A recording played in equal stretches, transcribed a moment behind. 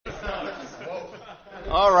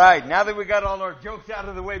All right, now that we got all our jokes out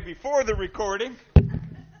of the way before the recording,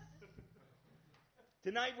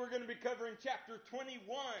 tonight we're going to be covering chapter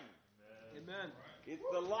 21. Amen. It's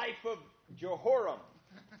the life of Jehoram.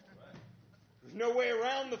 There's no way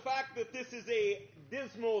around the fact that this is a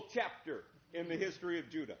dismal chapter in the history of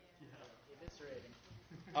Judah.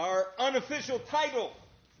 Our unofficial title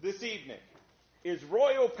this evening is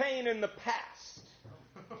Royal Pain in the Past.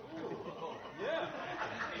 Yeah.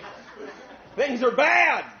 Things are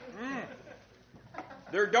bad.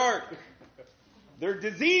 They're dark. They're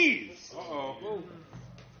disease. Uh-oh.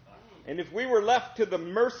 And if we were left to the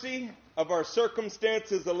mercy of our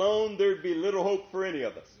circumstances alone, there'd be little hope for any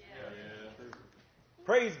of us. Yeah.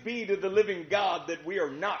 Praise be to the living God that we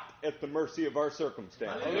are not at the mercy of our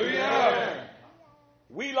circumstances. Hallelujah.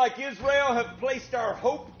 We, like Israel, have placed our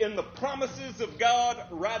hope in the promises of God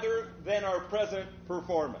rather than our present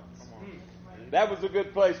performance. That was a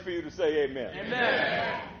good place for you to say amen.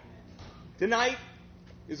 Amen. Tonight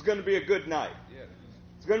is going to be a good night.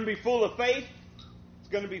 It's going to be full of faith. It's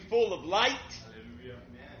going to be full of light.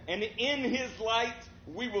 And in His light,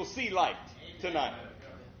 we will see light tonight.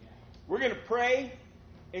 We're going to pray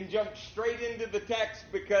and jump straight into the text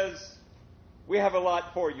because we have a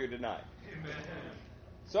lot for you tonight. Amen.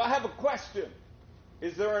 So I have a question.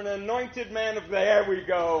 Is there an anointed man of there we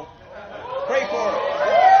go? Pray for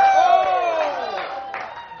it.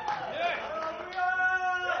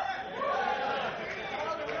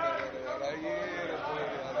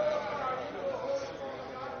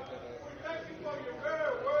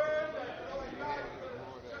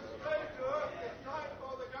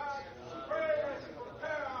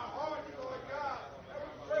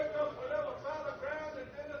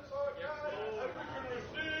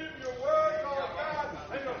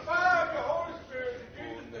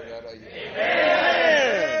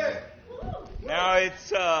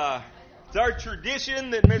 It's our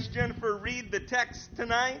tradition that Miss Jennifer read the text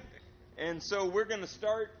tonight, and so we're going to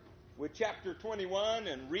start with chapter 21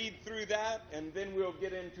 and read through that, and then we'll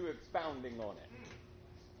get into expounding on it.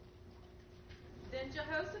 Then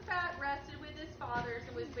Jehoshaphat rested with his fathers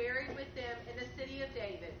and was buried with them in the city of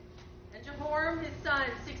David. And Jehoram his son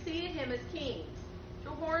succeeded him as king.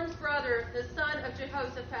 Jehoram's brother, the son of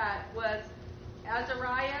Jehoshaphat, was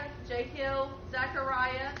Azariah, Jehiel,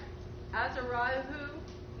 Zechariah, Azariahu,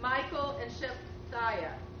 Michael, and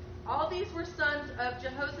Shephatiah. All these were sons of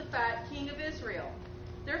Jehoshaphat, king of Israel.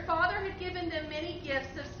 Their father had given them many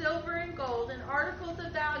gifts of silver and gold and articles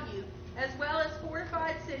of value, as well as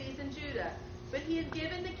fortified cities in Judah. But he had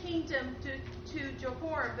given the kingdom to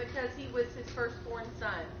Jehoram because he was his firstborn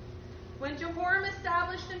son. When Jehoram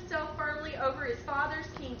established himself firmly over his father's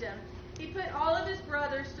kingdom, he put all of his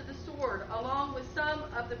brothers to the sword, along with some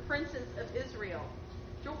of the princes of Israel.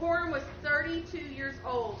 Jehoram was 32 years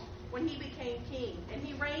old when he became king, and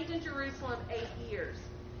he reigned in Jerusalem 8 years.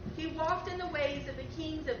 He walked in the ways of the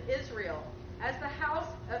kings of Israel, as the house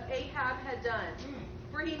of Ahab had done,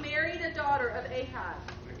 for he married a daughter of Ahab.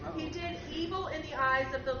 He did evil in the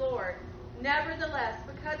eyes of the Lord. Nevertheless,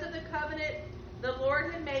 because of the covenant the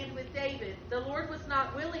Lord had made with David, the Lord was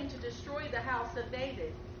not willing to destroy the house of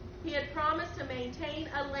David. He had promised to maintain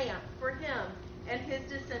a lamp for him and his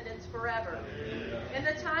descendants forever. In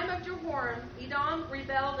the time of Jehoram, Edom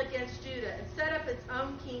rebelled against Judah and set up its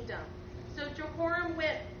own kingdom. So Jehoram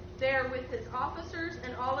went there with his officers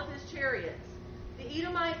and all of his chariots. The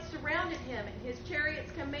Edomites surrounded him and his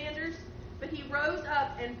chariots' commanders, but he rose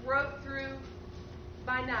up and broke through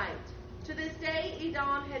by night. To this day,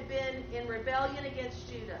 Edom had been in rebellion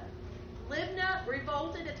against Judah. Libnah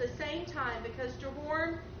revolted at the same time because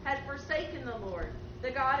Jehoram had forsaken the Lord, the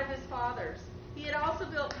God of his fathers. He had also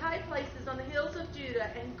built high places on the hills of Judah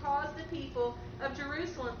and caused the people of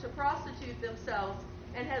Jerusalem to prostitute themselves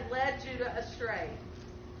and had led Judah astray.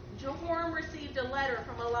 Jehoram received a letter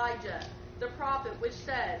from Elijah, the prophet, which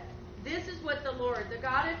said, "This is what the Lord, the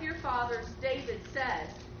God of your fathers, David, says.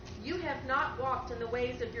 You have not walked in the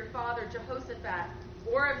ways of your father Jehoshaphat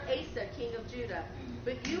or of Asa, king of Judah,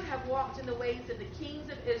 but you have walked in the ways of the kings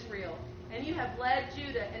of Israel, and you have led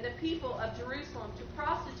Judah and the people of Jerusalem to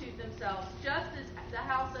prostitute themselves, just as the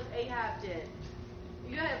house of Ahab did.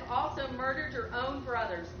 You have also murdered your own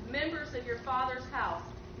brothers, members of your father's house,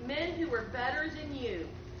 men who were better than you.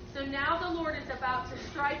 So now the Lord is about to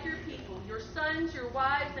strike your people, your sons, your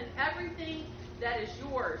wives, and everything that is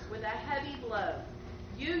yours with a heavy blow.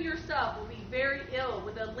 You yourself will be very ill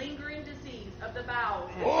with a lingering disease of the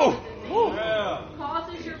bowels.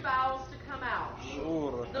 Causes your bowels to come out.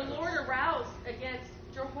 The Lord aroused against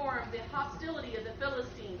Jehoram the hostility of the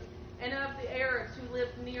Philistines and of the Arabs who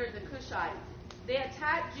lived near the Cushites. They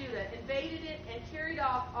attacked Judah, invaded it, and carried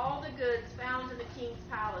off all the goods found in the king's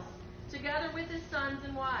palace, together with his sons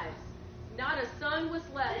and wives. Not a son was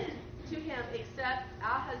left to him except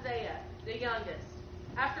Ahaziah, the youngest.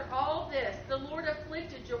 After all this, the Lord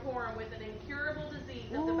afflicted Jehoram with an incurable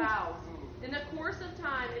disease of the bowels. In the course of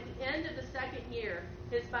time, at the end of the second year,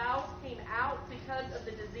 his bowels came out because of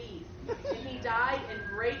the disease, and he died in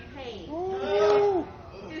great pain.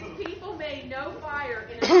 His people made no fire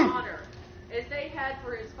in his honor, as they had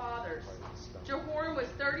for his fathers. Jehoram was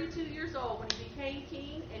 32 years old when he became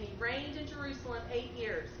king, and he reigned in Jerusalem 8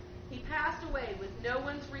 years. He passed away with no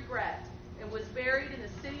one's regret, and was buried in the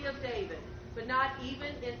city of David, but not in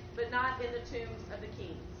the tombs of the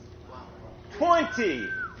kings. 20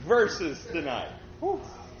 verses tonight.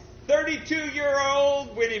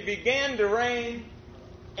 32-year-old when he began to reign.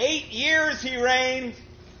 8 years he reigned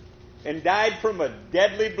and died from a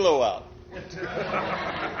deadly blowout.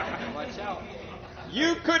 Watch out.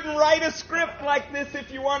 You couldn't write a script like this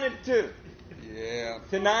if you wanted to. Yeah.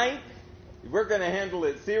 Tonight, we're going to handle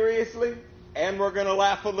it seriously, and we're going to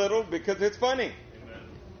laugh a little because it's funny. Amen.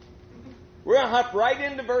 We're going to hop right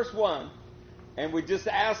into verse 1, and we just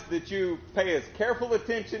ask that you pay as careful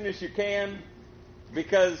attention as you can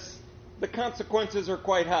because the consequences are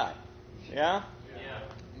quite high. Yeah? Yeah.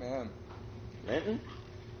 Man. Linton?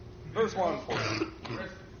 Verse 1 for you.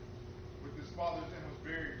 Rested with his fathers and was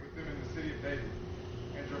buried with them in the city of David.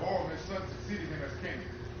 And Jehoram his son succeeded him as king.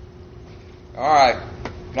 All right.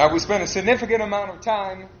 Now, we spent a significant amount of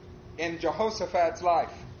time in Jehoshaphat's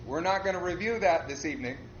life. We're not going to review that this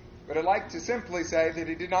evening, but I'd like to simply say that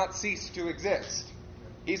he did not cease to exist.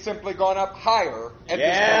 He's simply gone up higher at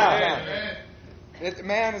this point in time. Amen. This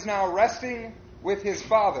man is now resting with his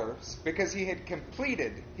fathers because he had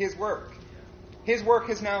completed his work. His work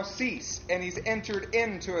has now ceased, and he's entered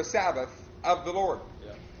into a Sabbath of the Lord.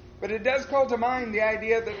 Yeah. But it does call to mind the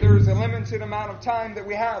idea that there is a limited amount of time that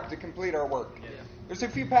we have to complete our work. Yeah. There's a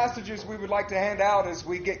few passages we would like to hand out as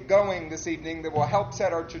we get going this evening that will help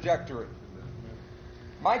set our trajectory.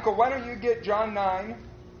 Michael, why don't you get John 9,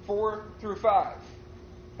 4 through 5.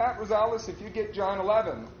 Pat Rosales, if you get John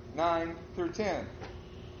 11, 9 through 10.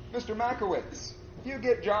 Mr. Makowitz, if you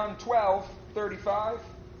get John 12, 35.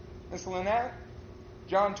 Miss Lynette,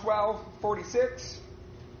 John 12, 46.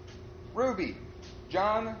 Ruby,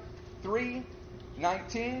 John 3,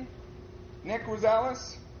 19. Nick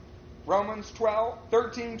Rosales, Romans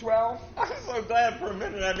 13, 12. I'm so glad for a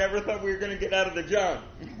minute I never thought we were going to get out of the John.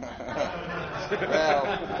 Well,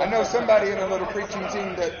 I know somebody in a little preaching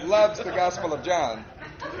team that loves the Gospel of John.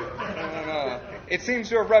 And, it seems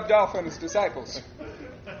to have rubbed off on his disciples.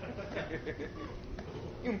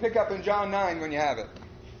 You can pick up in John 9 when you have it.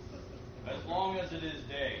 As long as it is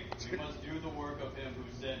day, we must do the work of him who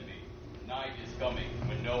sent me. Night is coming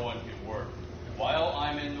when no one can work. While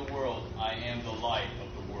I'm in the world, I am the light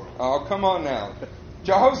of the world. Oh, come on now.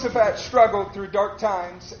 Jehoshaphat struggled through dark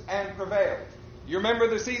times and prevailed. You remember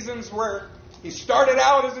the seasons where he started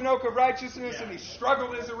out as an oak of righteousness and he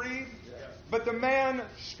struggled as a reed? But the man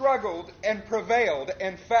struggled and prevailed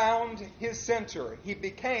and found his center. He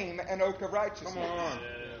became an oak of righteousness. Come on.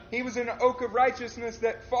 He was an oak of righteousness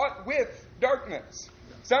that fought with darkness.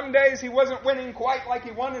 Some days he wasn't winning quite like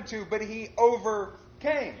he wanted to, but he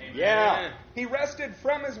overcame. Yeah. He rested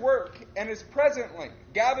from his work and is presently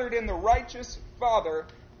gathered in the righteous Father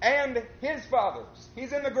and his fathers.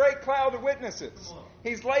 He's in the great cloud of witnesses.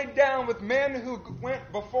 He's laid down with men who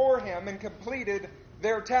went before him and completed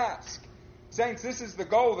their task. Saints, this is the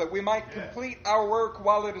goal, that we might complete our work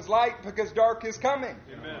while it is light, because dark is coming.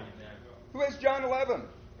 Amen. Who has John 11?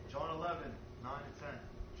 John 11, 9 and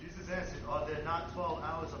 10. Jesus answered, Are there not 12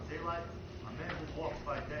 hours of daylight? A man who walks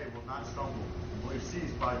by day will not stumble, for he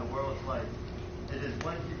sees by the world's light. It is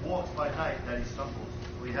when he walks by night that he stumbles,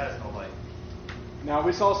 for he has no light. Now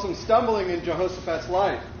we saw some stumbling in Jehoshaphat's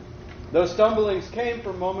life. Those stumblings came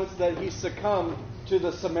from moments that he succumbed to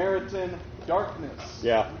the Samaritan darkness,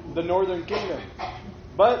 the northern kingdom.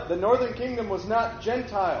 But the northern kingdom was not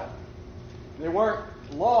Gentile. They weren't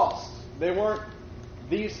lost. They weren't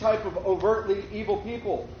these type of overtly evil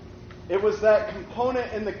people. It was that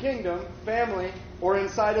component in the kingdom, family, or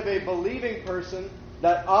inside of a believing person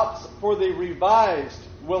that opts for the revised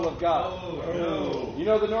will of God. Oh, no. You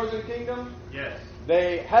know the northern kingdom? Yes.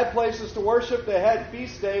 They had places to worship, they had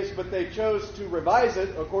feast days, but they chose to revise it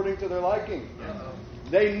according to their liking.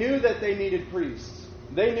 They knew that they needed priests.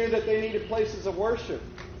 They knew that they needed places of worship.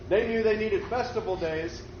 They knew they needed festival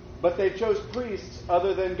days, but they chose priests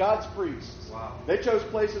other than God's priests. Wow. They chose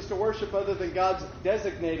places to worship other than God's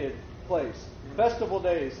designated place. Festival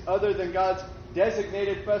days other than God's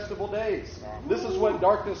designated festival days. This is what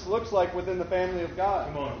darkness looks like within the family of God.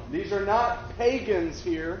 Come on. These are not pagans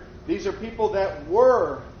here. These are people that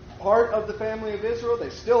were part of the family of Israel.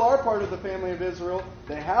 They still are part of the family of Israel.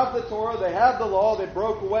 They have the Torah. They have the law. They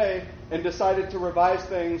broke away and decided to revise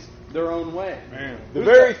things their own way. The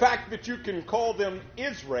very fact that you can call them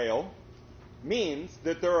Israel means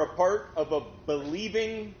that they're a part of a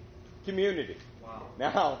believing community. Wow.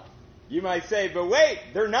 Now, you might say, but wait,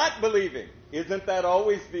 they're not believing. Isn't that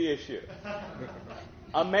always the issue?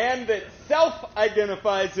 A man that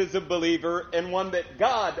self-identifies as a believer and one that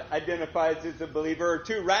God identifies as a believer are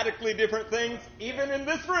two radically different things, even in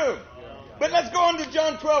this room. But let's go on to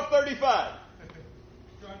John 12:35.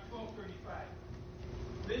 John 12:35.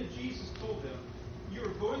 Then Jesus told them, "You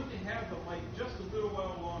are going to have the light just a little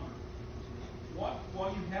while longer. Walk while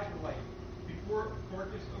you have the light, before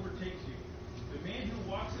darkness overtakes you. The man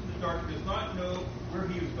who walks in the dark does not know where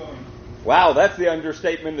he is going." Wow, that's the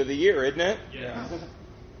understatement of the year, isn't it? Yeah.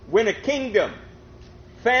 When a kingdom,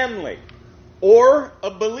 family, or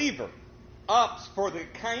a believer opts for the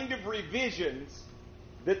kind of revisions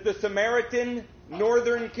that the Samaritan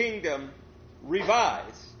northern kingdom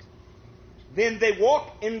revised, then they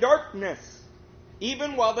walk in darkness,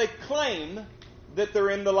 even while they claim that they're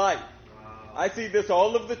in the light. I see this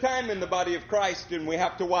all of the time in the body of Christ, and we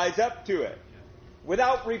have to wise up to it.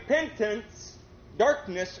 Without repentance,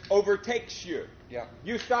 darkness overtakes you. Yeah.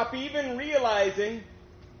 You stop even realizing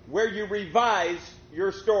where you revise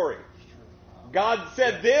your story. God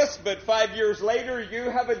said this, but 5 years later you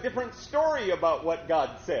have a different story about what God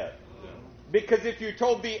said. Because if you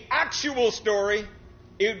told the actual story,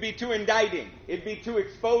 it would be too indicting. It'd be too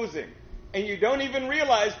exposing. And you don't even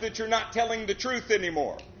realize that you're not telling the truth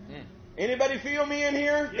anymore. Anybody feel me in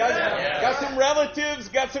here? Got some relatives,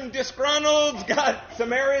 got some disgruntled, got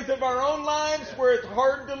some areas of our own lives where it's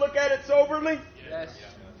hard to look at it soberly? Yes.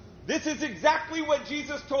 This is exactly what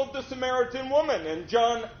Jesus told the Samaritan woman in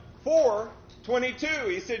John 4:22.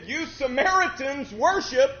 He said, "You Samaritans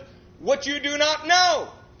worship what you do not know."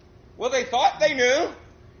 Well, they thought they knew.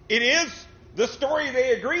 It is the story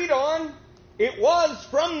they agreed on. It was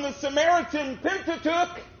from the Samaritan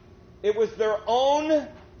Pentateuch. It was their own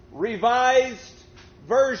revised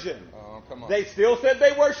version. Oh, come on. They still said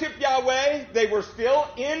they worshiped Yahweh. They were still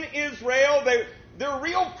in Israel. Their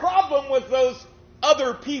real problem was those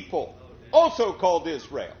other people, also called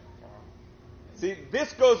Israel. See,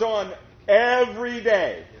 this goes on every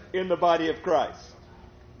day in the body of Christ.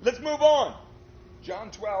 Let's move on.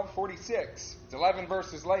 John 12:46. It's 11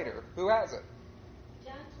 verses later. Who has it?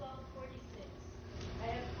 John 12:46. I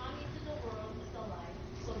have come into the world as the light,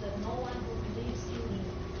 so that no one who believes in me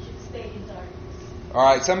should stay in darkness. All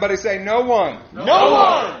right, somebody say no one. No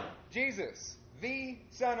one! Jesus, the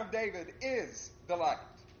Son of David, is the light.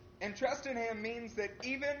 And trust in Him means that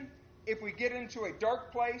even if we get into a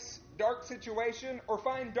dark place, dark situation, or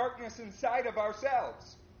find darkness inside of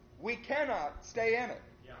ourselves, we cannot stay in it.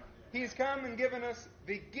 He's come and given us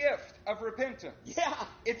the gift of repentance. Yeah.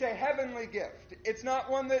 It's a heavenly gift. It's not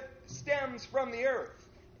one that stems from the earth.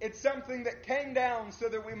 It's something that came down so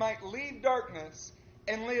that we might leave darkness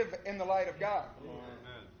and live in the light of God. Amen.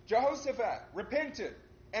 Jehoshaphat repented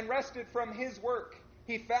and rested from his work.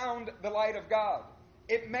 He found the light of God.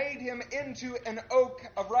 It made him into an oak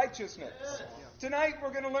of righteousness. Tonight we're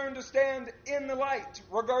going to learn to stand in the light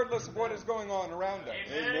regardless of what is going on around us.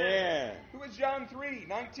 Amen. Who is John 3:19?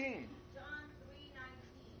 John 3:19.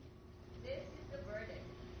 This is the verdict.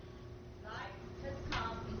 Light has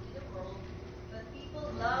come into the world, but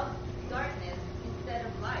people love darkness instead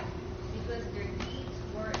of light, because their deeds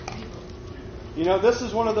were evil. You know, this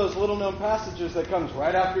is one of those little-known passages that comes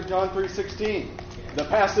right after John 3:16. The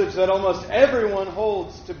passage that almost everyone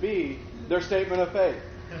holds to be their statement of faith.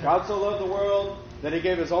 God so loved the world that He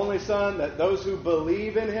gave His only Son, that those who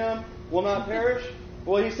believe in Him will not perish.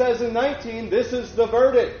 Well, He says in 19, this is the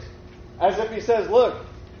verdict. As if He says, look,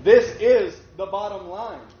 this is the bottom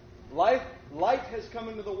line. Light has come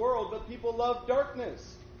into the world, but people love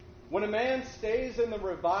darkness. When a man stays in the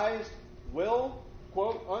revised will,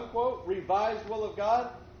 quote, unquote, revised will of God,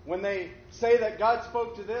 when they say that God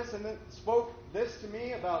spoke to this and then spoke this to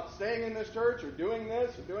me about staying in this church or doing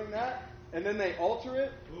this or doing that, and then they alter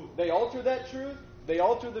it, they alter that truth, they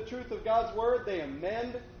alter the truth of God's Word, they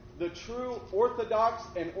amend the true orthodox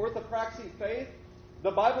and orthopraxy faith,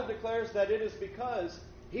 the Bible declares that it is because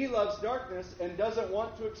He loves darkness and doesn't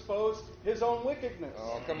want to expose his own wickedness.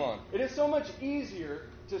 Oh, come on. It is so much easier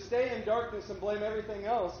to stay in darkness and blame everything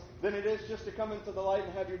else than it is just to come into the light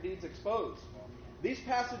and have your deeds exposed. These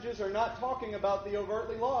passages are not talking about the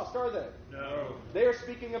overtly lost, are they? No. They are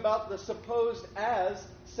speaking about the supposed as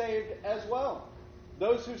saved as well.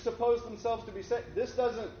 Those who suppose themselves to be saved. This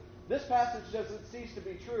passage doesn't cease to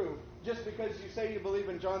be true just because you say you believe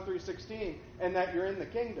in John 3:16 and that you're in the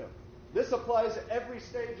kingdom. This applies to every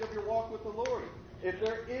stage of your walk with the Lord. If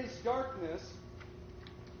there is darkness,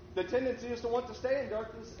 the tendency is to want to stay in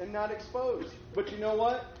darkness and not expose. But you know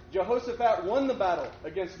what? Jehoshaphat won the battle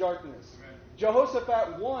against darkness. Amen.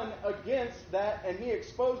 Jehoshaphat won against that, and he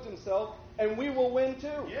exposed himself, and we will win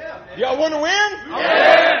too. Yeah. Y'all want to win?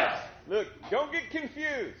 Yeah. Look, don't get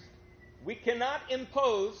confused. We cannot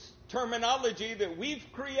impose terminology that we've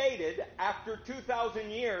created after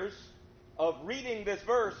 2,000 years of reading this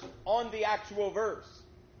verse on the actual verse.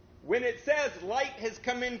 When it says light has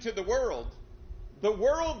come into the world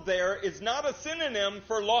there is not a synonym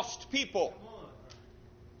for lost people.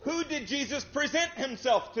 Who did Jesus present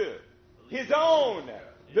himself to? His own.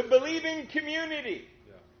 The believing community.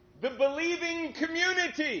 The believing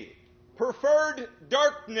community preferred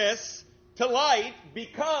darkness to light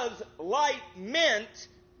because light meant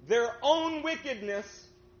their own wickedness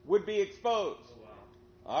would be exposed.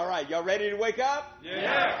 All right, y'all ready to wake up?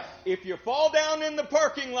 Yes. If you fall down in the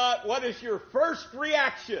parking lot, what is your first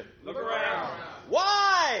reaction? Look around.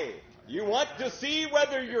 Why? You want to see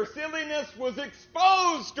whether your silliness was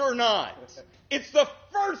exposed or not. It's the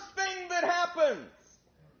first thing that happens.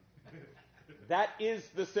 That is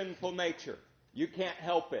the sinful nature. You can't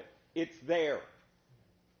help it. It's there.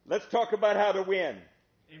 Let's talk about how to win.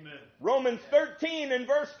 Amen. Romans 13 and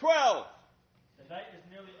verse 12. The night is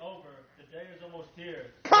nearly over. The day is almost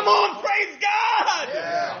here. Come on, praise God!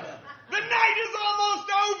 Yeah. The night is almost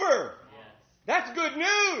over. Yes. That's good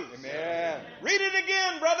news. Amen. Read it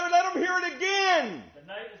again, brother. Let them hear it again. The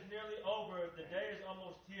night is nearly over. The day is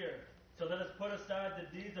almost here. So let us put aside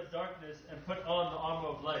the deeds of darkness and put on the armor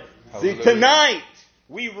of light. See, tonight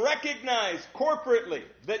we recognize corporately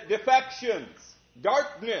that defections,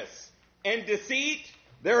 darkness, and deceit,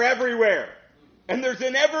 they're everywhere. And there's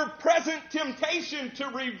an ever-present temptation to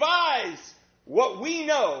revise what we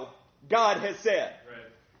know God has said. Right.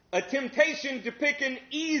 A temptation to pick an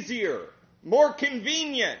easier, more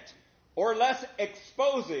convenient, or less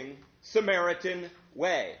exposing Samaritan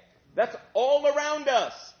way. That's all around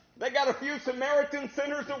us. They got a few Samaritan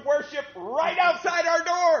centers of worship right outside our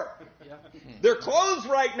door. They're closed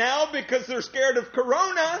right now because they're scared of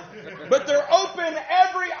Corona, but they're open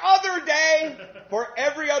every other day for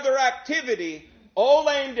every other activity, all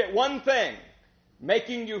aimed at one thing,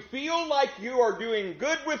 making you feel like you are doing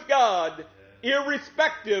good with God,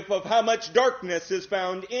 irrespective of how much darkness is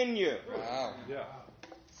found in you. Wow. Yeah.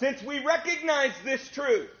 Since we recognize this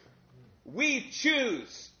truth, we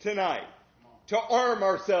choose tonight to arm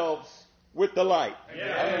ourselves with the light.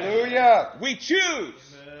 Yeah. Hallelujah. We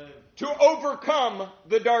choose Amen. to overcome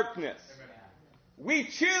the darkness. Amen. We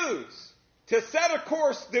choose to set a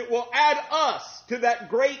course that will add us to that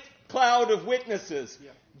great cloud of witnesses.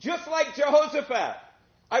 Yeah. Just like Jehoshaphat.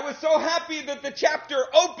 I was so happy that the chapter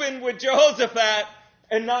opened with Jehoshaphat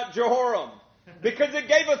and not Jehoram, because it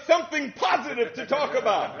gave us something positive to talk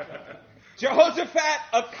about. Jehoshaphat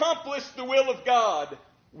accomplished the will of God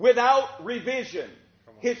without revision.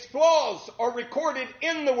 His flaws are recorded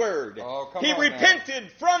in the Word. He repented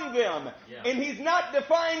from them. Yeah. And he's not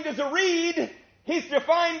defined as a reed. He's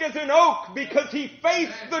defined as an oak because he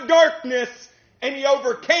faced the darkness and he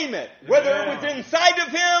overcame it. Whether it was inside of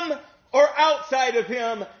him or outside of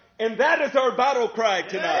him. And that is our battle cry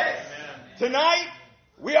tonight. Tonight,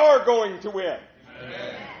 we are going to win.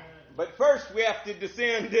 Amen. But first we have to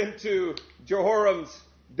descend into Jehoram's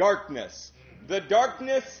darkness. The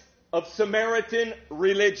darkness of Samaritan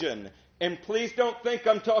religion. And please don't think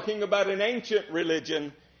I'm talking about an ancient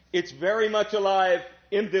religion. It's very much alive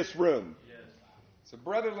in this room. Yes. So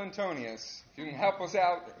Brother Lentonius, if you can help us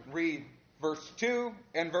out, read verse 2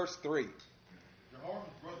 and verse 3. Jehoram's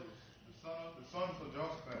brothers, the sons of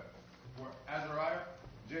Jehoshaphat, were Azariah,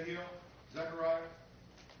 Jehiel, Zechariah,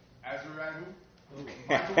 Azariah,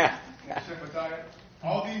 Michael, and Shephatiah.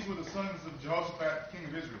 All these were the sons of Jehoshaphat, king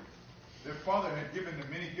of Israel. Their father had given them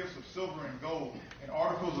many gifts of silver and gold and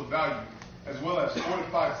articles of value, as well as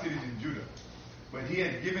fortified cities in Judah. But he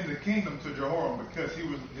had given the kingdom to Jehoram because he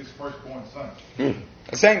was his firstborn son.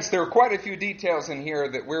 Saints, there are quite a few details in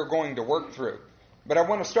here that we're going to work through. But I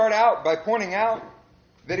want to start out by pointing out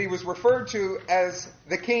that he was referred to as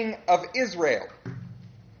the king of Israel.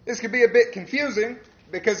 This could be a bit confusing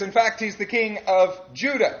because in fact he's the king of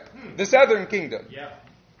Judah, the southern kingdom. Yeah.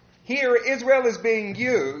 Here, Israel is being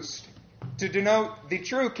used to denote the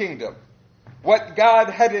true kingdom, what God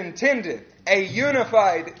had intended, a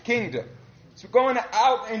unified kingdom. So going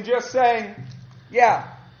out and just saying, yeah,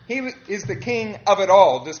 he is the king of it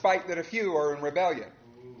all, despite that a few are in rebellion.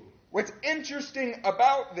 What's interesting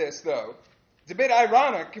about this, though, it's a bit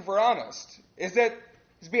ironic, if we're honest, is that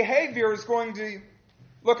his behavior is going to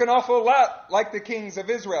look an awful lot like the kings of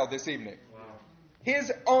Israel this evening. Wow.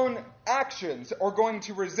 His own actions are going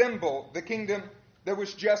to resemble the kingdom that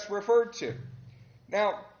was just referred to.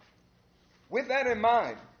 Now, with that in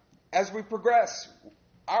mind, as we progress,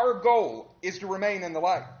 our goal is to remain in the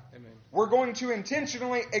light. Amen. We're going to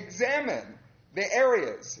intentionally examine the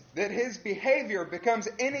areas that his behavior becomes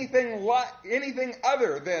anything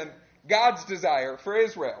other than God's desire for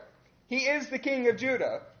Israel. He is the king of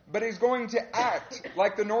Judah, but he's going to act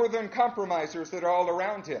like the northern compromisers that are all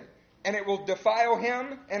around him. And it will defile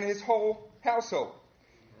him and his whole household.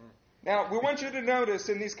 Now, we want you to notice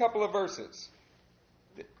in these couple of verses.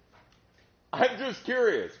 I'm just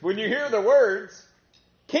curious. When you hear the words,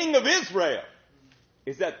 King of Israel,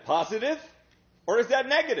 is that positive or is that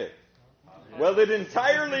negative? Well, it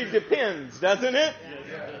entirely depends, doesn't it?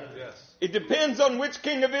 Yes. It depends on which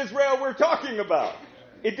King of Israel we're talking about.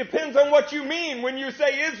 It depends on what you mean when you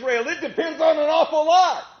say Israel. It depends on an awful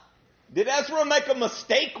lot. Did Ezra make a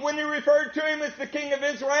mistake when he referred to him as the King of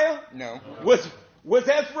Israel? No. Was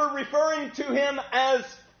Ezra referring to him as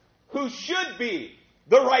who should be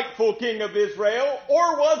the rightful king of Israel?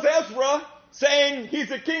 Or was Ezra saying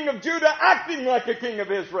he's a king of Judah acting like a king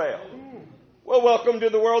of Israel? Well, welcome to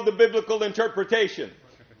the world of biblical interpretation.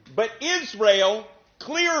 But Israel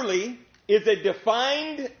clearly is a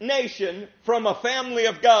defined nation from a family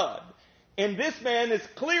of God. And this man is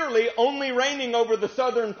clearly only reigning over the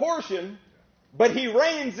southern portion, but he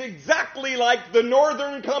reigns exactly like the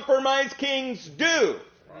northern compromise kings do.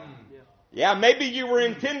 Yeah, maybe you were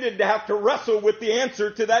intended to have to wrestle with the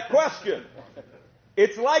answer to that question.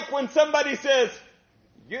 It's like when somebody says,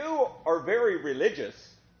 you are very religious.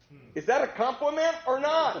 Is that a compliment or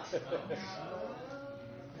not?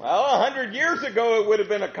 Well, 100 years ago it would have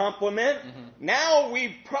been a compliment. Now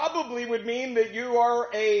we probably would mean that you are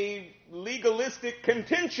a legalistic,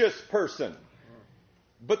 contentious person.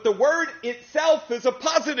 But the word itself is a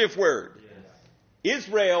positive word.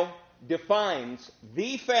 Israel defines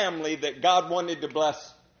the family that God wanted to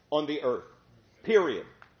bless on the earth. Period.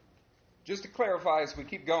 Just to clarify as we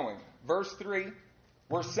keep going, verse 3,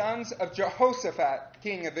 were sons of Jehoshaphat,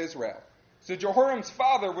 king of Israel. So Jehoram's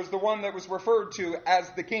father was the one that was referred to as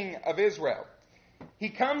the king of Israel. He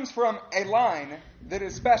comes from a line that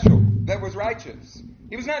is special, that was righteous.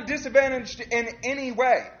 He was not disadvantaged in any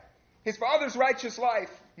way. His father's righteous life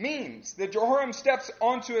means that Jehoram steps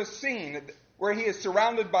onto a scene where he is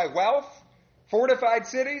surrounded by wealth, fortified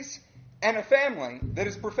cities, and a family that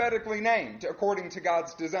is prophetically named according to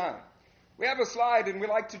God's design. We have a slide, and we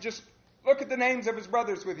like to just look at the names of his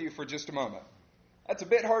brothers with you for just a moment. That's a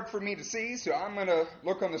bit hard for me to see, so I'm going to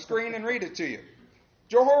look on the screen and read it to you.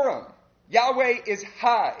 Jehoram, Yahweh is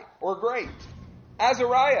high or great.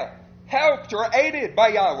 Azariah, helped or aided by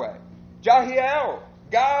Yahweh. Jahiel,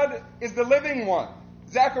 God is the living one.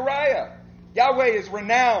 Zechariah, Yahweh is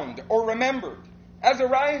renowned or remembered.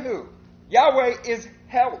 Azariah, Yahweh is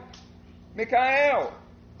helped. Mikael,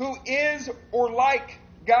 who is or like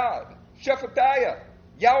God. Shephatiah,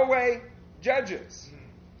 Yahweh judges.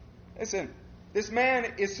 Listen, this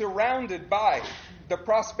man is surrounded by the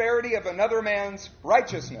prosperity of another man's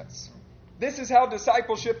righteousness. This is how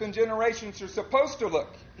discipleship in generations are supposed to look.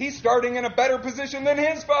 He's starting in a better position than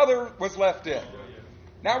his father was left in.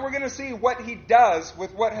 Now we're going to see what he does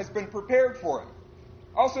with what has been prepared for him.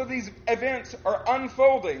 Also, these events are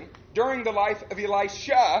unfolding during the life of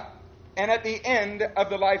Elisha and at the end of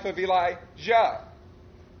the life of Elijah.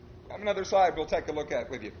 I have another slide we'll take a look at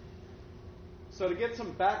with you. So to get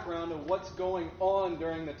some background of what's going on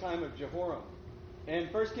during the time of Jehoram. In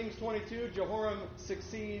 1 Kings 22, Jehoram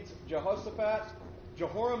succeeds Jehoshaphat.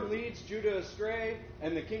 Jehoram leads Judah astray,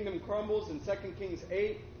 and the kingdom crumbles in 2 Kings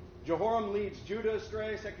 8. Jehoram leads Judah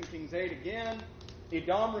astray, 2 Kings 8 again.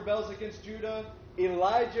 Edom rebels against Judah.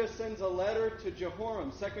 Elijah sends a letter to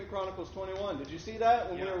Jehoram, 2 Chronicles 21. Did you see that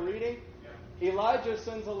when we were reading? Yeah. Elijah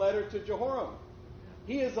sends a letter to Jehoram.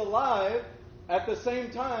 He is alive at the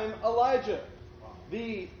same time Elijah,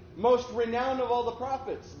 the most renowned of all the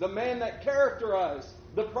prophets, the man that characterized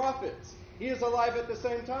the prophets. He is alive at the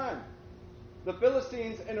same time. The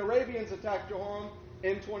Philistines and Arabians attack Jehoram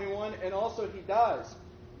in 21, and also he dies.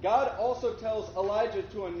 God also tells Elijah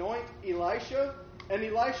to anoint Elisha, and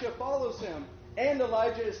Elisha follows him and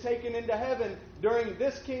Elijah is taken into heaven during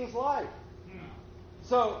this king's life.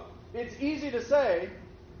 So it's easy to say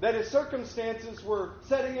that his circumstances were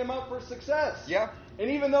setting him up for success. Yeah. And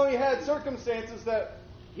even though he had circumstances that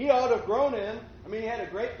he ought to have grown in, I mean, he had a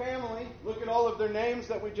great family. Look at all of their names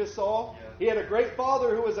that we just saw. He had a great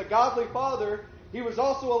father who was a godly father. He was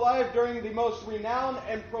also alive during the most renowned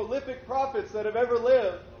and prolific prophets that have ever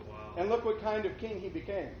lived. And look what kind of king he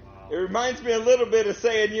became. It reminds me a little bit of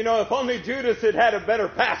saying, if only Judas had had a better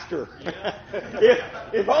pastor.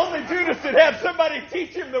 if only Judas had had somebody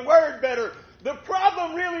teach him the word better. The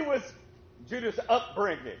problem really was Judas'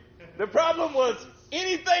 upbringing. The problem was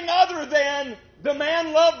anything other than the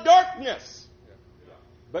man loved darkness,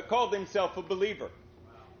 but called himself a believer.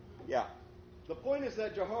 Yeah. The point is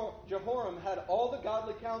that Jehoram had all the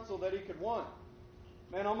godly counsel that he could want.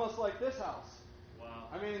 Man, almost like this house. Wow.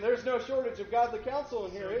 I mean, there's no shortage of godly counsel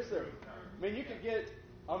in here, is there? I mean, you could get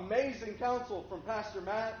amazing counsel from Pastor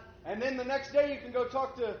Matt, and then the next day you can go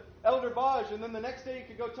talk to Elder Baj, and then the next day you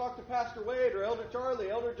can go talk to Pastor Wade, or Elder Charlie,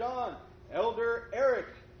 Elder John, Elder Eric,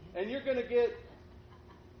 and you're going to get,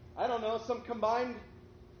 I don't know, some combined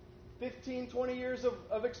 15, 20 years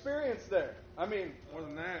of experience there. I mean, More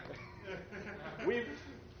than that.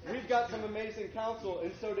 We've got some amazing counsel,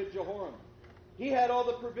 and so did Jehoram. He had all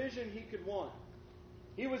the provision he could want.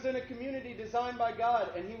 He was in a community designed by God,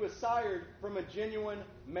 and he was sired from a genuine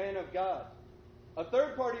man of God. A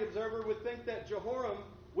third-party observer would think that Jehoram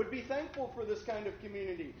would be thankful for this kind of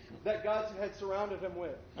community that God had surrounded him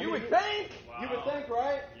with. You would think? You would think,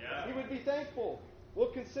 right? Yeah. He would be thankful.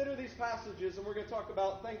 We'll consider these passages, and we're going to talk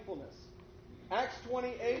about thankfulness. Acts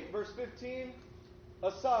 28, verse 15.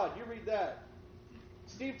 Assad, you read that.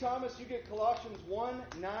 Steve Thomas, you get Colossians 1,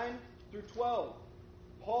 9 through 12.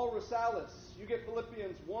 Paul Rosales, you get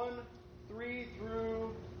Philippians 1, 3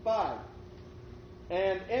 through 5.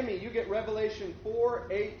 And Emmy, you get Revelation 4,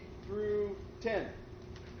 8 through 10.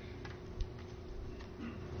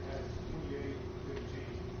 Acts 28:15.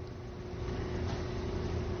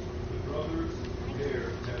 The brothers there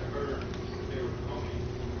had heard that they were coming,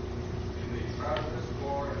 and they traveled as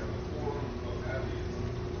far as the Forum of Abius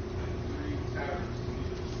and 3 taverns to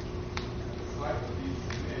meet us. At the sight of these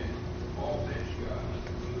men, all thanked God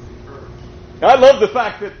and was encouraged. I love the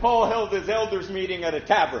fact that Paul held his elders meeting at a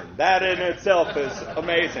tavern. That in itself is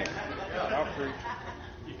amazing.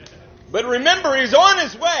 But remember, he's on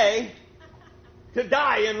his way to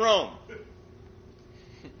die in Rome.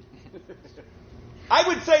 I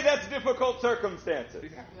would say that's difficult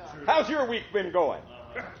circumstances. How's your week been going?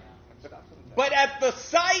 But at the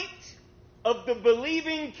sight of the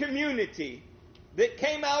believing community that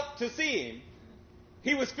came out to see him,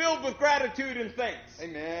 he was filled with gratitude and thanks.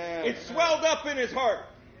 Amen. It swelled up in his heart.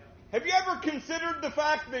 Have you ever considered the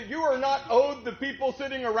fact that you are not owed the people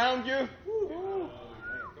sitting around you?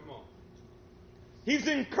 Come on. He's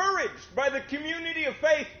encouraged by the community of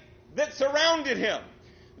faith that surrounded him.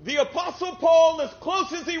 The Apostle Paul, as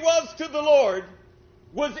close as he was to the Lord,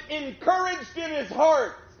 was encouraged in his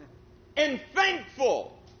heart and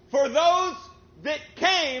thankful for those that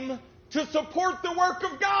came to support the work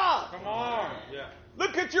of God. Come on. Yeah.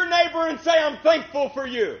 Look at your neighbor and say, I'm thankful for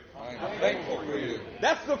you. I'm thankful for you.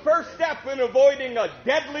 That's the first step in avoiding a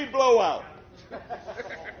deadly blowout.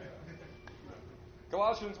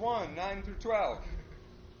 Colossians 1, 9 through 12.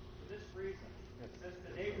 For this reason, since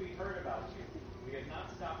the day we heard about you, we have not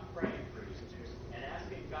stopped praying for you and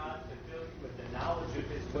asking God to fill you with the knowledge of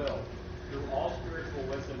His will through all spiritual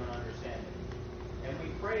wisdom and understanding. And we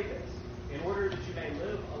pray this in order that you may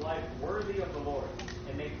live a life worthy of the Lord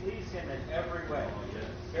and may please Him in every way,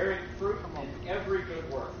 bearing fruit in every good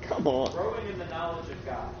work, Come on. growing in the knowledge of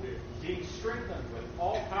God, being strengthened with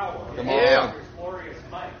all power Come in on. His glorious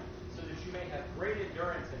might, so that you may have great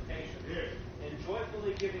endurance and patience, and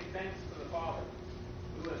joyfully giving thanks to the Father,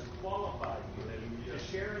 who has qualified you to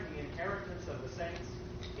share in the inheritance of the saints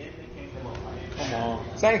in the kingdom of light. Come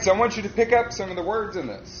on. Saints, I want you to pick up some of the words in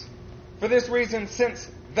this. For this reason, since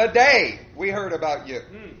the day we heard about you,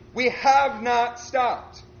 we have not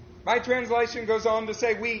stopped. My translation goes on to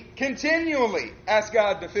say we continually ask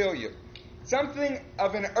God to fill you. Something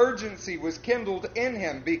of an urgency was kindled in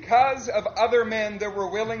him because of other men that were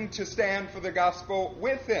willing to stand for the gospel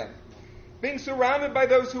with him. Being surrounded by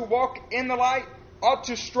those who walk in the light ought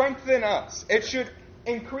to strengthen us. It should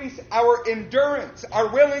increase our endurance,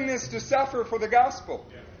 our willingness to suffer for the gospel.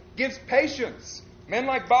 Gives patience. Men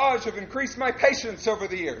like Baj have increased my patience over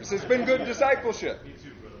the years. It's been good discipleship.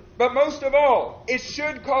 But most of all, it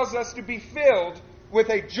should cause us to be filled with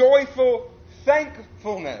a joyful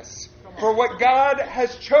thankfulness for what God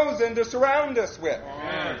has chosen to surround us with.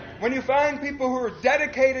 Amen. When you find people who are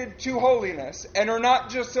dedicated to holiness and are not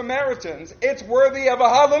just Samaritans, it's worthy of a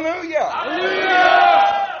hallelujah.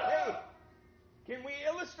 Hallelujah! Hey, can we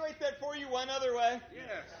illustrate that for you one other way?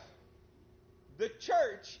 Yes. The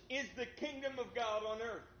church is the kingdom of God on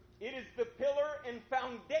earth. It is the pillar and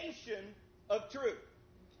foundation of truth.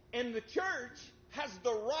 And the church has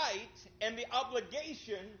the right and the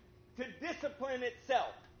obligation to discipline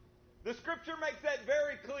itself. The scripture makes that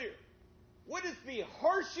very clear. What is the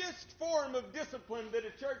harshest form of discipline that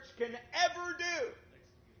a church can ever do?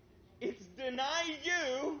 It's deny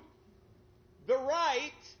you the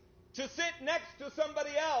right to sit next to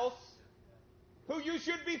somebody else who you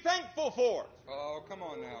should be thankful for. Oh, come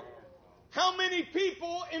on now. How many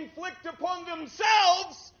people inflict upon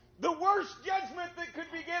themselves the worst judgment that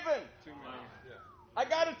could be given? Too many. Yeah. I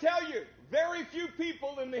got to tell you, very few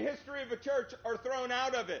people in the history of a church are thrown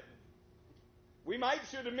out of it. We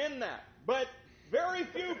should amend that, but very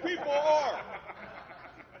few people are.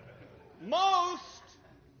 Most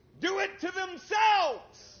do it to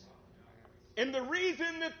themselves. And the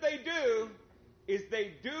reason that they do is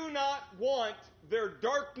they do not want their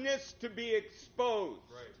darkness to be exposed.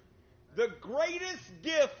 Right. The greatest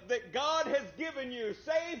gift that God has given you,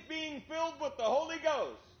 save being filled with the Holy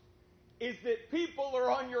Ghost, is that people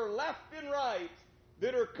are on your left and right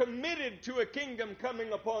that are committed to a kingdom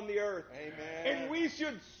coming upon the earth. Amen. And we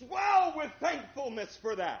should swell with thankfulness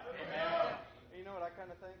for that. Amen. You know what I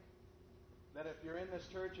kind of think? That if you're in this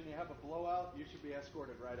church and you have a blowout, you should be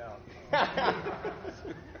escorted right out.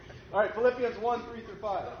 All right, Philippians 1, 3 through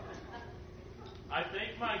 5. I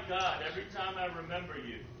thank my God every time I remember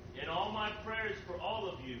you. In all my prayers for all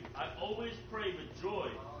of you, I always pray with joy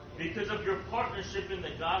because of your partnership in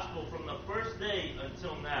the gospel from the first day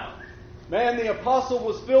until now. Man, the apostle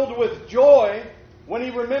was filled with joy when he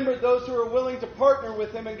remembered those who are willing to partner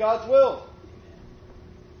with him in God's will.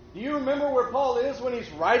 Do you remember where Paul is when he's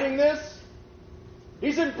writing this?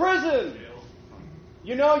 He's in prison.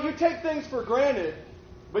 You know, you take things for granted,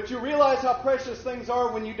 but you realize how precious things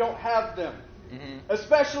are when you don't have them. Mm-hmm.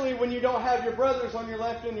 Especially when you don't have your brothers on your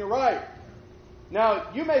left and your right. Now,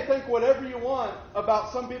 you may think whatever you want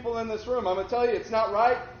about some people in this room. I'm going to tell you, it's not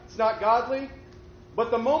right. It's not godly. But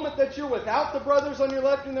the moment that you're without the brothers on your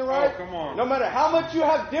left and their right, no matter how much you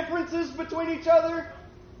have differences between each other,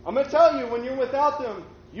 I'm going to tell you, when you're without them,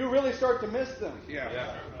 you really start to miss them.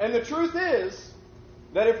 Yeah. And the truth is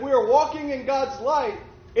that if we are walking in God's light,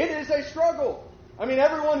 it is a struggle. I mean,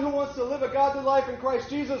 everyone who wants to live a godly life in Christ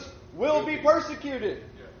Jesus will be persecuted.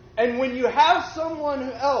 And when you have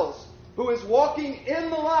someone else who is walking in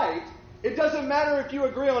the light, it doesn't matter if you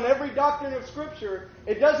agree on every doctrine of Scripture.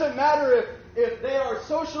 It doesn't matter if they are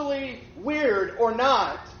socially weird or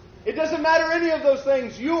not. It doesn't matter any of those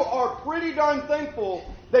things. You are pretty darn thankful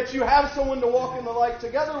that you have someone to walk in the light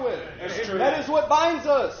together with. That is what binds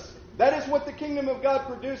us. That is what the kingdom of God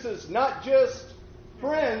produces. Not just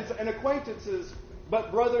friends and acquaintances, but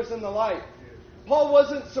brothers in the light. Paul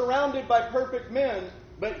wasn't surrounded by perfect men,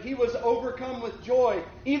 but he was overcome with joy,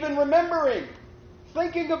 even remembering,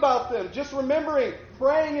 thinking about them, just remembering,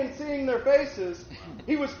 praying and seeing their faces.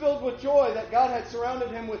 He was filled with joy that God had surrounded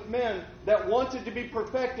him with men that wanted to be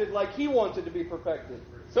perfected like he wanted to be perfected.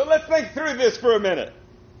 So let's think through this for a minute.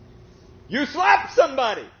 You slap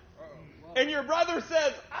somebody, and your brother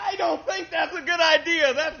says, I don't think that's a good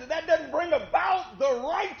idea. That doesn't bring about the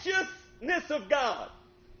righteousness of God.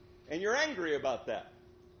 And you're angry about that.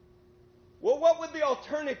 Well, what would the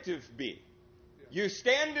alternative be? You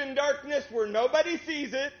stand in darkness where nobody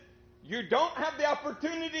sees it. You don't have the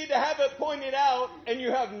opportunity to have it pointed out, and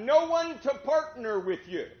you have no one to partner with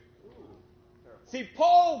you. See,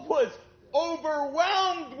 Paul was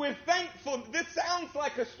overwhelmed with thankfulness. This sounds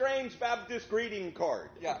like a strange Baptist greeting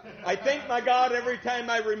card. Yeah. I thank my God every time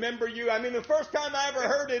I remember you. I mean, the first time I ever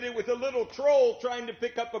heard it, it was a little troll trying to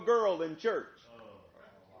pick up a girl in church.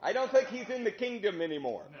 I don't think he's in the kingdom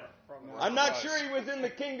anymore. I'm not sure he was in the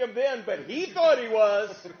kingdom then, but he thought he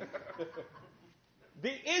was.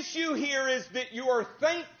 The issue here is that you are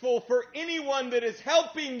thankful for anyone that is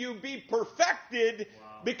helping you be perfected,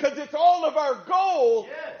 because it's all of our goal.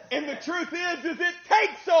 Yes. And the truth is it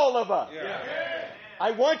takes all of us. Yeah. I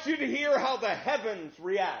want you to hear how the heavens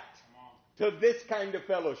react to this kind of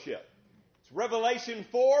fellowship. It's Revelation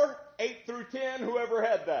 4, 8 through 10. Whoever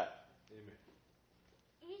had that.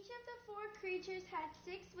 Each of the four creatures had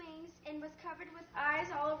 6 wings and was covered with eyes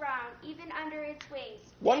all around, even under its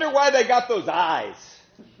wings. Wonder why they got those eyes.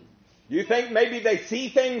 You think maybe they see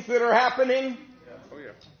things that are happening? Oh,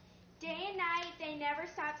 yeah. Day and night they never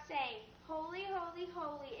stopped saying, Holy, holy,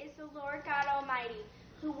 holy is the Lord God Almighty,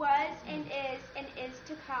 who was and is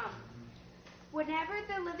to come. Whenever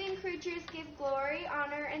the living creatures give glory,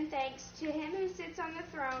 honor, and thanks to him who sits on the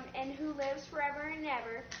throne and who lives forever and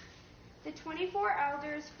ever, the 24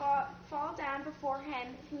 elders fall down before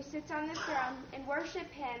him who sits on the throne and worship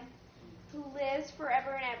him who lives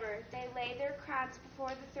forever and ever. They lay their crowns before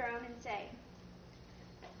the throne and say.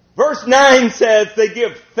 Verse 9 says they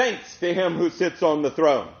give thanks to him who sits on the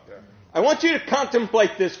throne. I want you to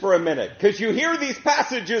contemplate this for a minute, because you hear these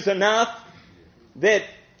passages enough that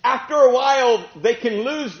after a while they can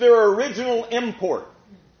lose their original import.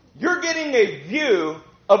 You're getting a view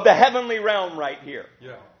of the heavenly realm right here.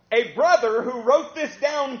 Yeah. A brother who wrote this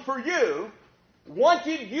down for you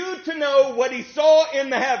wanted you to know what he saw in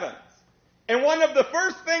the heavens. And one of the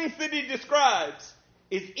first things that he describes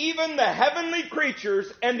is even the heavenly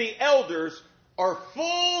creatures and the elders are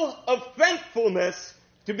full of thankfulness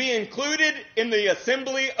to be included in the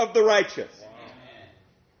assembly of the righteous. Amen.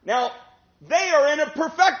 Now, they are in a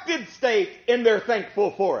perfected state and they're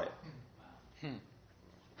thankful for it.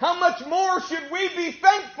 How much more should we be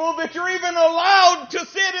thankful that you're even allowed to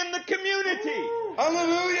sit in the community?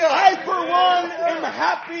 Hallelujah! I, for one, am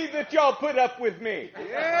happy that y'all put up with me.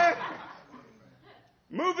 Yeah.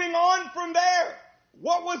 Moving on from there,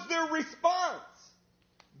 what was their response?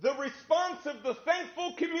 The response of the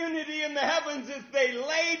thankful community in the heavens is they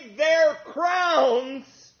laid their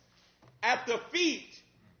crowns at the feet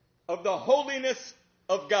of the holiness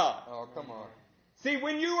of God. Oh, come on. See,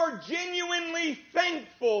 when you are genuinely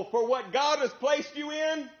thankful for what God has placed you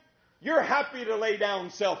in, you're happy to lay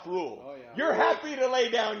down self-rule. Oh, yeah. You're happy to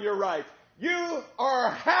lay down your rights. You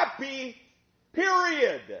are happy,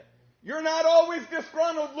 period. You're not always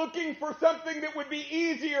disgruntled looking for something that would be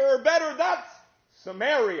easier or better. That's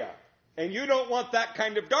Samaria. And you don't want that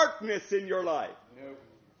kind of darkness in your life. Nope.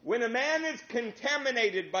 When a man is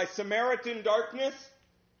contaminated by Samaritan darkness,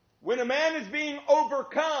 when a man is being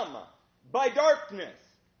overcome by darkness,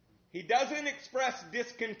 he doesn't express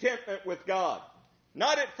discontentment with God.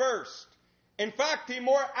 Not at first. In fact, he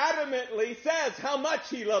more adamantly says how much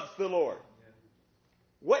he loves the Lord.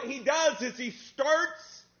 What he does is he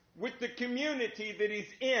starts with the community that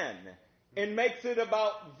he's in and makes it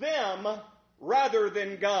about them rather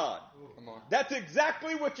than God. That's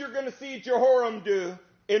exactly what you're going to see Jehoram do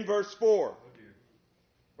in verse 4.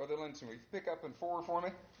 Brother Linton, will you pick up in 4 for me?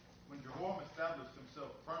 When Jehoram established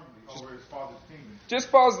himself firmly over his father's kingdom. Just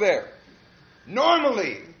pause there.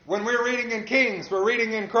 Normally, when we're reading in Kings, we're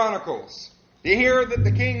reading in Chronicles. To hear that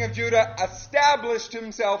the king of Judah established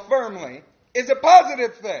himself firmly is a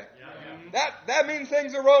positive thing. That means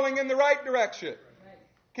things are rolling in the right direction.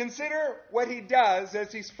 Consider what he does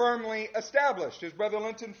as he's firmly established, as Brother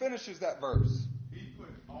Linton finishes that verse. He put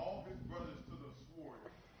all his brothers to the sword,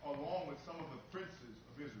 along with some of the princes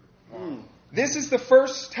of Israel. This is the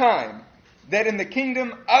first time that in the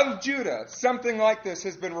kingdom of Judah something like this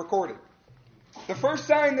has been recorded. The first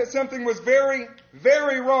sign that something was very,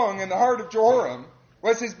 very wrong in the heart of Jehoram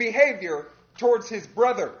was his behavior towards his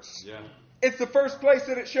brothers. Yeah. It's the first place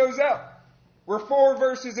that it shows up. We're 4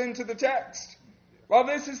 verses into the text. While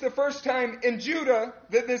this is the first time in Judah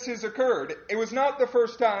that this has occurred, it was not the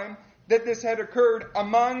first time that this had occurred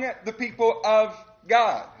among the people of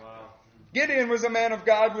God. Wow. Gideon was a man of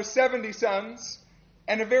God with 70 sons,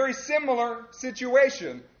 and a very similar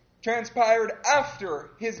situation transpired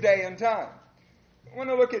after his day and time. I want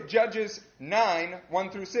to look at Judges 9, 1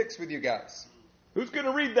 through 6 with you guys. Who's going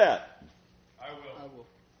to read that? I will.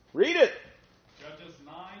 Read it. Judges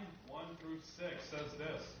 9, 1 through 6 says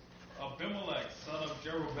this. Abimelech, son of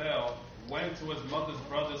Jerubbaal, went to his mother's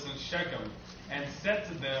brothers in Shechem, and said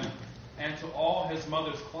to them and to all his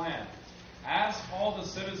mother's clan, ask all the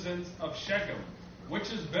citizens of Shechem,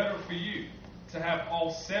 which is better for you, to have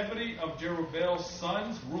all 70 of Jerubbaal's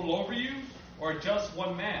sons rule over you, or just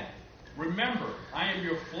one man? Remember, I am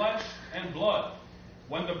your flesh and blood.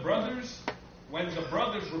 When the brothers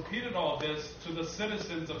repeated all this to the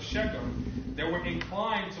citizens of Shechem, they were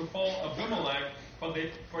inclined to follow Abimelech,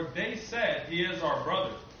 for they said, he is our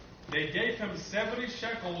brother. They gave him 70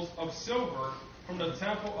 shekels of silver from the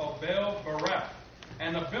temple of Baal-Berith,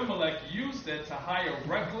 and Abimelech used it to hire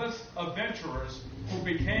reckless adventurers who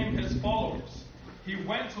became his followers. He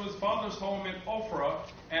went to his father's home in Ophrah,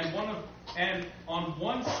 and on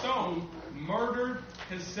one stone murdered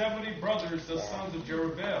his 70 brothers, the sons of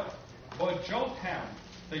Jerubbaal. But Jotham,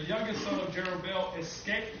 the youngest son of Jerubbaal,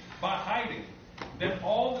 escaped by hiding. Then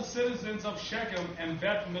all the citizens of Shechem and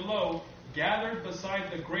Beth Millo gathered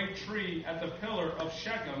beside the great tree at the pillar of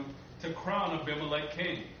Shechem to crown Abimelech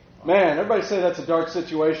king. Man, everybody say that's a dark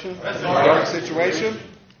situation. That's a dark situation.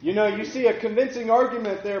 You know, you see a convincing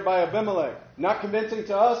argument there by Abimelech. Not convincing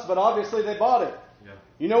to us, but obviously they bought it. Yeah.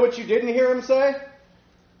 You know what you didn't hear him say?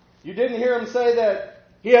 You didn't hear him say that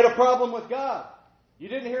he had a problem with God. You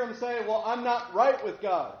didn't hear him say, well, I'm not right with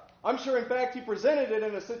God. I'm sure, in fact, he presented it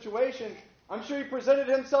in a situation. I'm sure he presented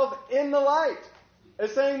himself in the light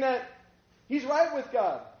as saying that he's right with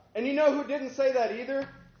God. And you know who didn't say that either?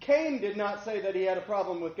 Cain did not say that he had a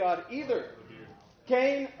problem with God either.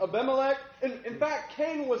 Cain, Abimelech, in fact,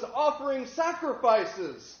 Cain was offering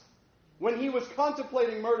sacrifices when he was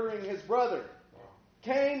contemplating murdering his brother.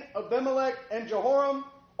 Cain, Abimelech, and Jehoram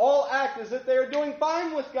all act as if they are doing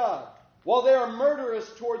fine with God, while they are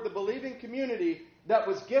murderous toward the believing community that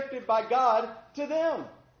was gifted by God to them.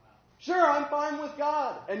 Sure, I'm fine with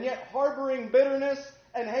God, and yet harboring bitterness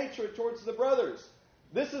and hatred towards the brothers.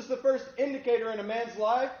 This is the first indicator in a man's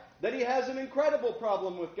life that he has an incredible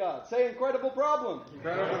problem with God. Say incredible problem.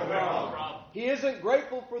 Incredible problem. He isn't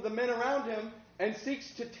grateful for the men around him and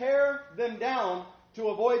seeks to tear them down to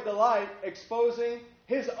avoid the light, exposing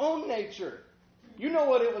his own nature. You know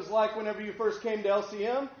what it was like whenever you first came to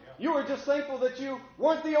LCM. You were just thankful that you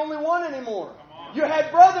weren't the only one anymore. You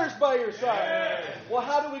had brothers by your side. Yes. Well,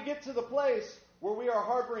 how do we get to the place where we are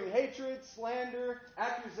harboring hatred, slander,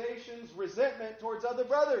 accusations, resentment towards other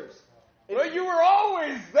brothers? Well, you were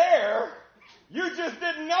always there. You just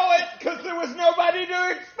didn't know it because there was nobody to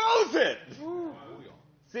expose it. Ooh.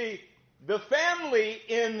 See, the family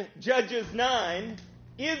in Judges 9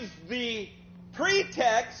 is the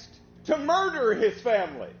pretext to murder his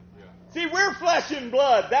family. See, we're flesh and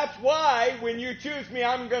blood. That's why when you choose me,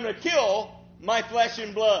 I'm going to kill my flesh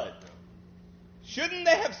and blood. Shouldn't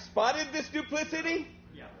they have spotted this duplicity?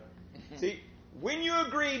 Yeah. See, when you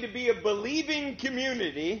agree to be a believing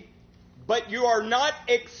community, but you are not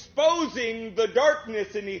exposing the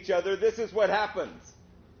darkness in each other, this is what happens.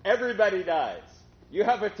 Everybody dies. You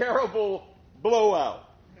have a terrible blowout.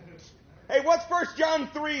 Hey, what's 1 John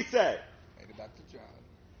 3 say? Back to John.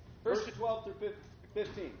 Verse 12 through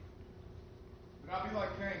 15. Do not be like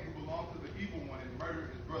Cain, who belonged to the evil one and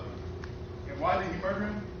murdered his brother. And why did he murder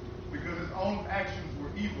him? Because his own actions were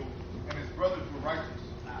evil and his brothers were righteous.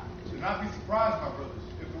 Do not be surprised, my brothers,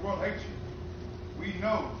 if the world hates you. We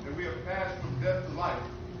know that we have passed from death to life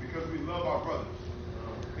because we love our brothers.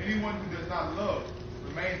 Anyone who does not love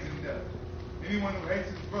remains in death. Anyone who hates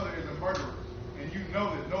his brother is a murderer, and you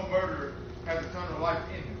know that no murderer has eternal life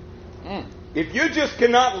in him. If you just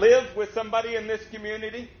cannot live with somebody in this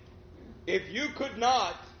community, if you could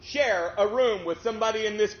not share a room with somebody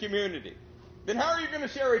in this community, then how are you going to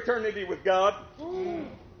share eternity with God?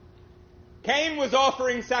 Cain was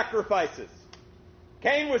offering sacrifices.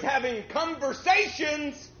 Cain was having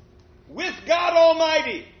conversations with God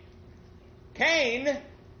Almighty. Cain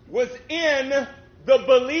was in the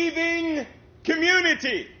believing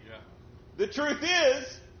community. Yeah. The truth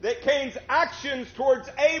is that Cain's actions towards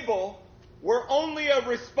Abel were only a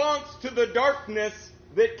response to the darkness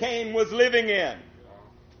that Cain was living in.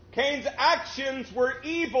 Cain's actions were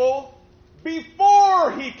evil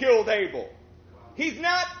before he killed Abel. He's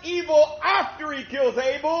not evil after he kills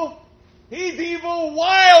Abel. He's evil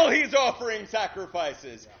while he's offering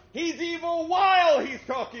sacrifices. He's evil while he's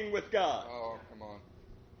talking with God. Oh, come on.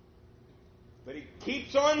 But he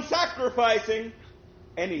keeps on sacrificing,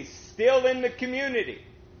 and he's still in the community.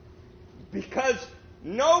 Because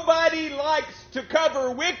nobody likes to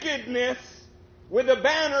cover wickedness with a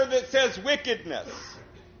banner that says wickedness.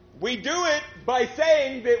 We do it by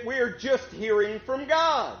saying that we're just hearing from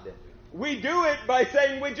God. We do it by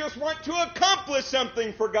saying we just want to accomplish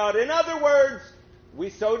something for God. In other words, we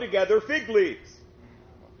sew together fig leaves.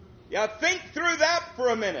 Yeah, think through that for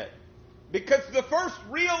a minute. Because the first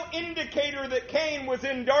real indicator that Cain was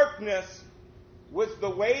in darkness was the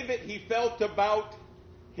way that he felt about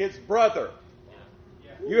his brother.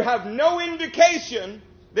 You have no indication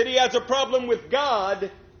that he has a problem with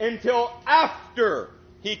God until after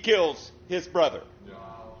he kills his brother.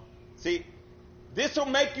 See, this will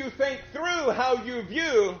make you think through how you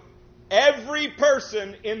view every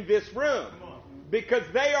person in this room, because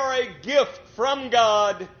they are a gift from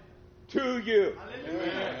God to you.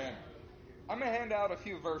 Amen. I'm going to hand out a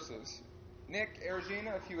few verses. Nick,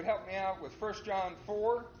 Erigina, if you would help me out with 1 John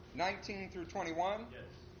 4, 19 through 21. Yes.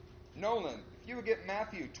 Nolan, if you would get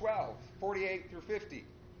Matthew 12, 48 through 50.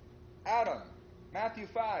 Adam, Matthew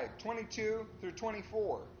 5, 22 through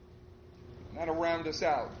 24. And that'll round us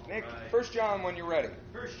out. Nick, right. 1 John when you're ready.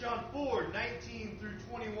 1 John 4, 19 through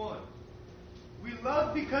 21. We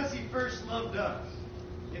love because he first loved us.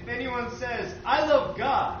 If anyone says, I love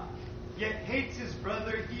God, yet hates his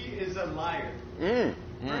brother, he is a liar.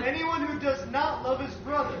 For anyone who does not love his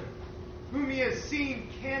brother whom he has seen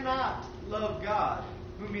cannot love God,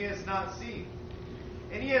 whom he has not seen.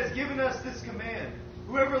 And he has given us this command: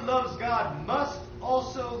 whoever loves God must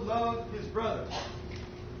also love his brother.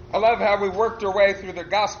 I love how we worked our way through the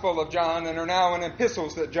Gospel of John and are now in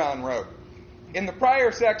epistles that John wrote. In the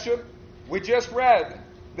prior section, we just read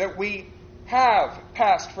that we have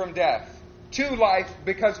passed from death to life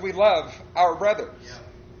because we love our brothers. Yeah.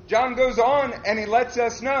 John goes on and he lets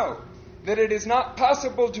us know that it is not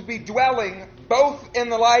possible to be dwelling both in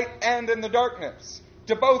the light and in the darkness,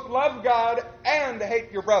 to both love God and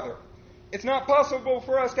hate your brother. It's not possible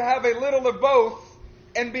for us to have a little of both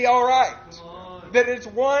and be all right. That it's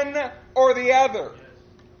one or the other.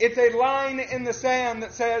 It's a line in the sand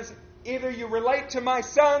that says, either you relate to my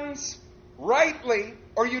sons rightly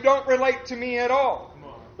or you don't relate to me at all.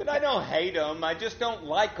 But I don't hate them. I just don't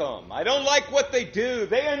like them. I don't like what they do.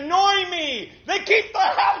 They annoy me. They keep the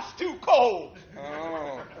house too cold.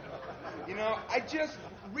 Oh. You know, I just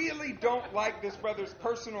really don't like this brother's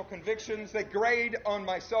personal convictions. They grate on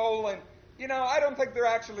my soul, and, you know, I don't think they're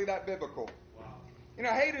actually that biblical. You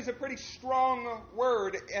know, hate is a pretty strong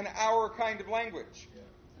word in our kind of language.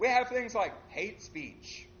 We have things like hate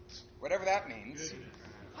speech, whatever that means.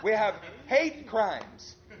 We have hate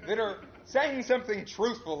crimes that are saying something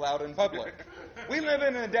truthful out in public. We live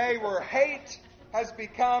in a day where hate has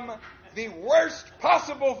become the worst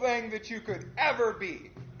possible thing that you could ever be.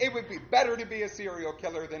 It would be better to be a serial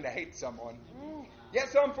killer than to hate someone. Yet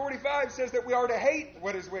Psalm 45 says that we are to hate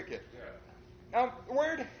what is wicked. Now, the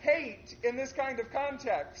word hate in this kind of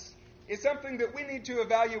context is something that we need to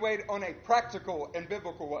evaluate on a practical and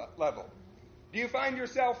biblical level. Do you find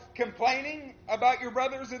yourself complaining about your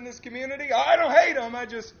brothers in this community? Oh, I don't hate them, I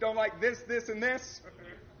just don't like this, this, and this.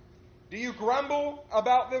 Do you grumble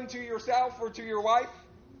about them to yourself or to your wife?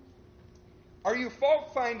 Are you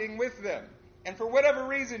fault-finding with them? And for whatever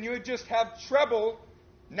reason, you just have trouble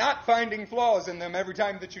not finding flaws in them every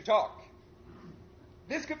time that you talk.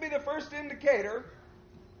 This could be the first indicator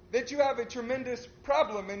that you have a tremendous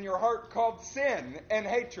problem in your heart called sin and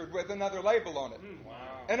hatred with another label on it. Wow.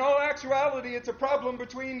 In all actuality, it's a problem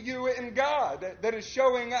between you and God that is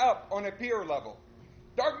showing up on a peer level.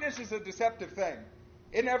 Darkness is a deceptive thing.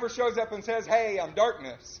 It never shows up and says, hey, I'm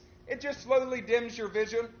darkness. It just slowly dims your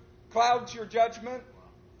vision, clouds your judgment,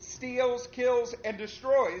 steals, kills, and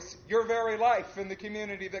destroys your very life in the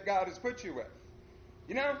community that God has put you with.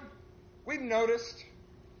 You know, we've noticed,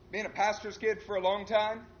 being a pastor's kid for a long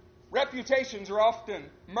time, reputations are often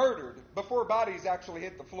murdered before bodies actually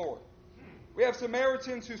hit the floor. We have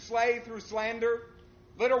Samaritans who slay through slander,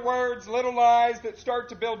 little words, little lies that start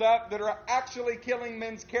to build up that are actually killing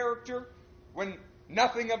men's character when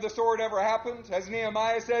nothing of the sort ever happened. As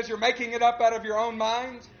Nehemiah says, you're making it up out of your own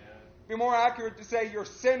mind. It'd be more accurate to say your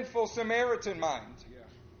sinful Samaritan mind.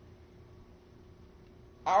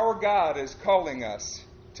 Our God is calling us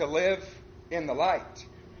to live in the light.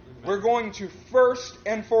 We're going to first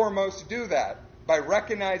and foremost do that by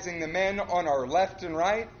recognizing the men on our left and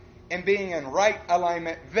right and being in right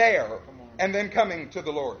alignment there and then coming to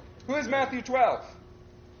the Lord. Who is Matthew 12?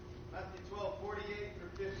 Matthew 12, 48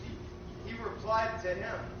 through 50. He replied to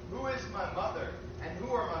him, who is my mother and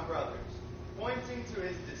who are my brothers? Pointing to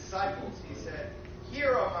his disciples, he said,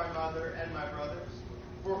 here are my mother and my brothers.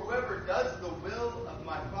 For whoever does the will of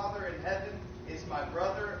my Father in heaven is my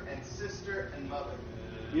brother and sister and mother.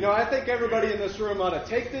 You know, I think everybody in this room ought to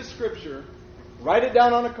take this scripture, write it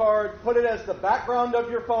down on a card, put it as the background of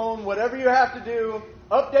your phone, whatever you have to do,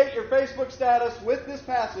 update your Facebook status with this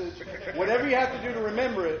passage, whatever you have to do to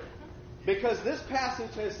remember it, because this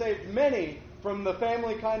passage has saved many from the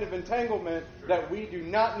family kind of entanglement that we do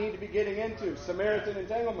not need to be getting into, Samaritan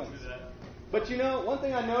entanglements. But you know, one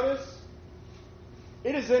thing I notice,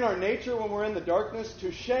 it is in our nature when we're in the darkness to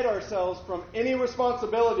shed ourselves from any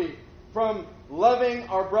responsibility from loving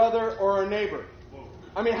our brother or our neighbor.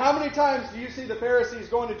 I mean, how many times do you see the Pharisees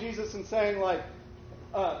going to Jesus and saying, like,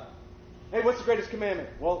 hey, what's the greatest commandment?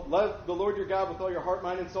 Well, love the Lord your God with all your heart,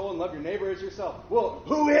 mind, and soul, and love your neighbor as yourself. Well,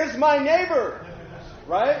 who is my neighbor?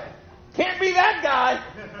 Right? Can't be that guy.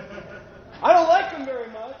 I don't like him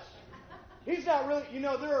very much. He's not really, you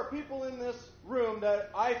know, there are people in this room that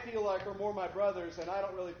I feel like are more my brothers, and I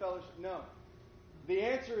don't really fellowship. No. The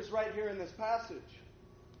answer is right here in this passage.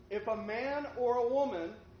 If a man or a woman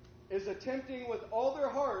is attempting with all their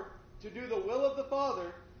heart to do the will of the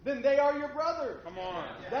Father, then they are your brother. Come on.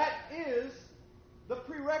 That is the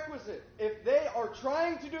prerequisite. If they are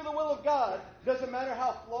trying to do the will of God, doesn't matter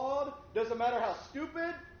how flawed, doesn't matter how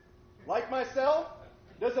stupid, like myself,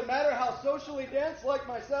 doesn't matter how socially dense, like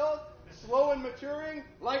myself, slow in maturing,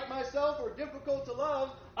 like myself, or difficult to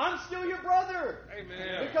love, I'm still your brother.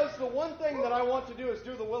 Amen. Because the one thing that I want to do is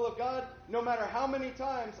do the will of God, no matter how many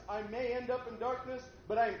times I may end up in darkness,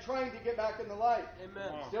 but I am trying to get back in the light.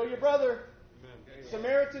 Amen. Still your brother. Amen.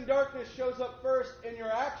 Samaritan darkness shows up first in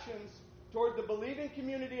your actions toward the believing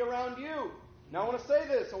community around you. Now I want to say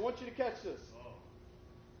this. I want you to catch this.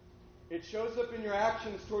 It shows up in your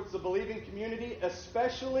actions towards the believing community,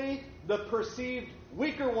 especially the perceived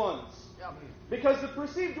weaker ones. Because the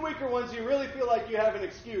perceived weaker ones, you really feel like you have an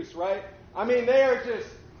excuse, right? I mean, they are just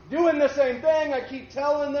doing the same thing. I keep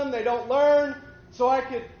telling them they don't learn, so I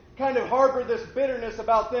could kind of harbor this bitterness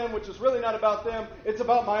about them, which is really not about them. It's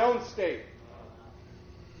about my own state.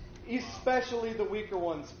 Especially the weaker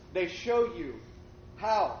ones. They show you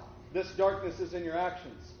how this darkness is in your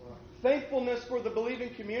actions. Thankfulness for the believing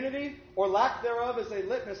community, or lack thereof, is a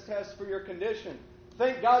litmus test for your condition.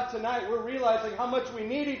 Thank God tonight we're realizing how much we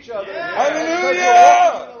need each other. Yeah. Hallelujah! We're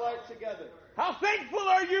walking in the light together. How thankful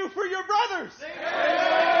are you for your brothers?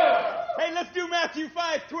 Yeah. Hey, let's do Matthew 5:22. But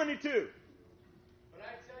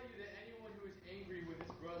I tell you that anyone who is angry with his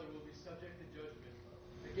brother will be subject to judgment.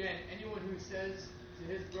 Again, anyone who says to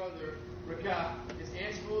his brother, Rakah, is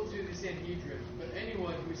answerable to the Sanhedrin. But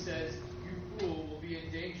anyone who says, you fool, will be in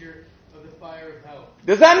danger of the fire of hell.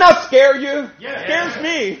 Does that not scare you? Yes. Scares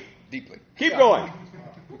me. Deeply. Keep going.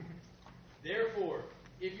 Therefore,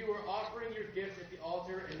 if you are offering your gift at the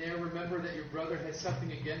altar and there remember that your brother has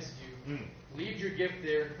something against you, leave your gift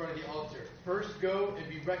there in front of the altar. First go and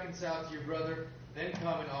be reconciled to your brother, then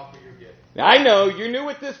come and offer your gift. Now, I know you knew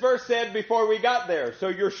what this verse said before we got there, so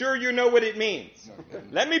you're sure you know what it means.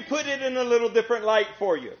 Let me put it in a little different light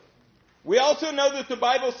for you. We also know that the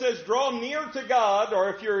Bible says, draw near to God, or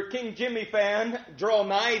if you're a King Jimmy fan, draw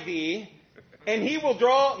nigh thee, and he will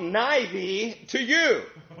draw nigh thee to you.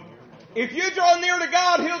 If you draw near to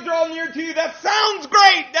God, he'll draw near to you. That sounds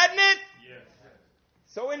great, doesn't it? Yes.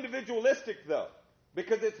 So individualistic, though,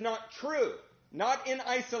 because it's not true, not in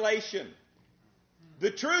isolation.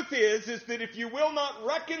 The truth is that if you will not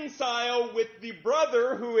reconcile with the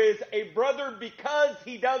brother who is a brother because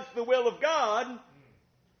he does the will of God,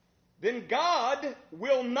 then God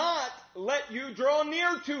will not let you draw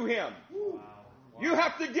near to him. Wow. You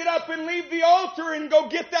have to get up and leave the altar and go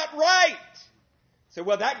get that right. So,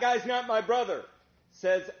 well, that guy's not my brother.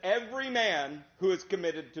 Says every man who is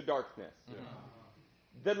committed to darkness. Yeah.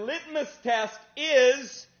 The litmus test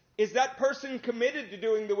is that person committed to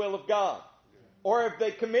doing the will of God? Or have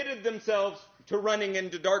they committed themselves to running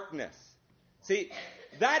into darkness? See,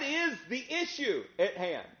 that is the issue at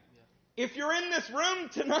hand. If you're in this room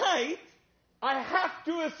tonight, I have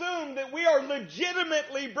to assume that we are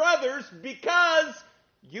legitimately brothers, because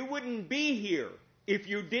you wouldn't be here if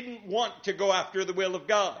you didn't want to go after the will of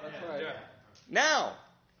God. That's right. Yeah. Now,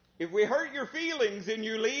 if we hurt your feelings and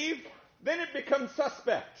you leave, then it becomes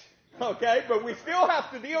suspect. Okay? But we still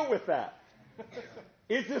have to deal with that.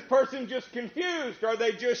 Is this person just confused? Are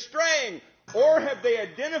they just straying? Or have they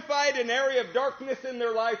identified an area of darkness in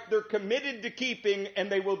their life they're committed to keeping,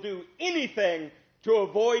 and they will do anything to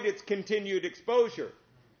avoid its continued exposure?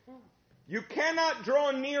 You cannot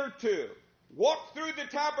draw near to, walk through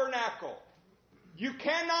the tabernacle. You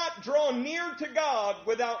cannot draw near to God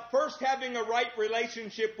without first having a right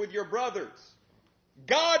relationship with your brothers.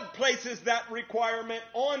 God places that requirement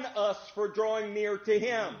on us for drawing near to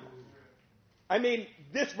him. I mean,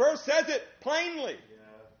 this verse says it plainly.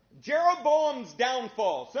 Jeroboam's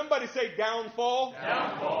downfall. Somebody say downfall.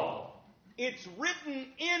 Downfall. It's written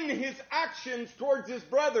in his actions towards his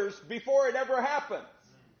brothers before it ever happens.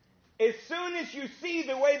 As soon as you see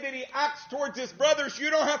the way that he acts towards his brothers,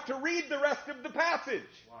 you don't have to read the rest of the passage.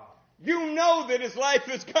 Wow. You know that his life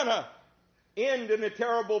is going to end in a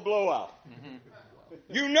terrible blowout.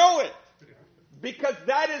 You know it. Because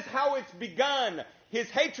that is how it's begun. His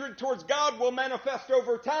hatred towards God will manifest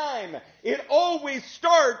over time. It always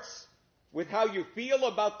starts with how you feel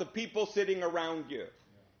about the people sitting around you.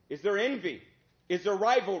 Is there envy? Is there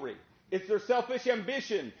rivalry? Is there selfish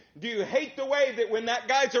ambition? Do you hate the way that when that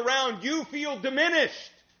guy's around, you feel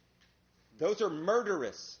diminished? Those are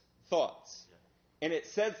murderous thoughts. And it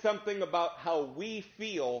says something about how we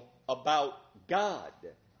feel about God.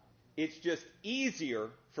 It's just easier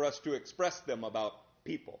for us to express them about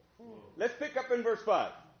people. Let's pick up in verse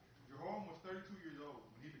 5. Jehoram was 32 years old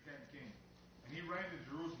when he became king, and he reigned in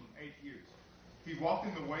Jerusalem 8 years. He walked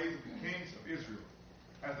in the ways of the kings of Israel,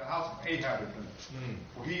 as the house of Ahab had done.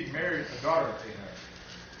 For he had married a daughter of Ahab.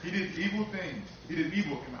 He did evil things. He did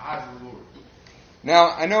evil in the eyes of the Lord.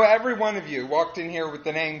 Now, I know every one of you walked in here with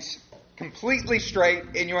the names completely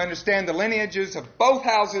straight, and you understand the lineages of both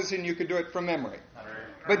houses, and you could do it from memory.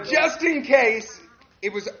 But just in case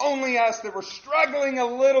it was only us that were struggling a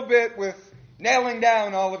little bit with nailing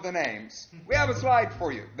down all of the names. We have a slide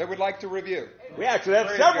for you that we'd like to review. We actually have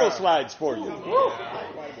several slides for you.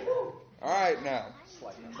 All right, now.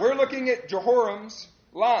 We're looking at Jehoram's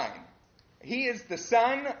line. He is the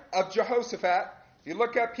son of Jehoshaphat. If you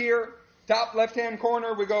look up here, top left-hand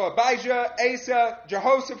corner, we go Abijah, Asa,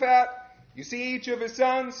 Jehoshaphat. You see each of his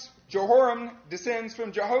sons. Jehoram descends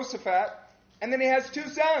from Jehoshaphat. And then he has two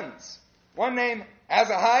sons. One named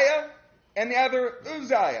Ahaziah and the other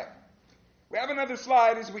Uzziah. We have another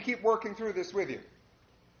slide as we keep working through this with you.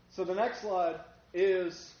 So the next slide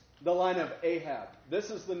is the line of Ahab. This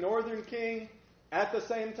is the northern king. At the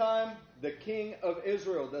same time, the king of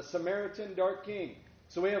Israel, the Samaritan dark king.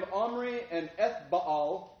 So we have Omri and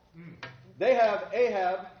Ethbaal. They have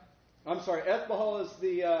Ahab. Ethbaal is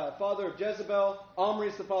the father of Jezebel. Omri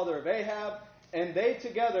is the father of Ahab. And they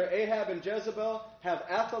together, Ahab and Jezebel, have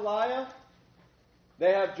Athaliah.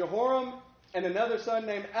 They have Jehoram and another son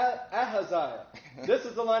named Ahaziah. This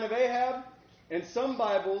is the line of Ahab. And some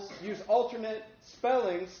Bibles use alternate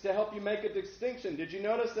spellings to help you make a distinction. Did you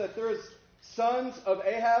notice that there is sons of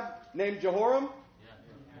Ahab named Jehoram?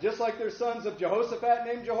 Just like there's sons of Jehoshaphat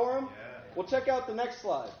named Jehoram? Well, check out the next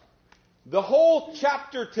slide. The whole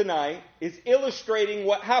chapter tonight is illustrating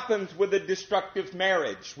what happens with a destructive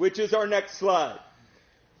marriage, which is our next slide.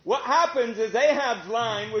 What happens is Ahab's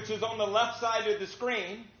line, which is on the left side of the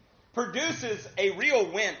screen, produces a real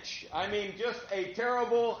wench. I mean, just a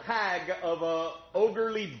terrible hag of a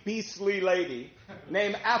ogurely, beastly lady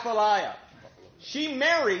named Athaliah. She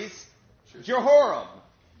marries Jehoram.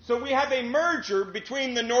 So we have a merger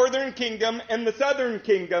between the northern kingdom and the southern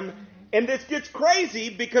kingdom. And this gets crazy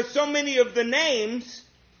because so many of the names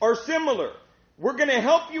are similar. We're going to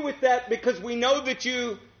help you with that because we know that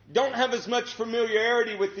you don't have as much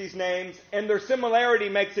familiarity with these names, and their similarity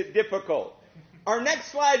makes it difficult. Our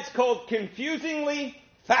next slide is called Confusingly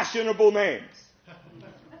Fashionable Names.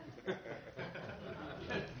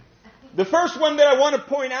 The first one that I want to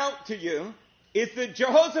point out to you is that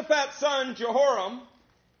Jehoshaphat's son, Jehoram,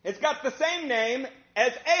 has got the same name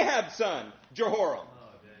as Ahab's son, Jehoram.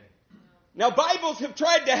 Now, Bibles have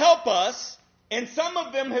tried to help us, and some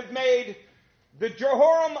of them have made the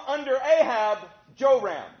Jehoram under Ahab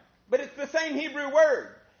Joram. But it's the same Hebrew word.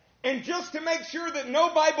 And just to make sure that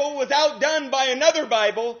no Bible was outdone by another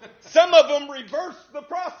Bible, some of them reversed the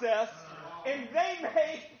process, and they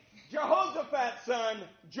made Jehoshaphat's son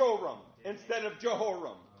Joram instead of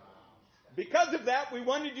Jehoram. Because of that, we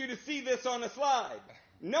wanted you to see this on a slide.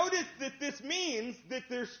 Notice that this means that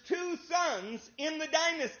there's two sons in the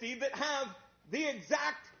dynasty that have the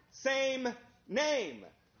exact same name.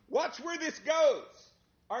 Watch where this goes.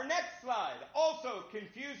 Our next slide, also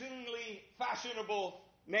confusingly fashionable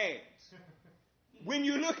names. When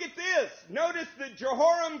you look at this, notice that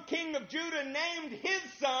Jehoram, king of Judah, named his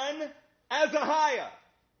son Ahaziah,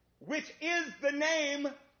 which is the name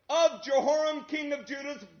of Jehoram, king of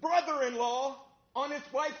Judah's brother-in-law on his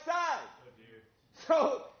wife's side.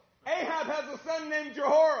 So Ahab has a son named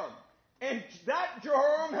Jehoram, and that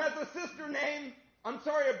Jehoram has a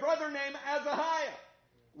brother named Ahaziah.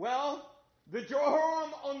 Well, the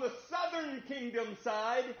Jehoram on the southern kingdom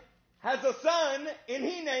side has a son, and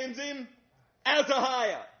he names him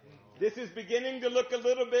Ahaziah. This is beginning to look a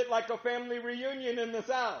little bit like a family reunion in the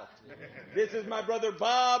South. This is my brother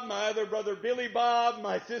Bob, my other brother Billy Bob,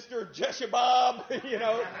 my sister Jesha Bob,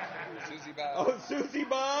 Susie Bob. Oh, Susie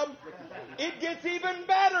Bob. It gets even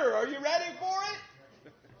better. Are you ready for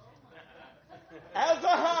it?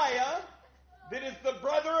 Ahaziah, that is the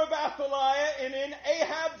brother of Athaliah and in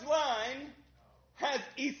Ahab's line, has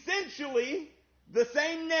essentially the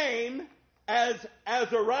same name as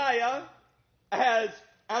Azariah, as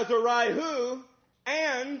Azariah,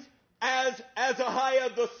 and as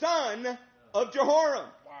Ahaziah, the son of Jehoram.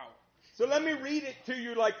 Wow. So let me read it to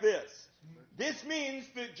you like this. This means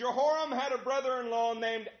that Jehoram had a brother-in-law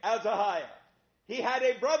named Ahaziah. He had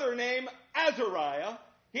a brother named Azariah.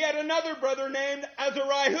 He had another brother named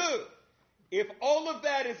Azariah. If all of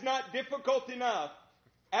that is not difficult enough,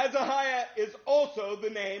 Ahaziah is also the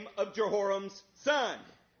name of Jehoram's son.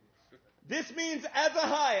 This means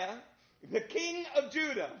Ahaziah, the king of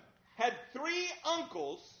Judah, had 3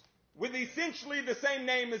 uncles with essentially the same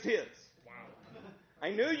name as his. Wow.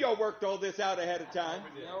 I knew y'all worked all this out ahead of time.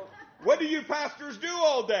 What do you pastors do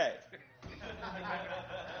all day?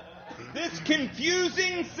 This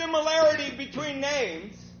confusing similarity between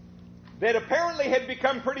names that apparently had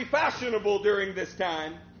become pretty fashionable during this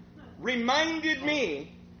time reminded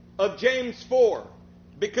me of James 4,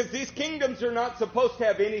 because these kingdoms are not supposed to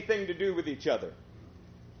have anything to do with each other.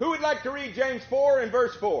 Who would like to read James 4 and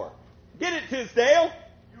verse 4? Get it, Tisdale.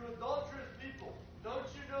 You adulterous people, don't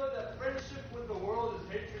you know that friendship with the world is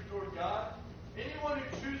hatred toward God? Anyone who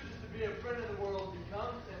chooses to be a friend of the world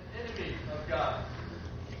becomes an enemy of God.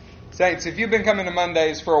 Saints, if you've been coming to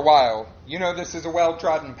Mondays for a while, you know this is a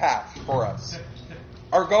well-trodden path for us.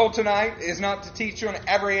 Our goal tonight is not to teach you on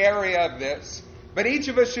every area of this, but each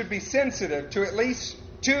of us should be sensitive to at least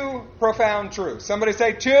two profound truths. Somebody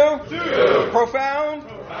say two? Profound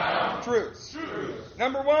truths.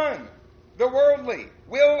 Number one, the worldly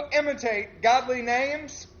will imitate godly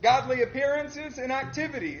names, godly appearances, and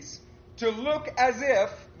activities to look as if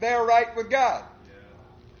they are right with God.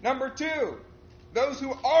 Number two, those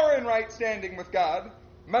who are in right standing with God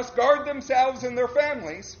must guard themselves and their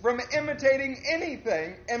families from imitating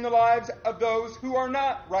anything in the lives of those who are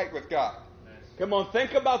not right with God. Come on,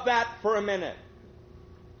 think about that for a minute.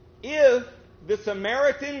 If the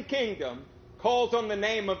Samaritan kingdom calls on the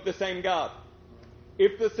name of the same God,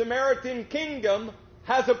 if the Samaritan kingdom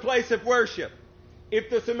has a place of worship, if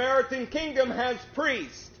the Samaritan kingdom has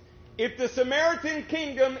priests, if the Samaritan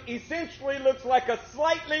kingdom essentially looks like a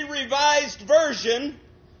slightly revised version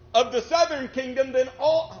of the southern kingdom, then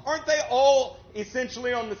aren't they all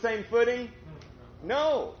essentially on the same footing?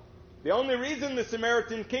 No. The only reason the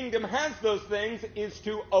Samaritan kingdom has those things is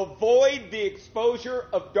to avoid the exposure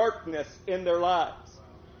of darkness in their lives.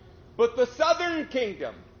 But the southern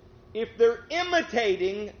kingdom, if they're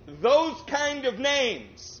imitating those kind of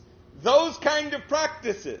names, those kind of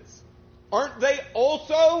practices, aren't they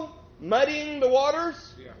also muddying the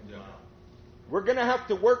waters? We're going to have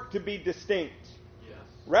to work to be distinct.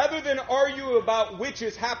 Rather than argue about which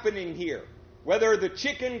is happening here, whether the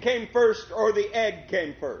chicken came first or the egg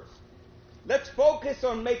came first, let's focus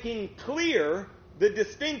on making clear the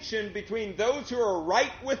distinction between those who are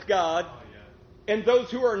right with God and those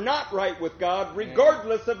who are not right with God,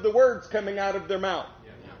 regardless of the words coming out of their mouth.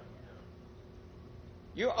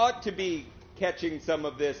 You ought to be catching some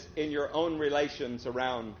of this in your own relations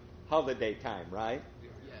around holiday time, right?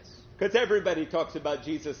 Yes. Because everybody talks about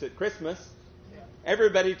Jesus at Christmas.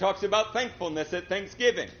 Everybody talks about thankfulness at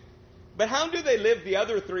Thanksgiving. But how do they live the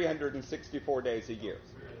other 364 days a year?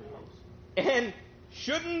 And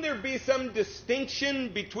shouldn't there be some distinction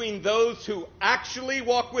between those who actually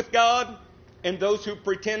walk with God and those who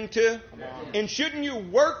pretend to? And shouldn't you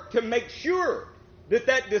work to make sure that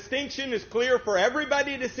that distinction is clear for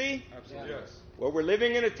everybody to see? Absolutely. Yes. Well, we're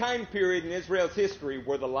living in a time period in Israel's history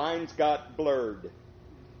where the lines got blurred.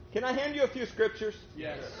 Can I hand you a few scriptures?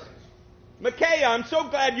 Yes. Micaiah, I'm so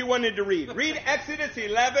glad you wanted to read. Read Exodus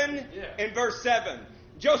 11 and verse 7.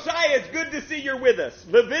 Josiah, it's good to see you're with us.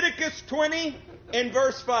 Leviticus 20 and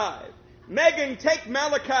verse 5. Megan, take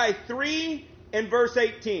Malachi 3 and verse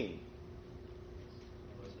 18.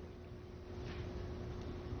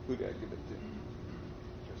 Who did I give it to?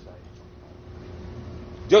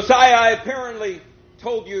 Josiah, I apparently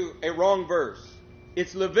told you a wrong verse.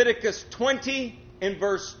 It's Leviticus 20 and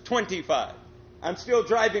verse 25. I'm still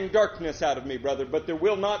driving darkness out of me, brother, but there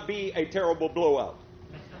will not be a terrible blowout.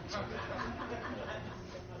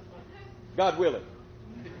 God willing.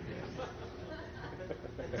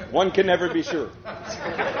 One can never be sure.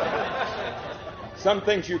 Some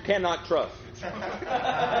things you cannot trust.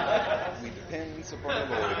 We depend upon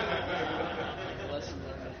the Lord.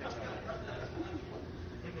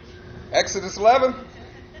 Exodus 11.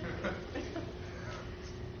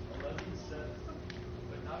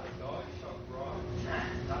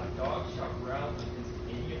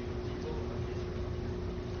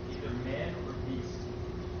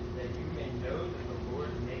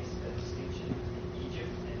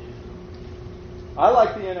 I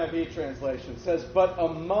like the NIV translation. It says, but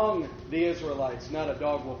among the Israelites, not a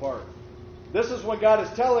dog will bark. This is when God is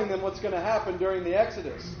telling them what's going to happen during the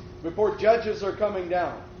Exodus, before judges are coming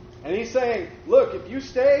down. And he's saying, look, if you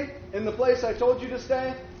stay in the place I told you to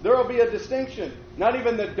stay, there will be a distinction. Not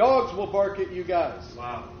even the dogs will bark at you guys.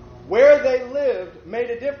 Wow. Where they lived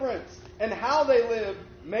made a difference. And how they lived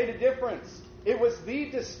made a difference. It was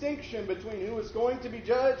the distinction between who was going to be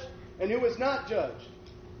judged and who was not judged.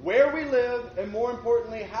 Where we live, and more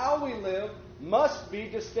importantly, how we live, must be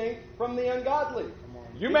distinct from the ungodly.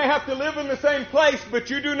 You may have to live in the same place, but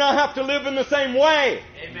you do not have to live in the same way.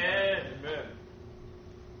 Amen. Amen.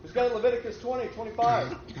 Who's got Leviticus 20,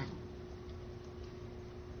 25?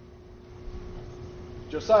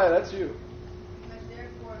 Josiah, that's you. Must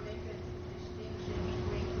therefore make a distinction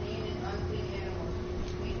between clean and unclean animals,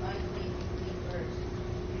 between unclean and clean birds.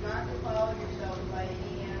 Do not defile yourselves by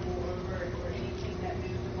any animal or bird or anything that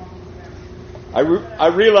moves among the ground. I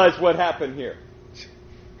realize what happened here.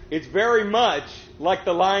 It's very much like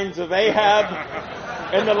the lines of Ahab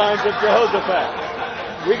and the lines of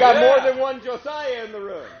Jehoshaphat. We got more than one Josiah in the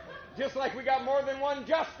room. Just like we got more than one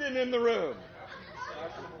Justin in the room.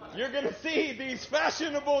 You're going to see these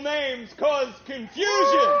fashionable names cause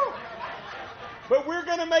confusion. But we're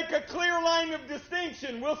going to make a clear line of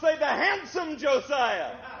distinction. We'll say the handsome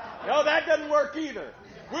Josiah. No, that doesn't work either.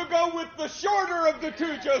 We'll go with the shorter of the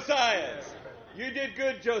two Josiahs. You did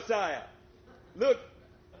good, Josiah. Look,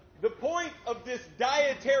 the point of this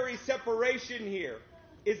dietary separation here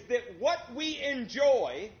is that what we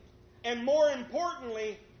enjoy, and more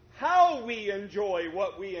importantly, how we enjoy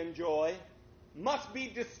what we enjoy, must be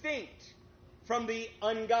distinct from the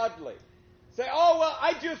ungodly. Say, oh, well,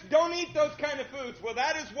 I just don't eat those kind of foods. Well,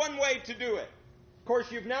 that is one way to do it. Of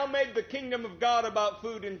course, you've now made the kingdom of God about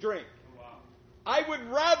food and drink. Wow. I would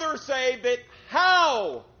rather say that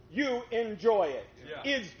how you enjoy it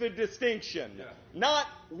is the distinction, not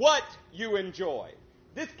what you enjoy.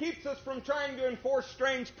 This keeps us from trying to enforce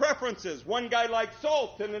strange preferences. One guy likes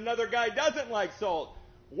salt and another guy doesn't like salt.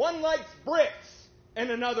 One likes bricks and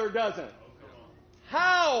another doesn't.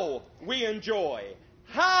 How we enjoy,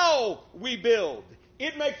 how we build,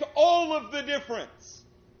 it makes all of the difference.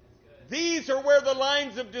 These are where the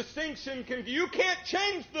lines of distinction can... You can't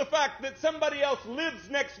change the fact that somebody else lives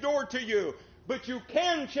next door to you, but you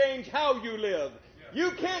can change how you live.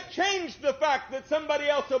 You can't change the fact that somebody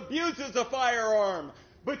else abuses a firearm,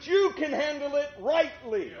 but you can handle it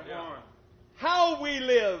rightly. How we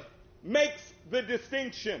live makes the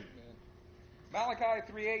distinction. Malachi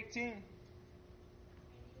 3:18.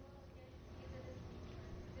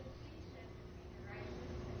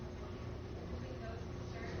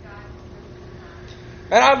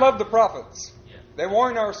 And I love the prophets. They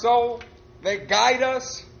warn our soul, they guide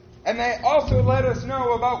us, and they also let us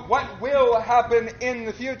know about what will happen in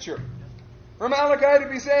the future. For Malachi to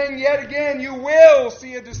be saying yet again, you will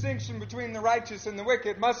see a distinction between the righteous and the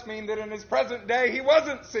wicked, must mean that in his present day he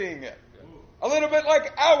wasn't seeing it. A little bit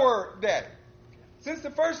like our day. Since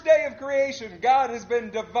the first day of creation, God has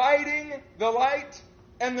been dividing the light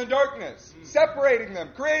and the darkness, separating them,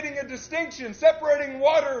 creating a distinction, separating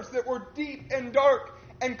waters that were deep and dark,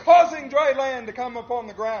 and causing dry land to come upon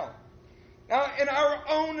the ground. Now, in our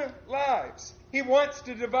own lives, He wants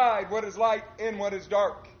to divide what is light and what is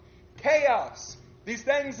dark. Chaos, these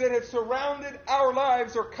things that have surrounded our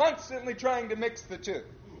lives, are constantly trying to mix the two.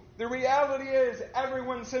 The reality is,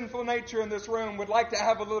 everyone's sinful nature in this room would like to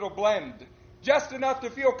have a little blend, just enough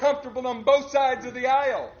to feel comfortable on both sides of the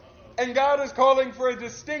aisle. And God is calling for a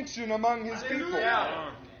distinction among His people.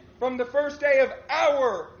 From the first day of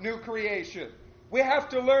our new creation, we have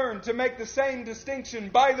to learn to make the same distinction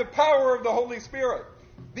by the power of the Holy Spirit.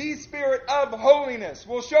 The Spirit of holiness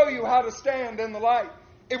will show you how to stand in the light.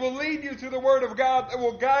 It will lead you to the Word of God that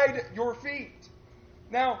will guide your feet.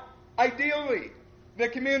 Now, ideally, the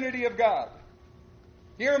community of God.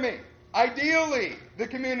 Hear me. Ideally, the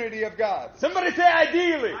community of God. Somebody say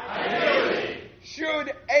ideally. Ideally.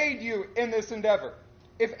 Should aid you in this endeavor.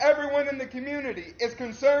 If everyone in the community is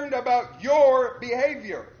concerned about your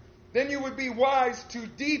behavior, then you would be wise to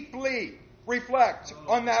deeply reflect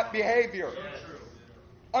on that behavior.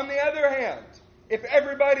 On the other hand, if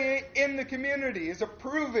everybody in the community is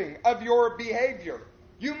approving of your behavior,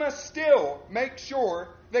 you must still make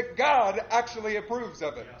sure that God actually approves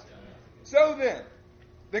of it. So then,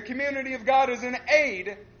 the community of God is an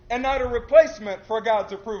aid and not a replacement for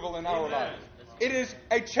God's approval in our life. It is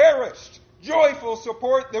a cherished, joyful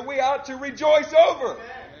support that we ought to rejoice over.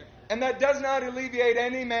 And that does not alleviate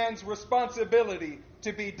any man's responsibility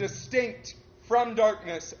to be distinct from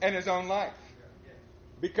darkness and his own life.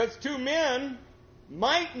 Because two men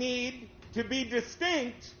might need to be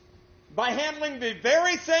distinct by handling the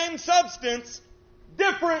very same substance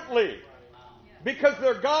differently. Because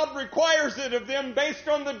their God requires it of them based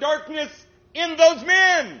on the darkness in those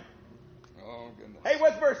men. Oh, goodness. Hey,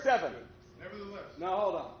 what's verse 7? Nevertheless. Now,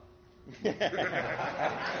 hold on. Let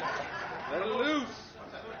it loose.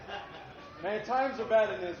 Man, times are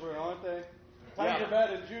bad in Israel, aren't they? Times are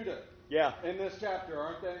bad in Judah. Yeah. In this chapter,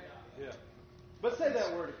 aren't they? Yeah. But say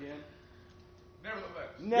that word again. Nevertheless.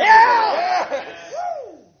 Yes!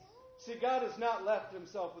 See, God has not left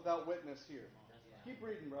Himself without witness here. Keep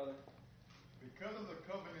reading, brother. Because of the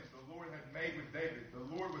covenant the Lord had made with David,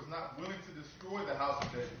 the Lord was not willing to destroy the house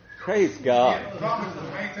of David. Praise God. He had promised to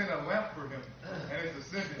maintain a lamp for him and his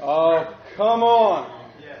descendants. Oh, come on.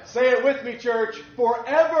 Say it with me, church.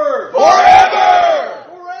 Forever. Forever.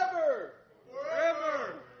 Forever.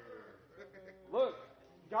 Forever. Look,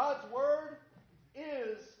 God's word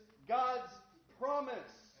is God's promise.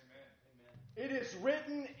 It is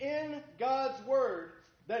written in God's word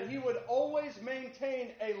that He would always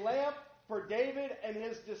maintain a lamp for David and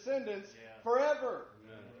his descendants forever.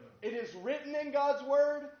 It is written in God's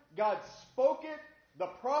Word. God spoke it. The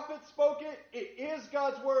prophet spoke it. It is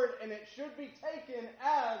God's Word, and it should be taken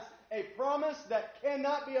as a promise that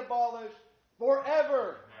cannot be abolished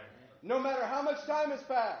forever. No matter how much time has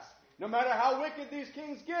passed, no matter how wicked these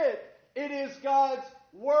kings get, it is God's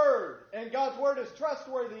Word. And God's Word is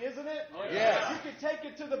trustworthy, isn't it? Yes. You can take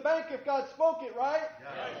it to the bank if God spoke it, right?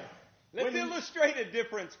 Yes. Let's illustrate a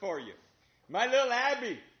difference for you. My little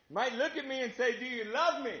Abby might look at me and say, do you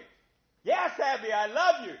love me? Yes, Abby, I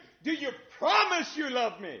love you. Do you promise you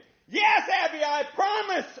love me? Yes, Abby, I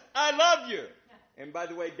promise I love you. And by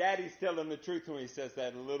the way, Daddy's telling the truth when he says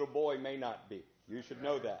that. A little boy may not be. You should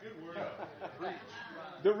know that. Good word.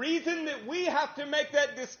 The reason that we have to make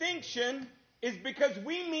that distinction is because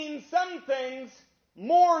we mean some things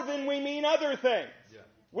more than we mean other things. Yeah.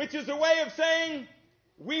 Which is a way of saying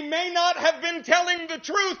we may not have been telling the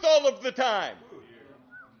truth all of the time.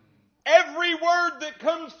 Every word that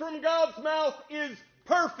comes from God's mouth is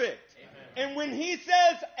perfect. Amen. And when he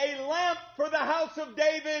says a lamp for the house of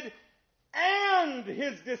David and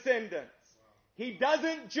his descendants, he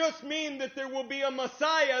doesn't just mean that there will be a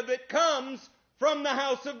Messiah that comes from the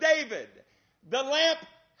house of David. The lamp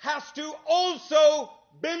has to also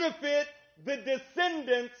benefit the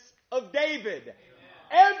descendants of David.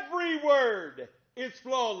 Amen. Every word is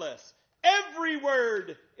flawless. Every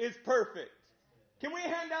word is perfect. Can we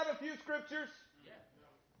hand out a few scriptures? Yeah.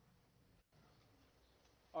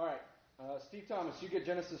 All right. Steve Thomas, you get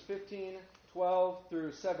Genesis 15, 12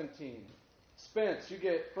 through 17. Spence, you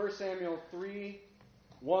get 1 Samuel 3,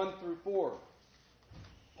 1 through 4.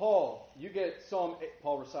 Paul, you get Paul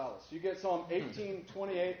Rosales, you get Psalm 18,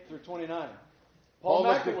 28 through 29. Paul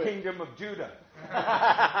of the kingdom of Judah.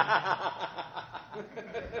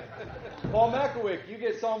 Paul Makowick, you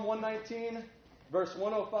get Psalm 119, verse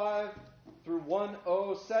 105 through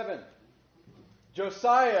 107.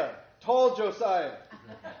 Josiah, tall Josiah,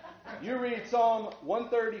 you read Psalm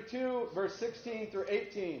 132, verse 16 through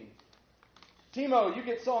 18. Timo, you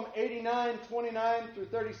get Psalm 89, 29 through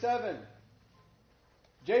 37.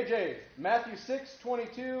 JJ, Matthew 6,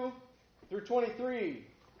 22 through 23.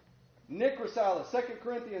 Nick Rosales, 2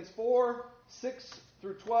 Corinthians 4, 6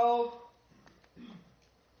 through 12.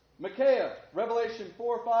 Micaiah, Revelation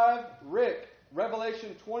 4, 5. Rick,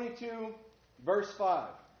 Revelation 22, verse 5.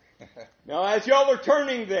 Now, as y'all are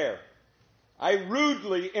turning there, I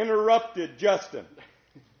rudely interrupted Justin.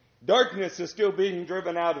 Darkness is still being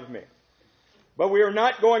driven out of me. But we are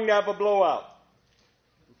not going to have a blowout.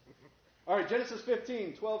 All right, Genesis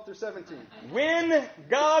 15, 12 through 17. When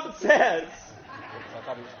God says,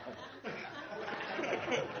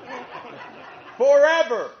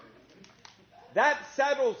 forever, that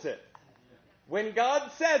settles it. When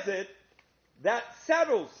God says it, that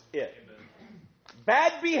settles it.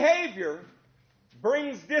 Bad behavior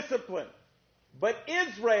brings discipline. But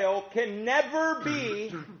Israel can never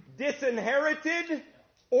be disinherited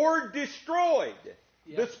or destroyed.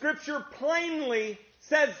 Yep. The scripture plainly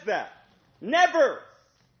says that. Never.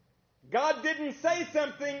 God didn't say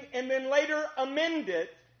something and then later amend it,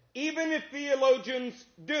 even if theologians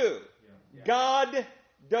do. Yeah. God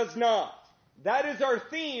does not. That is our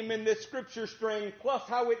theme in this scripture string, plus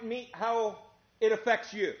how it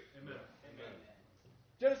affects you. Amen. Amen.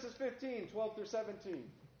 Genesis 15, 12 through 17.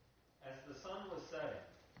 As the sun was setting,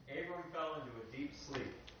 Abram fell into a deep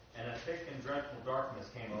sleep, and a thick and dreadful darkness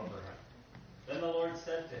came over him. Then the Lord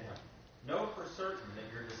said to him, "Know for certain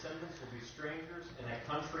that your descendants will be strangers in a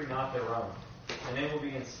country not their own, and they will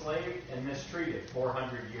be enslaved and mistreated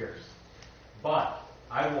 400 years. But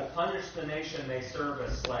I will punish the nation they serve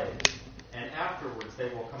as slaves, and afterwards they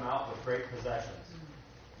will come out with great possessions.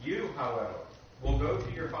 You, however, will go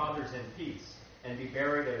to your fathers in peace and be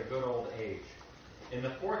buried at a good old age. In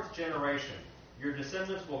the 4th generation, your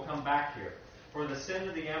descendants will come back here, for the sin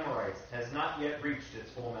of the Amorites has not yet reached its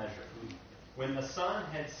full measure." When the sun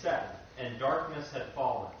had set and darkness had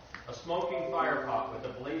fallen, a smoking firepot with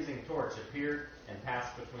a blazing torch appeared and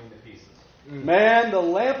passed between the pieces. Man, the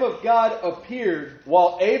lamp of God appeared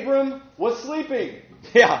while Abram was sleeping.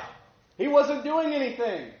 Yeah. He wasn't doing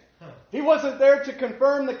anything. He wasn't there to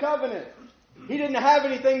confirm the covenant. He didn't have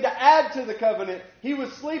anything to add to the covenant. He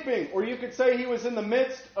was sleeping, or you could say he was in the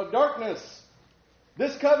midst of darkness.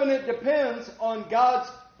 This covenant depends on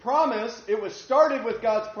God's promise. It was started with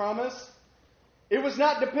God's promise. It was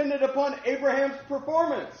not dependent upon Abraham's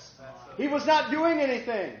performance. He was not doing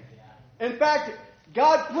anything. In fact,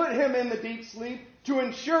 God put him in the deep sleep to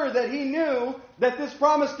ensure that he knew that this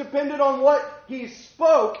promise depended on what he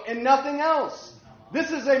spoke and nothing else.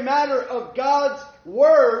 This is a matter of God's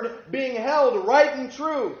word being held right and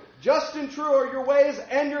true. Just and true are your ways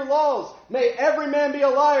and your laws. May every man be a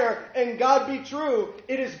liar and God be true.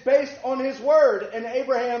 It is based on his word, and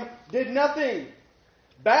Abraham did nothing.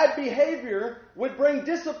 Bad behavior would bring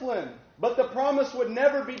discipline, but the promise would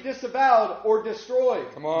never be disavowed or destroyed.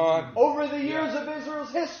 Come on. Over the years of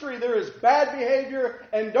Israel's history, there is bad behavior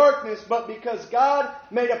and darkness, but because God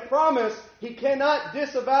made a promise, he cannot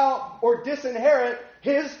disavow or disinherit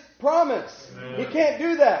his promise. Amen. He can't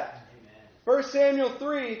do that. 1 Samuel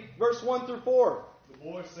 3, verse 1 through 4. The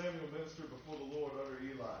boy Samuel ministered before the Lord under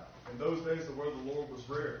Eli. In those days the word of the Lord was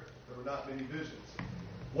rare. There were not many visions.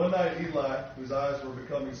 One night Eli, whose eyes were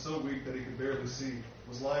becoming so weak that he could barely see,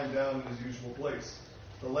 was lying down in his usual place.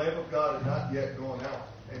 The lamp of God had not yet gone out,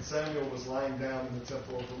 and Samuel was lying down in the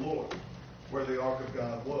temple of the Lord, where the ark of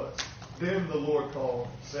God was. Then the Lord called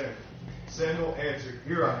Samuel. Samuel answered,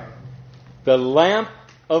 "Here I am." The lamp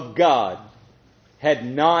of God had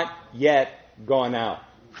not yet gone out.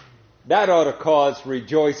 That ought to cause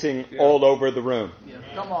rejoicing all over the room.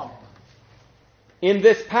 Come on. In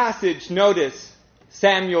this passage, notice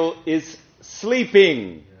Samuel is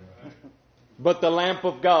sleeping, but the lamp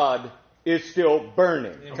of God is still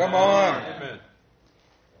burning. Come on. Amen.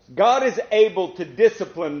 God is able to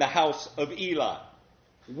discipline the house of Eli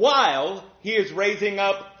while he is raising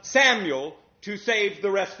up Samuel to save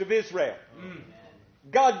the rest of Israel.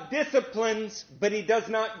 God disciplines, but he does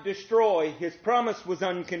not destroy. His promise was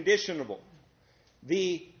unconditional.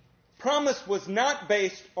 The promise was not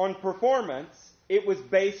based on performance. It was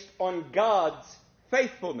based on God's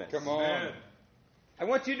faithfulness. Come on. Amen. I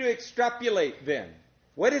want you to extrapolate then.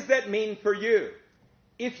 What does that mean for you?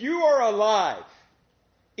 If you are alive,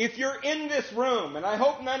 if you're in this room, and I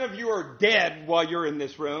hope none of you are dead while you're in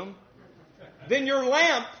this room, then your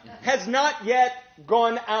lamp has not yet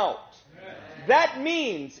gone out. That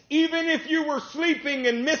means even if you were sleeping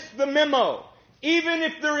and missed the memo, even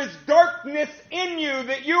if there is darkness in you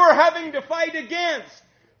that you are having to fight against,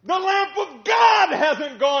 the lamp of God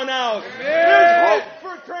hasn't gone out. There's hope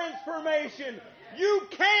for transformation. You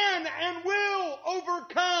can and will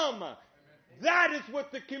overcome. That is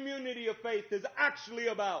what the community of faith is actually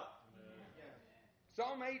about.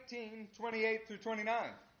 Psalm 18, 28 through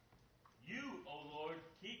 29. You, O Lord,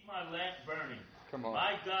 keep my lamp burning. Come on.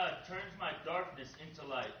 My God turns my darkness into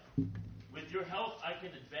light. With your help, I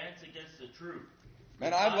can advance against the truth.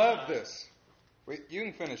 Man, I love this. You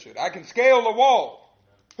can finish it. I can scale the wall.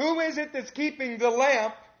 Who is it that's keeping the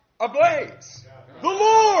lamp ablaze? The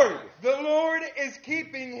Lord! The Lord is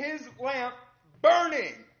keeping his lamp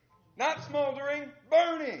burning. Not smoldering,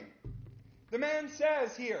 burning. The man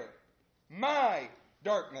says here, my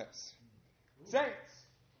darkness. Saints,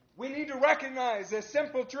 we need to recognize this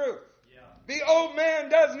simple truth. The old man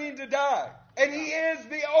does need to die. And he is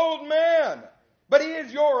the old man. But he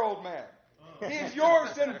is your old man. He is your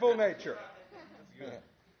sinful nature.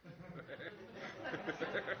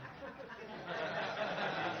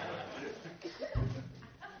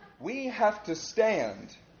 We have to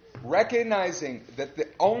stand recognizing that the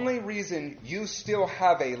only reason you still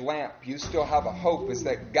have a lamp, you still have a hope, is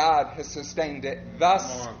that God has sustained it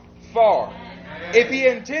thus far. If he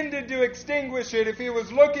intended to extinguish it, if he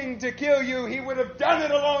was looking to kill you, he would have done it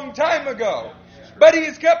a long time ago. But he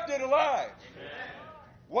has kept it alive.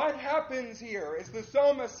 What happens here is the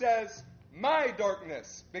psalmist says, my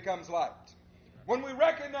darkness becomes light. When we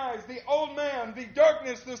recognize the old man, the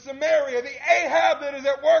darkness, the Samaria, the Ahab that is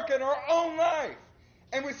at work in our own life,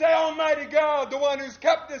 and we say, Almighty God, the one who's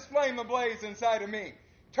kept this flame ablaze inside of me,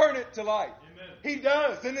 turn it to light. Amen. He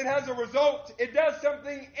does, and it has a result. It does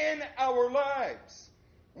something in our lives.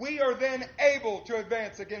 We are then able to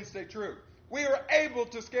advance against a truth. We are able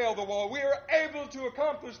to scale the wall. We are able to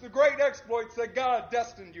accomplish the great exploits that God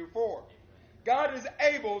destined you for. God is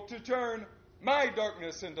able to turn my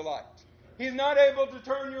darkness into light. He's not able to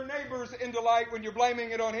turn your neighbors into light when you're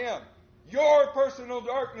blaming it on him. Your personal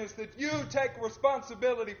darkness that you take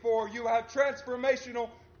responsibility for, you have transformational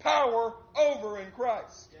power over in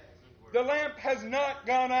Christ. The lamp has not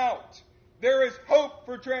gone out. There is hope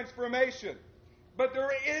for transformation. But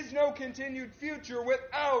there is no continued future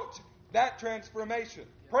without that transformation.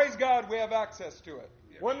 Praise God, we have access to it.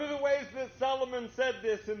 One of the ways that Solomon said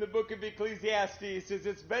this in the book of Ecclesiastes is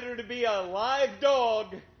it's better to be a live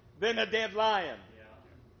dog than a dead lion.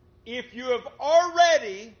 If you have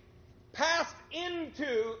already passed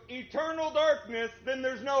into eternal darkness, then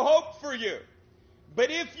there's no hope for you.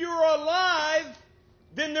 But if you're alive,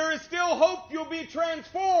 then there is still hope you'll be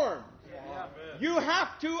transformed. You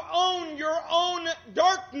have to own your own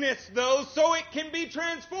darkness, though, so it can be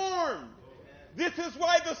transformed. This is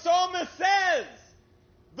why the psalmist says,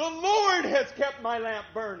 the Lord has kept my lamp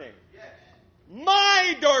burning.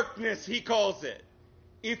 My darkness, he calls it.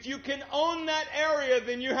 If you can own that area,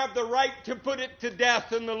 then you have the right to put it to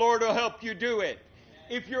death, and the Lord will help you do it.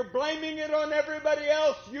 If you're blaming it on everybody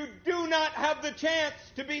else, you do not have the chance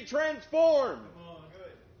to be transformed.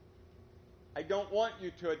 I don't want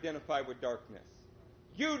you to identify with darkness.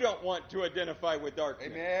 You don't want to identify with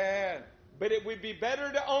darkness. Amen. But it would be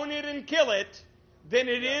better to own it and kill it than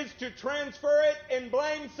it is to transfer it and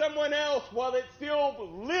blame someone else while it still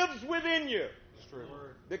lives within you. That's true.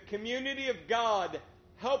 The community of God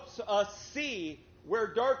helps us see where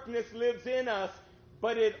darkness lives in us,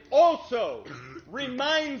 but it also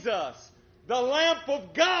reminds us the lamp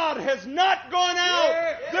of God has not gone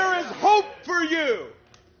out. There is hope for you.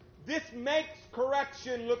 This makes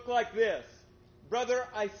correction look like this. Brother,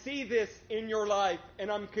 I see this in your life,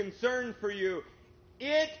 and I'm concerned for you.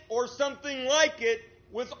 It, or something like it,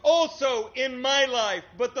 was also in my life,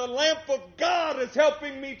 but the lamp of God is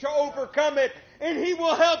helping me to overcome it, and He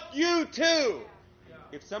will help you too.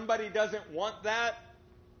 If somebody doesn't want that,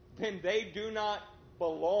 then they do not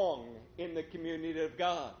belong in the community of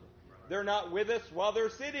God. They're not with us while they're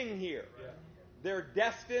sitting here. They're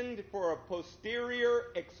destined for a posterior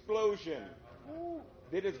explosion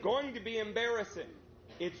that is going to be embarrassing.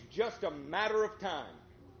 It's just a matter of time.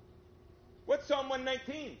 What's Psalm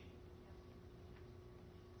 119?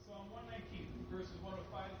 Psalm 119, verses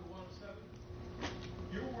 105 to 107.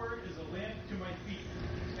 Your word is a lamp to my feet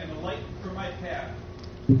and a light for my path.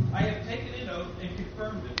 I have taken an oath and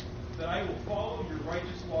confirmed it, that I will follow your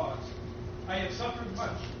righteous laws. I have suffered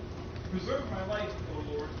much. Preserve my life,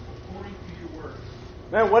 O Lord, according to your word.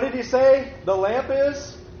 Man, what did he say the lamp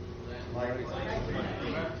is?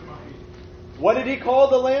 What did he call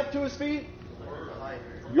the lamp to his feet?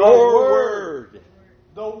 Your word.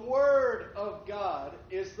 The word of God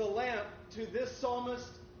is the lamp to this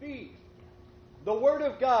psalmist's feet. The word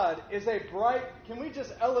of God is a bright... Can we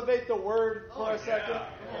just elevate the word for a second?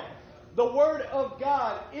 The word of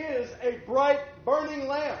God is a bright, burning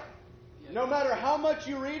lamp. No matter how much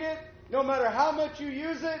you read it, no matter how much you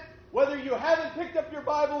use it, whether you haven't picked up your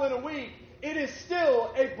Bible in a week, it is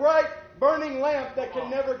still a bright, burning lamp that can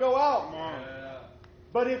never go out.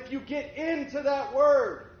 But if you get into that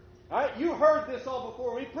word, all right, you heard this all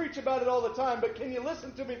before. We preach about it all the time, but can you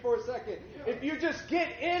listen to me for a second? If you just get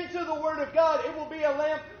into the Word of God, it will be a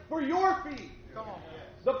lamp for your feet.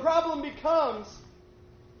 The problem becomes,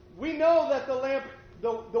 we know that the lamp,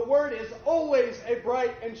 the Word is always a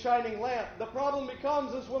bright and shining lamp. The problem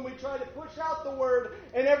becomes is when we try to push out the Word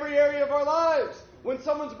in every area of our lives. When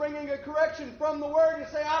someone's bringing a correction from the Word, you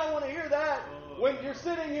say, I don't want to hear that. When you're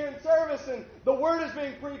sitting here in service and the Word is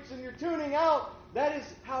being preached and you're tuning out, that is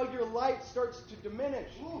how your light starts to diminish.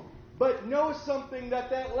 But know something,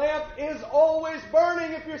 that lamp is always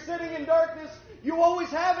burning. If you're sitting in darkness, you always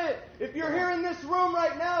have it. If you're here in this room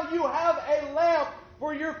right now, you have a lamp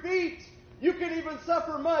for your feet. You can even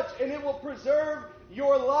suffer much, and it will preserve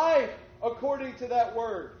your life according to that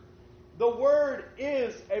word. The word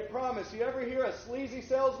is a promise. You ever hear a sleazy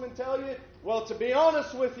salesman tell you, well, to be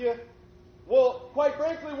honest with you, well, quite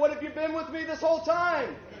frankly, what have you been with me this whole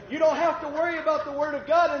time? You don't have to worry about the Word of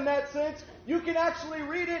God in that sense. You can actually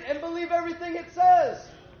read it and believe everything it says.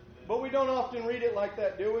 But we don't often read it like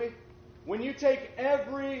that, do we? When you take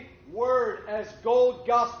every word as gold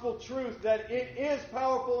gospel truth, that it is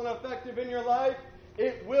powerful and effective in your life,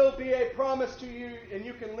 it will be a promise to you, and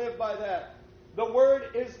you can live by that. The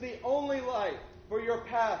Word is the only light for your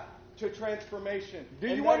path to transformation. Do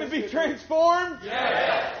you want to be transformed?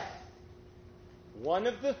 Yes! One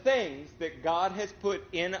of the things that God has put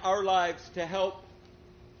in our lives to help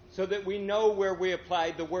so that we know where we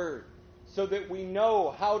apply the Word, so that we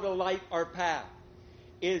know how to light our path,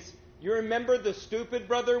 is, you remember the stupid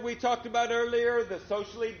brother we talked about earlier, the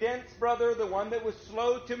socially dense brother, the one that was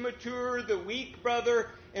slow to mature, the weak brother?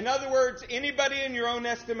 In other words, anybody in your own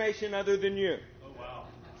estimation other than you. Oh, wow.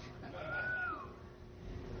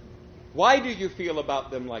 Why do you feel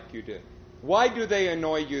about them like you do? Why do they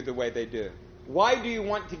annoy you the way they do? Why do you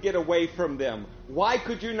want to get away from them? Why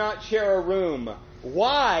could you not share a room?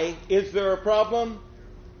 Why is there a problem?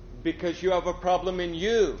 Because you have a problem in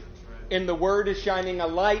you. And the Word is shining a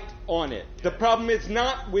light on it. The problem is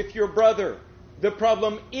not with your brother. The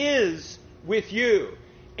problem is with you.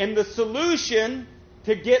 And the solution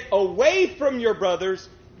to get away from your brothers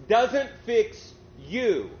doesn't fix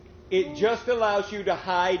you. It just allows you to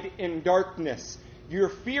hide in darkness. You're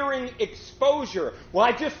fearing exposure. Well,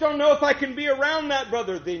 I just don't know if I can be around that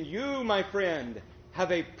brother. Then you, my friend,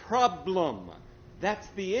 have a problem. That's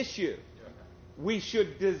the issue. We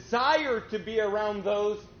should desire to be around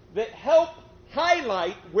those that help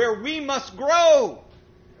highlight where we must grow.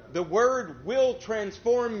 The Word will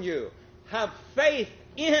transform you. Have faith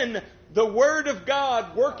in the Word of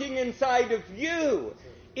God working inside of you.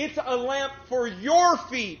 It's a lamp for your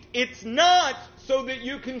feet. It's not so that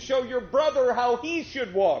you can show your brother how he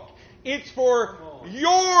should walk. It's for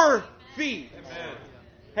your feet. Amen.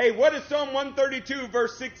 Hey, what is Psalm 132,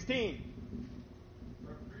 verse 16?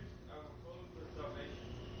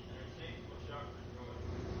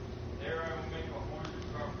 There I will make a horn to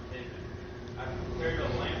drop for David. I have prepared a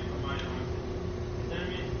lamp for mine anointed. His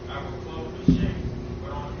enemies I will clothe with shame,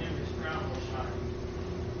 but on him his crown will shine.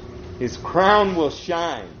 His crown will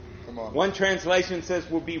shine. Come on. One translation says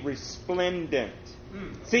will be resplendent.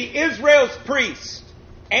 See, Israel's priest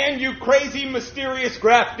and you crazy, mysterious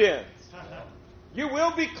graft-ins, you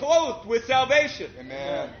will be clothed with salvation.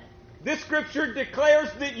 Amen. This scripture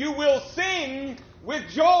declares that you will sing with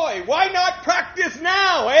joy. Why not practice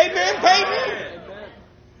now? Amen, Peyton? Amen.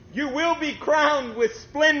 You will be crowned with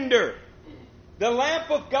splendor. The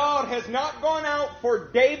lamp of God has not gone out for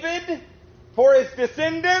David, for his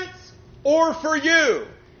descendants, or for you.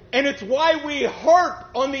 And it's why we harp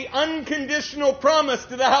on the unconditional promise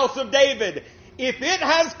to the house of David. If it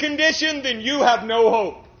has condition, then you have no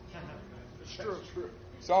hope. It's true.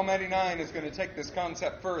 Psalm 89 is going to take this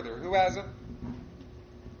concept further. Who has it?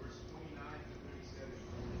 Verse 29 to 37.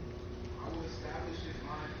 I will establish his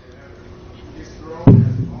line forever, his throne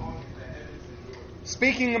as long as the heavens endure.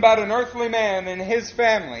 Speaking about an earthly man and his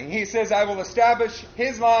family, he says, I will establish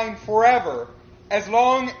his line forever, as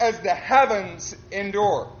long as the heavens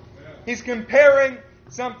endure. He's comparing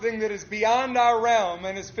something that is beyond our realm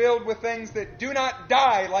and is filled with things that do not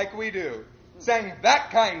die like we do, saying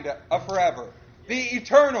that kind of forever. The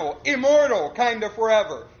eternal, immortal kind of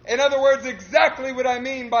forever. In other words, exactly what I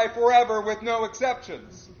mean by forever with no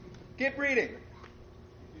exceptions. Keep reading. If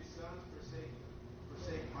your sons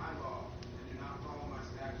forsake my law, and do not follow my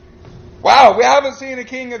statutes. Wow, we haven't seen a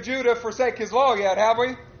king of Judah forsake his law yet, have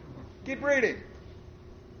we? Keep reading.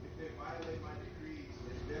 If they violate my decrees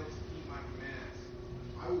and fail to keep my commands,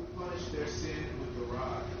 I will punish their sin with the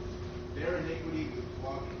rod, their iniquity with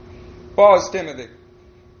flogging. Pause, Timothy.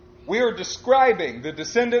 We are describing the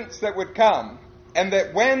descendants that would come, and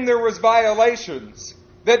that when there was violations,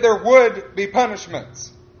 that there would be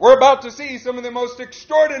punishments. We're about to see some of the most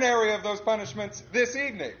extraordinary of those punishments this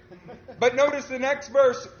evening. But notice the next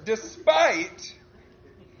verse, despite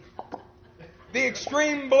the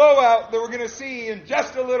extreme blowout that we're going to see in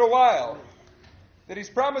just a little while, that he's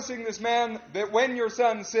promising this man that when your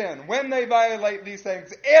sons sin, when they violate these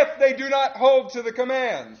things, if they do not hold to the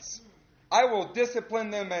commands, I will discipline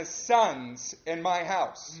them as sons in my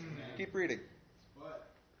house. Keep reading. But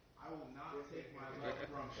I will not take my love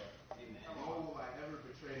from you, nor will I ever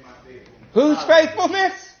betray my faithfulness. Whose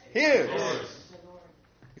faithfulness? His.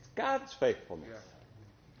 It's God's faithfulness.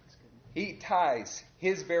 He ties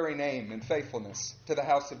his very name and faithfulness to the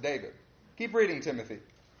house of David. Keep reading, Timothy.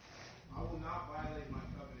 I will not violate my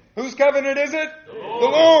covenant. Whose covenant is it? The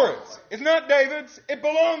Lord's. It's not David's. It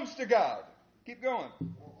belongs to God. Keep going.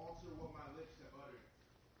 Or alter what my lips have uttered.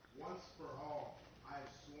 Once for all, I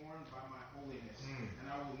have sworn by my holiness,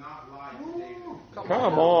 and I will not lie to David.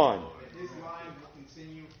 Come on. But his line will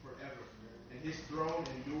continue forever, and his throne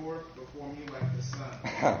endure before me like the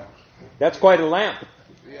sun. That's quite a lamp.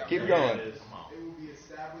 Keep going. It will be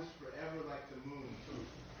established forever like the moon,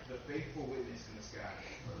 the faithful witness in the sky.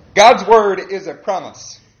 God's word is a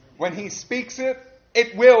promise. When he speaks it,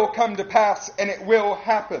 it will come to pass and it will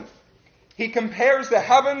happen. He compares the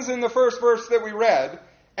heavens in the first verse that we read,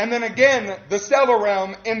 and then again the stellar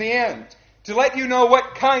realm in the end, to let you know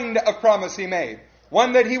what kind of promise he made.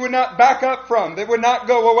 One that he would not back up from, that would not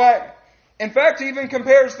go away. In fact, he even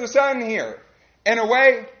compares the sun here, in a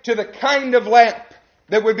way, to the kind of lamp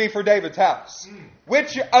that would be for David's house.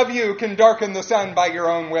 Which of you can darken the sun by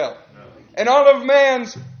your own will? And all of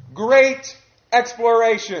man's great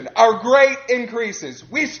exploration, our great increases,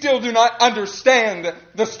 we still do not understand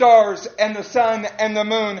the stars and the sun and the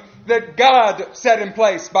moon that God set in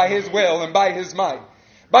place by his will and by his might.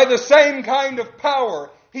 By the same kind of power,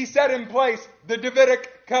 he set in place the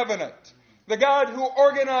Davidic covenant. The God who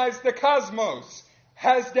organized the cosmos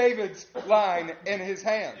has David's line in his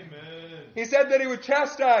hand. Amen. He said that he would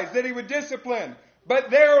chastise, that he would discipline, but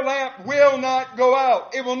their lamp will not go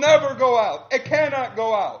out. It will never go out. It cannot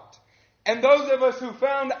go out. And those of us who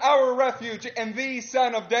found our refuge in the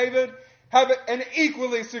Son of David have an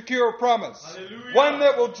equally secure promise. Hallelujah. One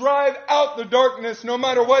that will drive out the darkness no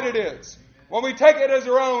matter what it is. When we take it as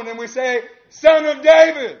our own and we say, Son of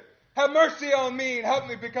David, have mercy on me and help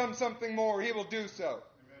me become something more, he will do so.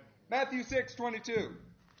 Matthew 6:22. The eye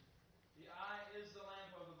is the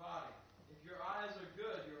lamp of the body. If your eyes are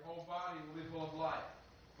good, your body will be full of light.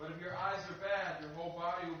 But if your eyes are bad, your whole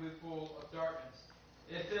body will be full of darkness.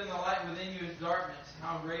 If then the light within you is darkness,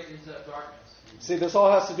 how great is that darkness? See, this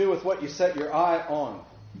all has to do with what you set your eye on.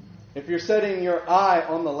 If you're setting your eye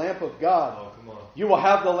on the lamp of God, you will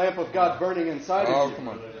have the lamp of God burning inside of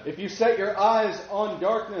you. If you set your eyes on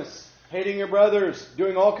darkness, hating your brothers,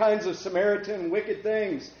 doing all kinds of Samaritan wicked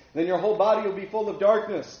things, then your whole body will be full of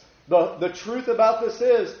darkness. The truth about this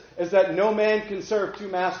is that no man can serve two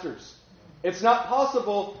masters. It's not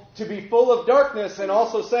possible to be full of darkness and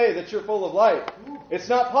also say that you're full of light. It's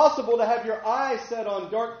not possible to have your eyes set on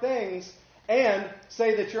dark things and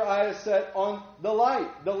say that your eye is set on the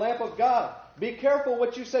light, the lamp of God. Be careful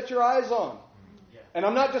what you set your eyes on. And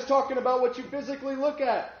I'm not just talking about what you physically look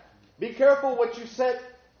at. Be careful what you set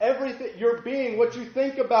everything, your being, what you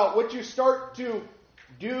think about, what you start to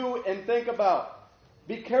do and think about.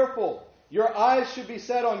 Be careful. Your eyes should be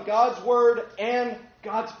set on God's Word and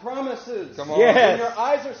God's promises. Come on. Yes. When your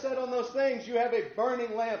eyes are set on those things, you have a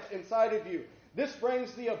burning lamp inside of you. This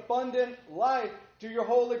brings the abundant life to your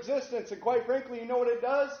whole existence. And quite frankly, you know what it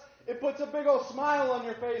does? It puts a big old smile on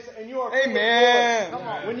your face and you are full of joy. Come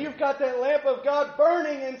on. When you've got that lamp of God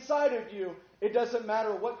burning inside of you, it doesn't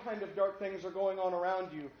matter what kind of dark things are going on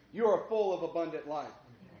around you. You are full of abundant life.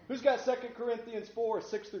 Who's got 2 Corinthians 4,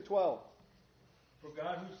 6 through 12? For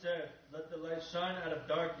God who said, "Let the light shine out of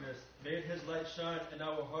darkness," made his light shine in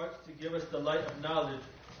our hearts to give us the light of knowledge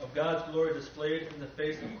of God's glory displayed in the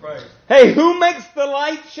face of Christ. Hey, who makes the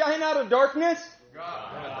light shine out of darkness?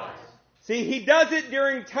 God. See, He does it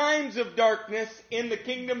during times of darkness in the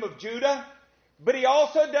kingdom of Judah, but He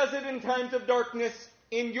also does it in times of darkness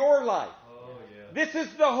in your life. This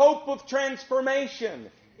is the hope of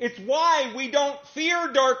transformation. It's why we don't fear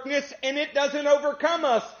darkness and it doesn't overcome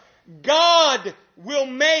us. God will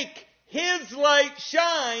make His light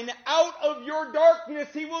shine out of your darkness.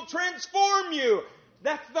 He will transform you.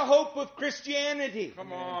 That's the hope of Christianity.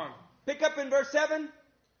 Come on. Pick up in verse 7.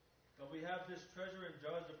 But we have this treasure in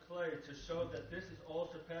jars of clay to show that this is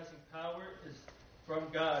all surpassing power is from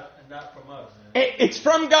God and not from us. It's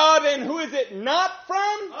from God, and who is it not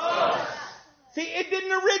from? Us. See, it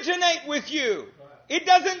didn't originate with you. It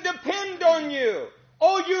doesn't depend on you.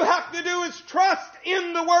 All you have to do is trust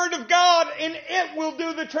in the Word of God, and it will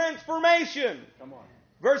do the transformation. Come on.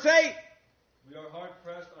 Verse 8. We are hard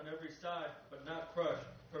pressed on every side, but not crushed.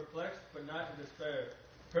 Perplexed, but not in despair.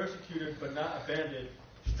 Persecuted, but not abandoned.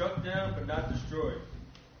 Struck down, but not destroyed.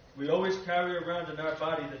 We always carry around in our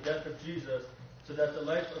body the death of Jesus, so that the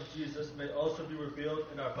life of Jesus may also be revealed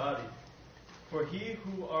in our body. For he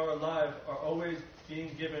who are alive are always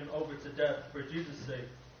being given over to death for Jesus' sake,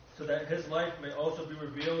 so that his life may also be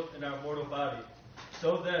revealed in our mortal body.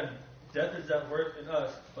 So then, death is at work in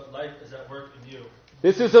us, but life is at work in you.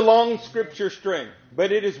 This is a long scripture string,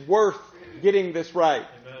 but it is worth getting this right.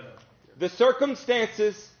 Amen. The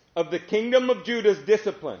circumstances of the kingdom of Judah's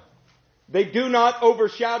discipline, they do not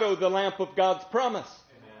overshadow the lamp of God's promise.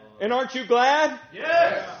 Amen. And aren't you glad?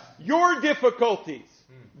 Yes. Your difficulties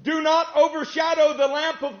do not overshadow the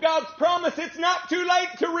lamp of God's promise. It's not too late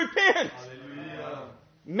to repent. Hallelujah.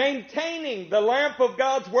 Maintaining the lamp of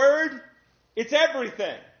God's word, it's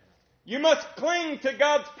everything. You must cling to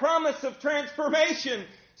God's promise of transformation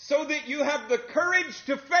so that you have the courage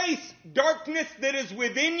to face darkness that is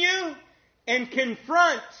within you and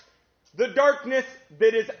confront the darkness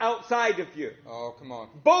that is outside of you. Oh, come on.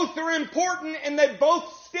 Both are important and they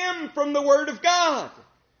both stem from the Word of God.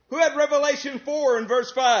 Who had Revelation 4 in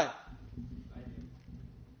verse 5?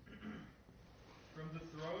 From the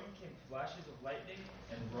throne came flashes of lightning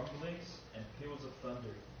and rumblings and peals of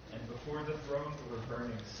thunder. And before the throne were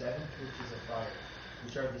burning 7 torches of fire,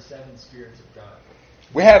 which are the 7 spirits of God.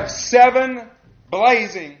 We have 7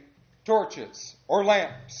 blazing torches or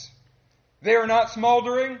lamps. They are not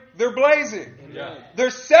smoldering, they're blazing. Yeah.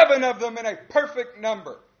 There's 7 of them in a perfect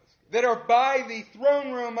number that are by the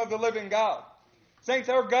throne room of the living God. Saints,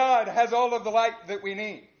 our God has all of the light that we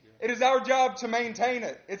need. It is our job to maintain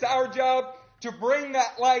it. It's our job to bring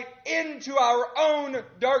that light into our own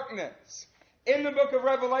darkness. In the book of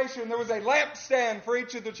Revelation, there was a lampstand for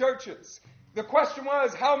each of the churches. The question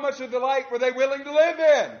was, how much of the light were they willing to live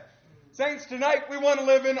in? Saints, tonight we want to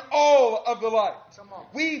live in all of the light.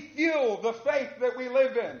 We fuel the faith that we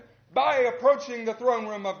live in by approaching the throne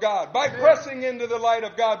room of God, by pressing into the light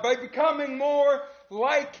of God, by becoming more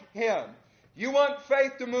like Him. You want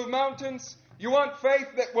faith to move mountains? You want faith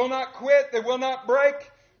that will not quit, that will not break?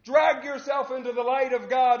 Drag yourself into the light of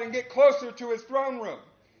God and get closer to His throne room.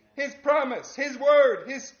 His promise, His word,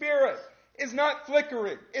 His Spirit is not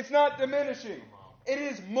flickering. It's not diminishing. It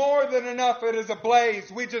is more than enough. It is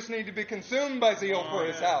ablaze. We just need to be consumed by zeal for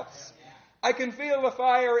His house. I can feel a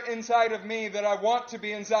fire inside of me that I want to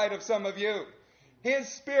be inside of some of you. His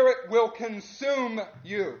Spirit will consume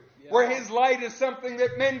you, where His light is something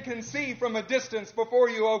that men can see from a distance before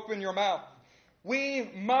you open your mouth. We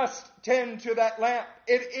must tend to that lamp.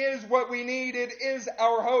 It is what we need. It is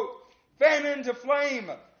our hope. Fan into flame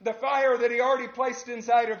the fire that He already placed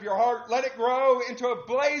inside of your heart. Let it grow into a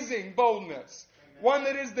blazing boldness, one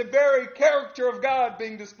that is the very character of God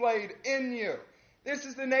being displayed in you. This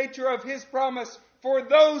is the nature of His promise for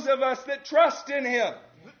those of us that trust in Him.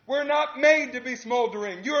 We're not made to be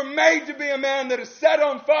smoldering. You are made to be a man that is set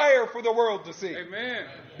on fire for the world to see. Amen.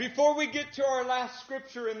 Before we get to our last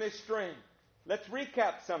scripture in this string, let's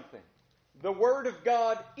recap something. The Word of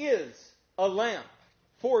God is a lamp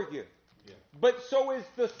for you. Yeah. But so is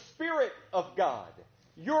the Spirit of God.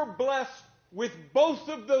 You're blessed with both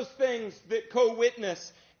of those things that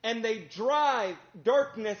co-witness, and they drive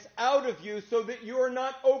darkness out of you so that you are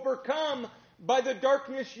not overcome by the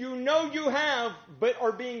darkness you know you have, but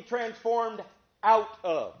are being transformed out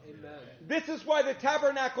of. Amen. This is why the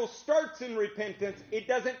tabernacle starts in repentance. It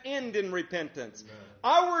doesn't end in repentance. Amen.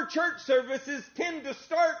 Our church services tend to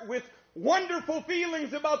start with wonderful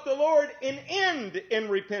feelings about the Lord and end in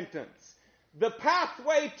repentance. The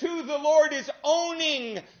pathway to the Lord is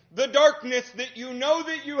owning the darkness that you know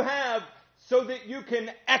that you have so that you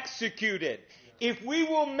can execute it. If we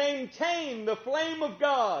will maintain the flame of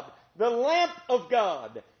God, the lamp of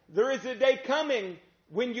God, there is a day coming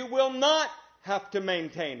when you will not have to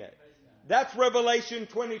maintain it. That's Revelation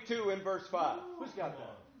 22 and verse 5. Who's got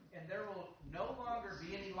that? And there will no longer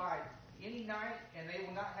be any light, any night, and they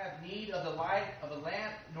will not have need of the light of a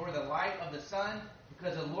lamp, nor the light of the sun,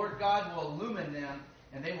 because the Lord God will illumine them,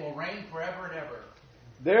 and they will reign forever and ever.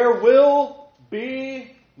 There will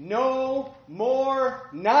be no more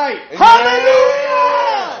night.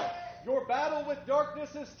 Hallelujah! Your battle with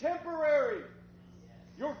darkness is temporary.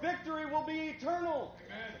 Your victory will be eternal.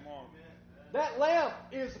 Amen. That lamp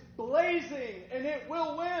is blazing and it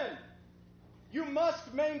will win. You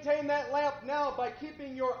must maintain that lamp now by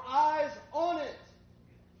keeping your eyes on it.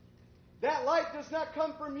 That light does not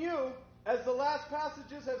come from you, as the last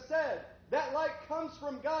passages have said. That light comes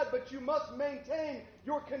from God, but you must maintain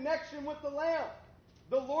your connection with the lamp.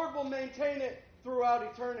 The Lord will maintain it throughout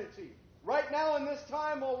eternity. Right now in this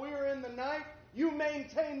time while we are in the night, you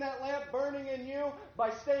maintain that lamp burning in you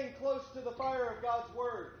by staying close to the fire of God's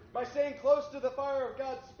Word, by staying close to the fire of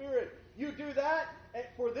God's Spirit. You do that, and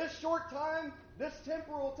for this short time, this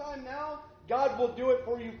temporal time now, God will do it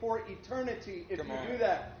for you for eternity if you do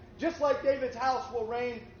that. Just like David's house will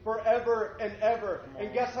reign forever and ever.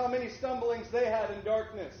 And guess how many stumblings they had in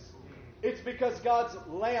darkness? It's because God's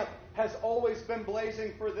lamp has always been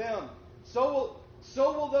blazing for them. So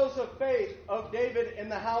will those of faith of David in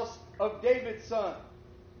the house of David's son.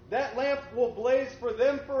 That lamp will blaze for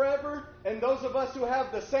them forever, and those of us who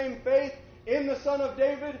have the same faith in the Son of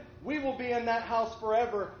David, we will be in that house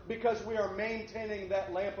forever because we are maintaining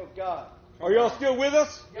that lamp of God. Are y'all still with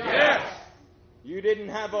us? Yes. You didn't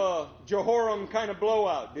have a Jehoram kind of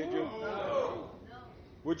blowout, did you? No.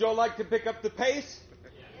 Would y'all like to pick up the pace?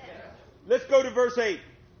 Yes. Let's go to verse 8. In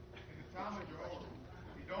the time of Jehoram,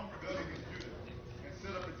 Edom rebelled against Judah and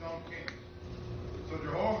set up its own king. So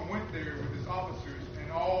Jehoram went there with his officers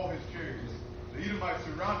and all his chariots. The Edomites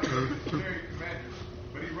surrounded him with his chariot commanders,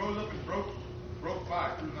 but he rose up and broke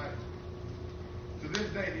fire through the night. To this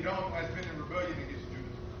day, Edom has been in rebellion against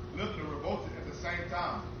Judah, living and revolted at the same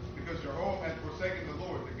time, because Jehoram had forsaken the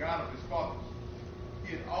Lord, the God of his fathers.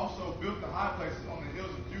 He had also built the high places on the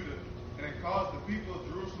hills of Judah, and had caused the people of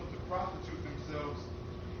Jerusalem to prostitute themselves,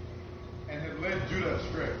 and had led Judah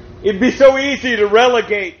astray. It'd be so easy to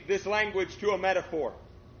relegate this language to a metaphor.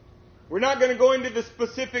 We're not going to go into the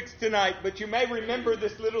specifics tonight, but you may remember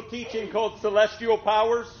this little teaching called Celestial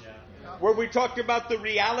Powers, where we talked about the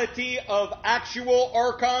reality of actual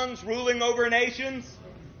archons ruling over nations.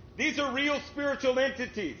 These are real spiritual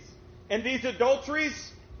entities. And these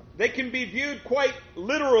adulteries, they can be viewed quite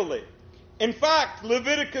literally. In fact,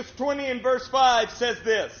 Leviticus 20 and verse 5 says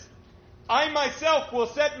this: I myself will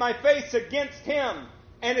set my face against him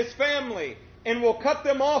and his family, and will cut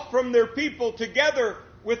them off from their people, together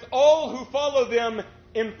with all who follow them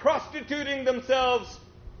in prostituting themselves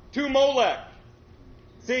to Molech.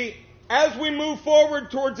 See, as we move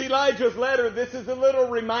forward towards Elijah's letter, this is a little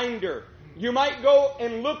reminder. You might go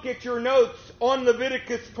and look at your notes on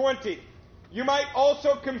Leviticus 20. You might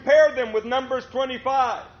also compare them with Numbers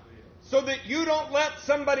 25, so that you don't let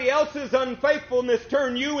somebody else's unfaithfulness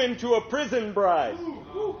turn you into a prison bride.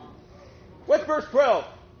 What's verse 12?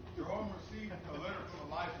 Jehoram received a letter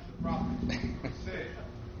from Elijah the prophet, which said,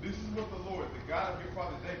 This is what the Lord, the God of your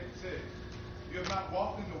father David, says. You have not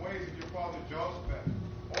walked in the ways of your father Jehoshaphat,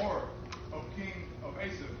 or of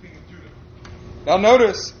Asa, king of Judah. Now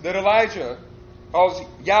notice that Elijah calls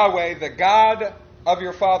Yahweh the God of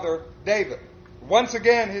your father David. Once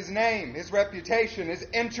again, his name, his reputation is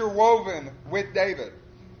interwoven with David.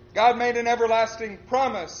 God made an everlasting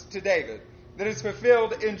promise to David that is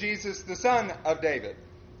fulfilled in Jesus, the son of David.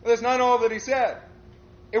 But that's not all that he said.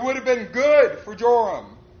 It would have been good for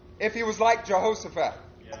Joram if he was like Jehoshaphat,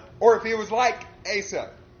 or if he was like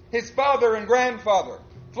Asa, his father and grandfather,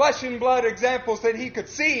 flesh and blood examples that he could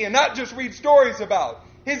see and not just read stories about,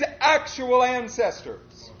 his actual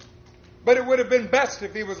ancestors. But it would have been best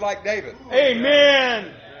if he was like David.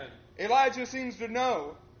 Amen. Elijah seems to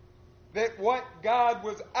know that what God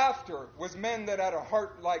was after was men that had a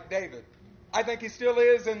heart like David. I think he still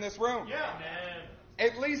is in this room.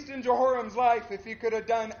 At least in Jehoram's life, if he could have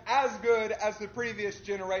done as good as the previous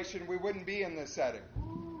generation, we wouldn't be in this setting.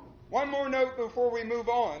 One more note before we move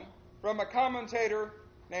on from a commentator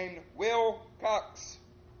named Wilcox.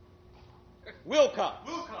 Wilcox.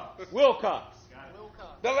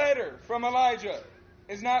 The letter from Elijah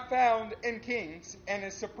is not found in Kings and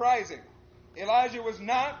is surprising. Elijah was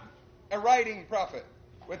not a writing prophet.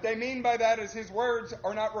 What they mean by that is his words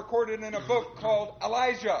are not recorded in a book called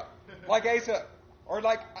Elijah, like Asa, or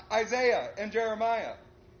like Isaiah and Jeremiah.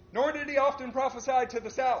 Nor did he often prophesy to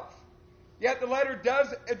the south. Yet the letter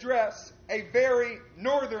does address a very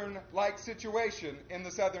northern-like situation in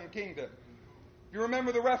the southern kingdom. If you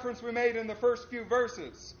remember the reference we made in the first few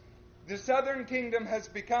verses, the southern kingdom has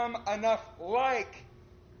become enough like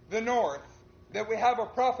the north that we have a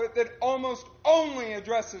prophet that almost only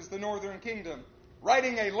addresses the northern kingdom,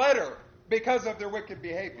 writing a letter because of their wicked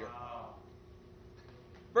behavior.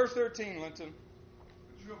 Verse 13, Linton.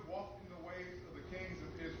 But you have walked in the ways of the kings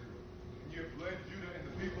of Israel, and you have led Judah and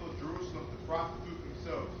the people of Jerusalem to prostitute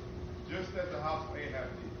themselves, just as the house of Ahab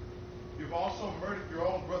did. You have also murdered your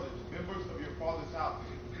own brothers, members of your father's house,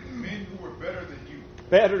 men who were better than you.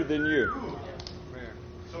 Better than you.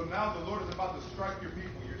 So now the Lord is about to strike your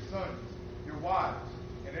people, your sons, your wives,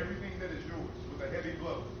 and everything that is yours with a heavy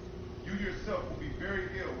blow. You yourself will be very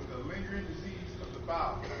ill with a lingering disease of the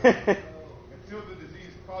bowels, until the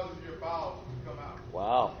disease causes your bowels to come out.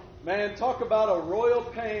 Wow. Man, talk about a royal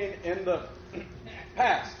pain in the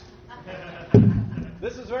past.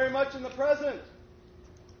 This is very much in the present.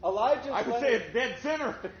 Elijah. I would say a dead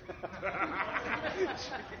sinner.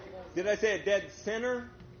 Did I say a dead sinner?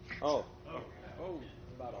 Oh,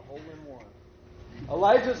 about a hole in one.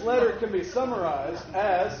 Elijah's letter can be summarized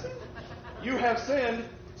as, you have sinned,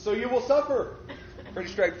 so you will suffer. Pretty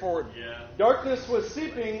straightforward. Yeah. Darkness was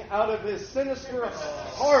seeping out of his sinister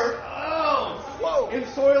heart in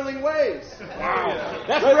soiling ways. Wow.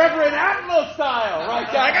 That's Reverend Atlas style right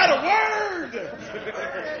there. I got a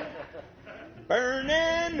word.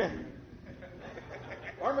 Burning.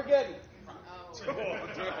 Armageddon.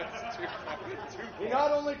 He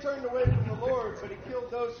not only turned away from the Lord, but he killed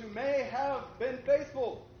those who may have been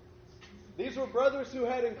faithful. These were brothers who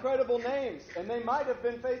had incredible names, and they might have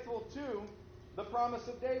been faithful to the promise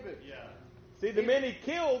of David. Yeah. See, the men he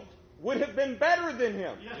killed would have been better than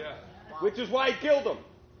him, which is why he killed them.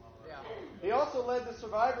 He also led the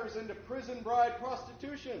survivors into prison bride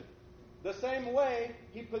prostitution, the same way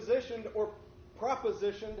he positioned or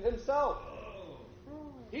propositioned himself.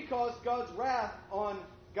 He caused God's wrath on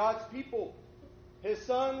God's people. His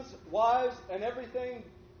sons, wives, and everything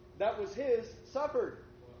that was his suffered,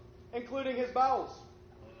 including his bowels.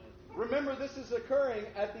 Remember, this is occurring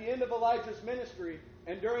at the end of Elijah's ministry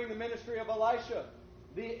and during the ministry of Elisha.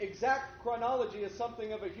 The exact chronology is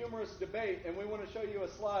something of a humorous debate, and we want to show you a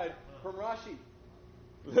slide from Rashi.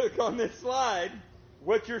 Look on this slide.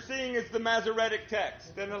 What you're seeing is the Masoretic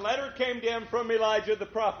text. And a letter came to him from Elijah the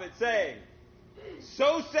prophet, saying,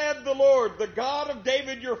 So said the Lord, the God of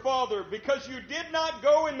David your father, because you did not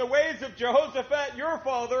go in the ways of Jehoshaphat your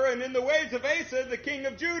father, and in the ways of Asa the king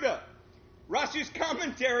of Judah. Rashi's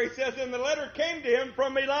commentary says, and the letter came to him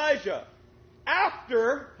from Elijah,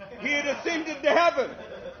 after he had ascended to heaven.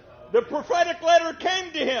 The prophetic letter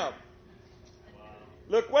came to him.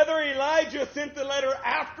 Look, whether Elijah sent the letter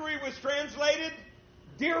after he was translated,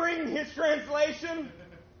 during his translation,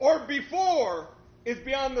 or before, is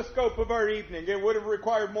beyond the scope of our evening. It would have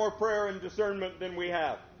required more prayer and discernment than we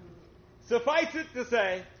have. Suffice it to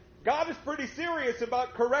say, God is pretty serious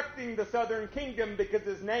about correcting the southern kingdom because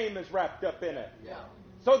his name is wrapped up in it. Yeah.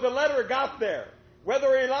 So the letter got there.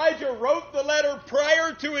 Whether Elijah wrote the letter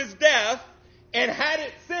prior to his death and had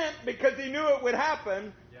it sent because he knew it would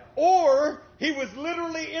happen, or he was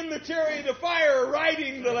literally in the chariot of fire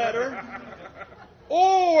writing the letter,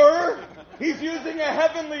 or He's using a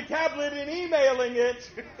heavenly tablet and emailing it.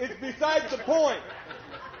 It's besides the point.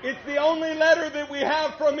 It's the only letter that we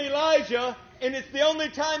have from Elijah, and it's the only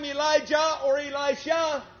time Elijah or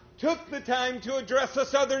Elisha took the time to address a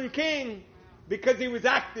southern king, because he was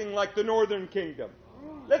acting like the northern kingdom.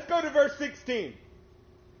 Let's go to verse 16.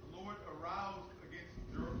 The Lord aroused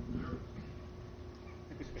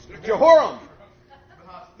against Jehoram.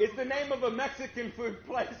 It's the name of a Mexican food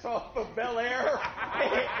place off of Bel Air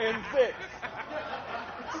and 6.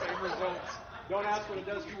 Same results. Don't ask what it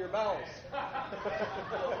does for your bowels. the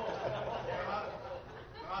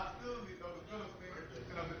hostility of the Philistines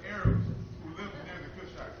and of the Arabs who lived near the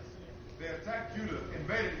Cushites. They attacked Judah,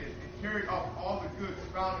 invaded it, and carried off all the goods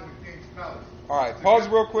found in the king's palace. All right, pause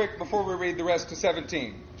real quick before we read the rest of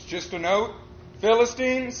 17. It's just a note.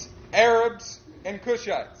 Philistines, Arabs, and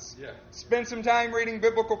Cushites. Yeah. Spend some time reading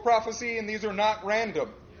biblical prophecy, and these are not random.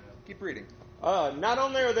 Keep reading. Not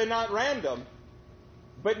only are they not random,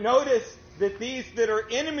 but notice that these that are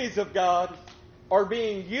enemies of God are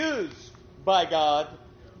being used by God,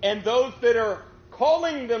 and those that are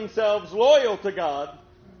calling themselves loyal to God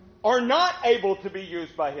are not able to be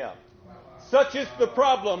used by Him. Such is the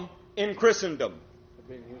problem in Christendom.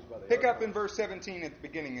 Pick up in verse 17 at the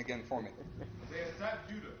beginning again for me. They attacked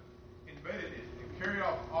Judah, invaded it, and carried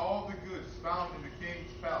off all the goods found in the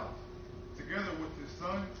king's palace, together with his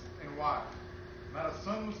sons and wives. Not a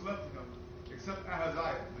son was left to him, except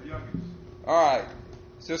Ahaziah, the youngest. All right.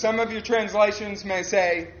 So some of your translations may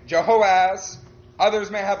say Jehoaz.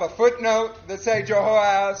 Others may have a footnote that say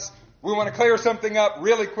Jehoaz. We want to clear something up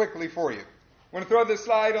really quickly for you. I'm going to throw this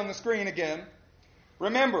slide on the screen again.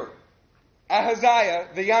 Remember, Ahaziah,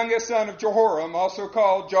 the youngest son of Jehoram, also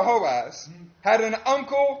called Jehoaz, had an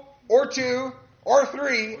uncle or two or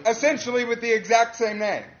three, essentially with the exact same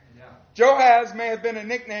name. Jehoaz may have been a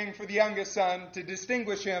nickname for the youngest son to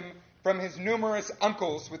distinguish him from his numerous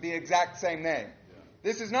uncles with the exact same name.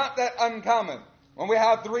 This is not that uncommon. When we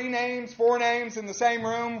have 3 names, 4 names in the same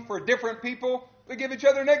room for different people, we give each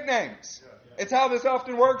other nicknames. It's how this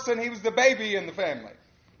often works, and he was the baby in the family.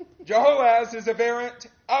 Jehoaz is a variant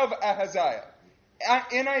of Ahaziah.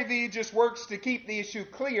 NIV just works to keep the issue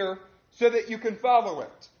clear so that you can follow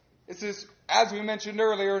it. This is, as we mentioned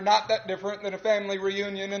earlier, not that different than a family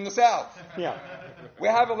reunion in the South. Yeah. We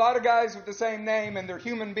have a lot of guys with the same name, and they're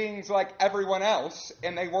human beings like everyone else,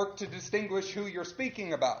 and they work to distinguish who you're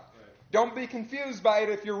speaking about. Don't be confused by it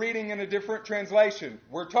if you're reading in a different translation.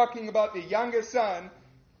 We're talking about the youngest son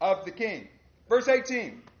of the king. Verse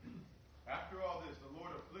 18. After all this, the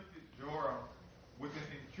Lord afflicted Joram with an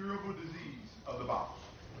incurable disease of the bowels.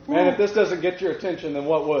 Man, if this doesn't get your attention, then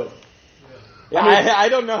what would? Yeah, I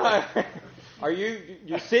don't know how. Are you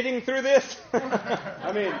sitting through this?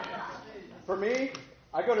 I mean, for me,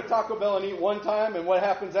 I go to Taco Bell and eat one time, and what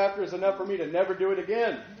happens after is enough for me to never do it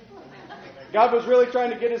again. God was really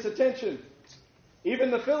trying to get his attention.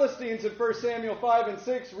 Even the Philistines in 1 Samuel 5 and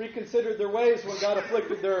 6 reconsidered their ways when God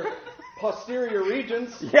afflicted their posterior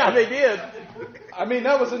regions. Yeah, they did. I mean,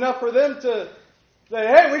 that was enough for them to say,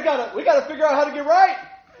 hey, we gotta figure out how to get right.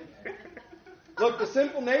 Look, the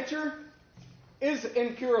sinful nature is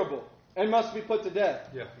incurable and must be put to death.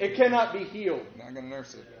 Yeah. It cannot be healed. Not going to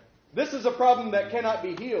nurse it. This is a problem that cannot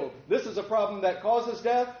be healed. This is a problem that causes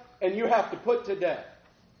death, and you have to put to death.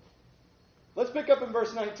 Let's pick up in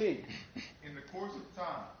verse 19. In the course of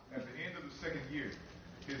time, at the end of the 2nd year,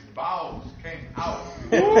 his bowels came out.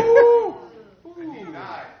 And he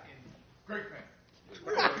died in great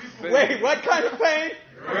pain. Wait, what kind of pain?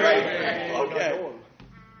 Great pain. Okay.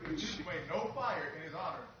 The Jews made no fire in his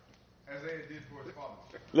honor, as they did for his father.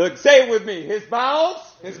 Look, say it with me. His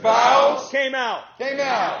bowels came out. Came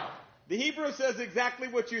out. The Hebrew says exactly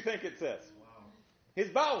what you think it says. His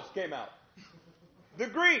bowels came out. The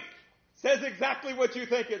Greek says exactly what you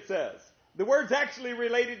think it says. The word's actually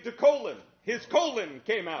related to colon. His colon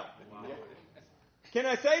came out. Wow. Can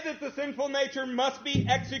I say that the sinful nature must be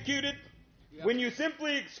executed? Yep. When you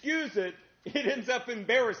simply excuse it, it ends up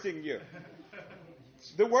embarrassing you.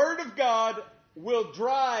 The Word of God will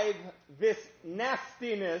drive this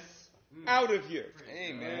nastiness out of you.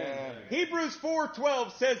 Amen. Hebrews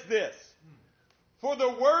 4:12 says this: for the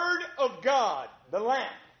Word of God, the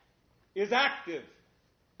lamp, is active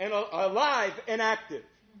and alive and active,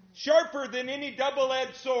 sharper than any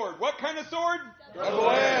double-edged sword. What kind of sword?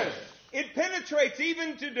 Double-edged. It penetrates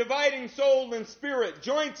even to dividing soul and spirit,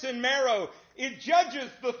 joints and marrow. It judges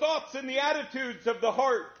the thoughts and the attitudes of the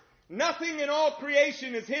heart. Nothing in all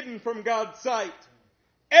creation is hidden from God's sight.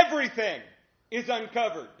 Everything is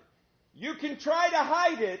uncovered. You can try to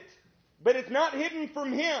hide it, but it's not hidden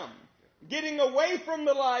from Him. Getting away from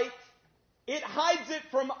the light It hides it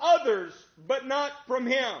from others, but not from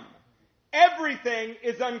him. Everything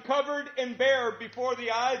is uncovered and bare before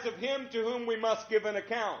the eyes of him to whom we must give an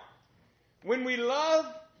account. When we love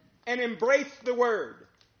and embrace the word,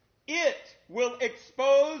 it will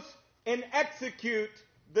expose and execute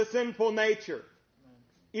the sinful nature.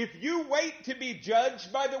 If you wait to be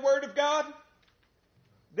judged by the word of God,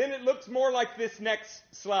 then it looks more like this next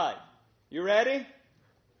slide. You ready?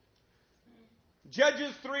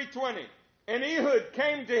 Judges 3:20. And Ehud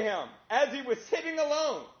came to him as he was sitting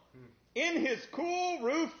alone in his cool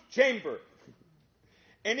roof chamber.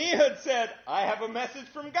 And Ehud said, I have a message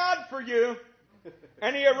from God for you.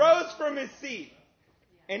 And he arose from his seat.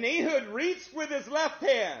 And Ehud reached with his left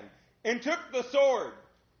hand and took the sword.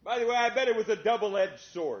 By the way, I bet it was a double-edged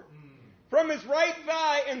sword. From his right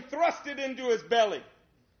thigh and thrust it into his belly.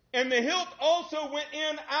 And the hilt also went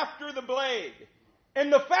in after the blade.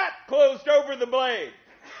 And the fat closed over the blade.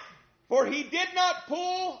 For he did not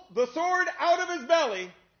pull the sword out of his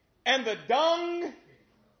belly, and the dung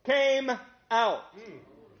came out.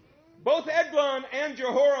 Both Eglon and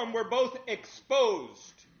Jehoram were both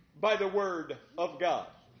exposed by the word of God,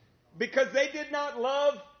 because they did not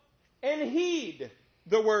love and heed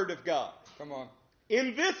the word of God. Come on.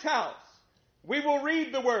 In this house, we will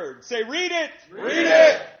read the word. Say, read it. Read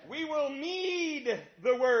it. We will knead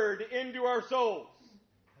the word into our souls.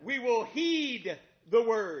 We will heed the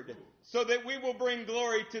word so that we will bring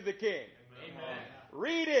glory to the King. Amen.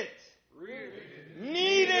 Read it. Read it.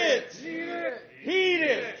 Need it. Heed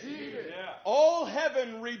it. All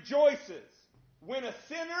heaven rejoices when a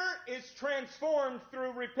sinner is transformed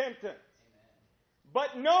through repentance.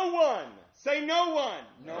 But no one, say no one,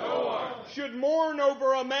 no one should mourn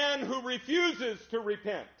over a man who refuses to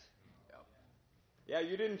repent. Yeah,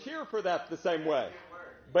 you didn't cheer for that the same way.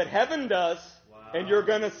 But heaven does, and you're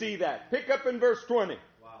going to see that. Pick up in verse 20.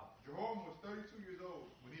 Jehoram was 32 years old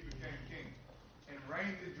when he became king and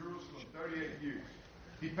reigned in Jerusalem 38 years.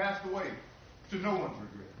 He passed away to no one's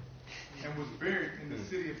regret and was buried in the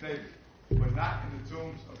city of David, but not in the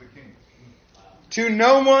tombs of the kings. To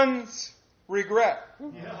no one's regret.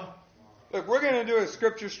 Yeah. Look, we're going to do a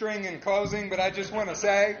scripture string in closing, but I just want to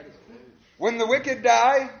say, when the wicked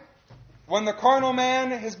die, when the carnal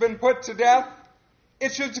man has been put to death,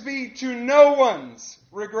 it should be to no one's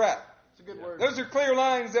regret. It's a good word. Those are clear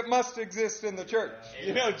lines that must exist in the church.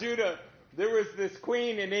 You know, Judah, there was this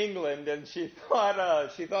queen in England, and she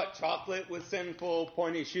thought chocolate was sinful,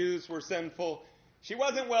 pointy shoes were sinful. She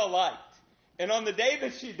wasn't well liked. And on the day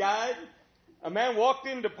that she died, a man walked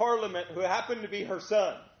into Parliament who happened to be her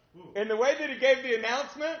son. And the way that he gave the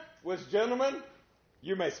announcement was, gentlemen,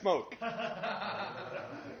 you may smoke.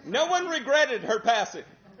 No one regretted her passing.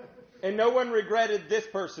 And no one regretted this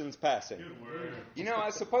person's passing. You know, I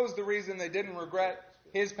suppose the reason they didn't regret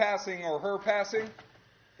his passing or her passing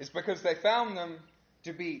is because they found them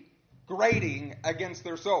to be grating against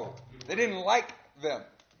their soul. They didn't like them.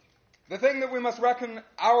 The thing that we must reckon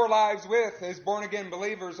our lives with as born-again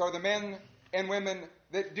believers are the men and women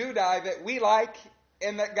that do die that we like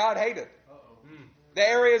and that God hated. The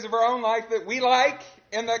areas of our own life that we like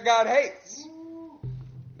and that God hates.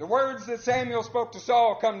 The words that Samuel spoke to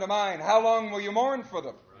Saul come to mind. How long will you mourn for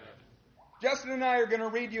them? Justin and I are going to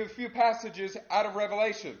read you a few passages out of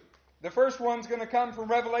Revelation. The first one's going to come from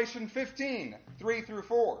Revelation 15, 3 through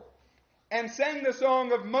 4. And sang the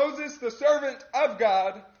song of Moses, the servant of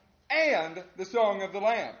God, and the song of the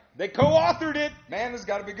Lamb. They co-authored it. Man, has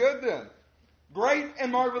got to be good then. Great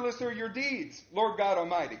and marvelous are your deeds, Lord God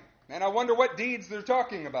Almighty. And I wonder what deeds they're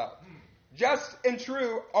talking about. Just and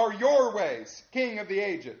true are your ways, King of the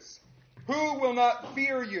ages. Who will not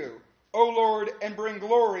fear you, O Lord, and bring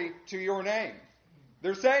glory to your name?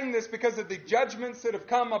 They're saying this because of the judgments that have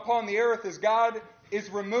come upon the earth as God is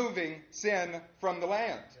removing sin from the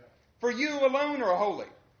land. For you alone are holy.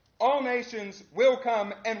 All nations will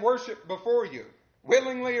come and worship before you,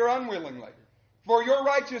 willingly or unwillingly. For your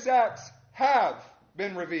righteous acts have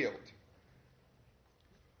been revealed.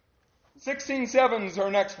 16:7 is our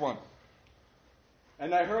next one.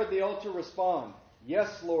 And I heard the altar respond,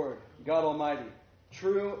 Yes, Lord, God Almighty,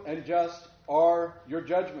 true and just are your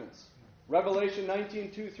judgments. Revelation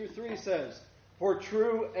 19:2-3 says, For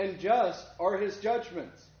true and just are his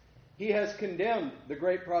judgments. He has condemned the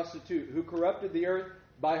great prostitute who corrupted the earth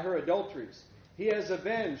by her adulteries. He has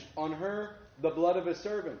avenged on her the blood of his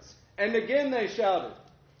servants. And again they shouted,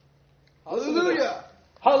 Hallelujah!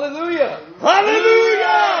 Hallelujah!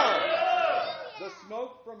 Hallelujah! The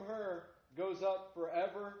smoke from her goes up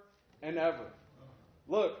forever and ever.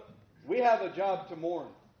 Look, we have a job to mourn,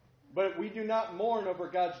 but we do not mourn over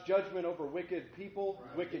God's judgment over wicked people,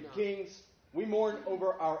 wicked kings, We mourn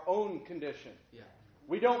over our own condition.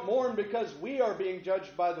 We don't mourn because we are being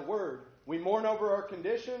judged by the Word. We mourn over our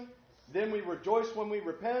condition. Then we rejoice when we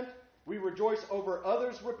repent. We rejoice over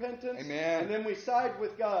others' repentance. Amen. And then we side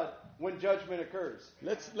with God when judgment occurs.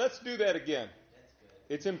 Let's do that again.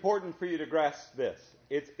 It's important for you to grasp this.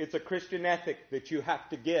 It's a Christian ethic that you have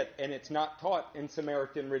to get, and it's not taught in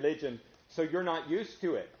Samaritan religion, so you're not used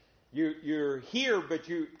to it. You're here, but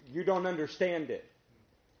you don't understand it.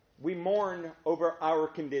 We mourn over our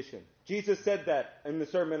condition. Jesus said that in the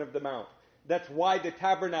Sermon of the Mount. That's why the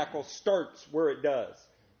tabernacle starts where it does.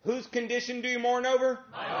 Whose condition do you mourn over?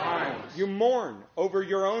 Mine. You mourn over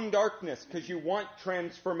your own darkness because you want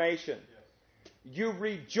transformation. You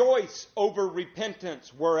rejoice over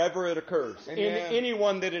repentance wherever it occurs, in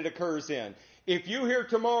anyone that it occurs in. If you hear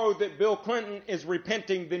tomorrow that Bill Clinton is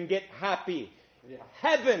repenting, then get happy. Yeah.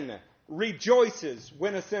 Heaven rejoices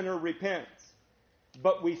when a sinner repents.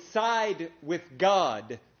 But we side with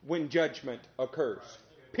God when judgment occurs.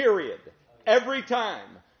 Period. Every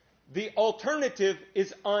time. The alternative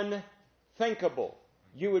is unthinkable.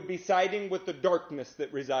 You would be siding with the darkness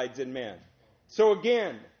that resides in men. So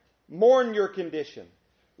again, mourn your condition.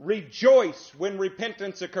 Rejoice when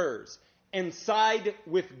repentance occurs. And side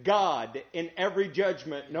with God in every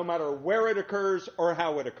judgment, no matter where it occurs or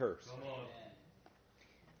how it occurs.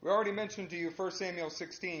 We already mentioned to you 1 Samuel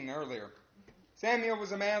 16 earlier. Samuel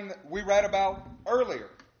was a man that we read about earlier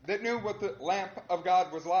that knew what the lamp of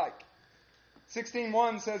God was like.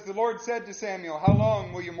 16:1 says, "The Lord said to Samuel, how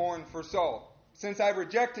long will you mourn for Saul, since I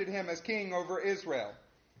rejected him as king over Israel?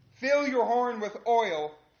 Fill your horn with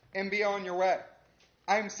oil and be on your way.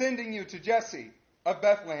 I am sending you to Jesse of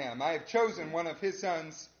Bethlehem. I have chosen one of his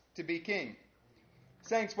sons to be king."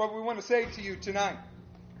 Saints, what we want to say to you tonight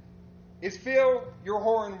is fill your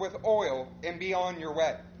horn with oil and be on your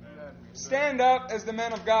way. Stand up as the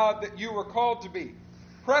men of God that you were called to be.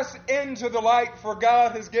 Press into the light, for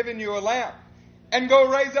God has given you a lamp. And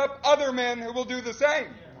go raise up other men who will do the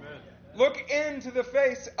same. Amen. Look into the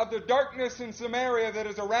face of the darkness in Samaria that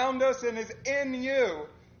is around us and is in you,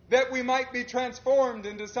 that we might be transformed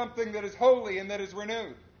into something that is holy and that is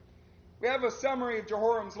renewed. We have a summary of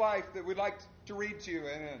Jehoram's life that we'd like to read to you.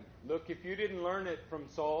 Amen. Look, if you didn't learn it from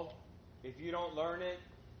Saul, if you don't learn it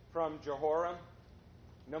from Jehoram,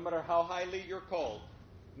 no matter how highly you're called,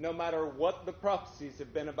 no matter what the prophecies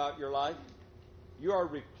have been about your life, you are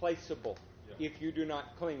replaceable if you do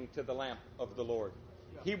not cling to the lamp of the Lord.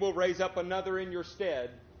 He will raise up another in your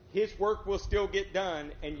stead. His work will still get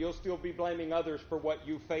done, and you'll still be blaming others for what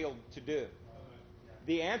you failed to do.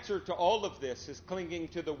 The answer to all of this is clinging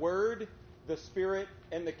to the Word, the Spirit,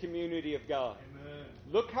 and the community of God. Amen.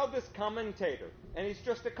 Look how this commentator, and he's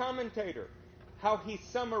just a commentator, how he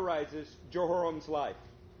summarizes Jehoram's life.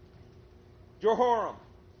 Jehoram,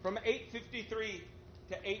 from 853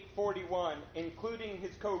 to 841, including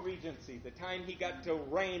his co-regency, the time he got to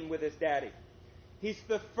reign with his daddy. He's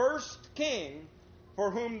the first king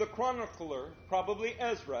for whom the chronicler, probably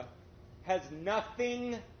Ezra, has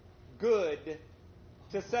nothing good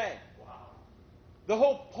to say. Wow. The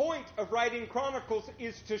whole point of writing Chronicles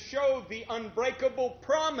is to show the unbreakable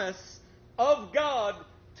promise of God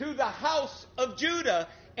to the house of Judah,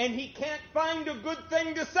 and he can't find a good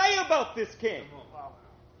thing to say about this king.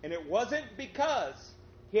 And it wasn't because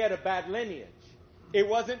he had a bad lineage. It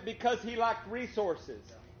wasn't because he lacked resources.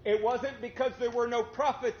 It wasn't because there were no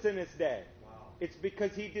prophets in his day. It's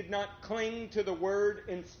because he did not cling to the Word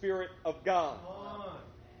and Spirit of God.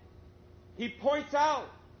 He points out,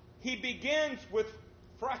 he begins with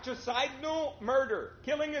fratricidal murder,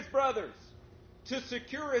 killing his brothers, to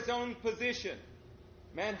secure his own position.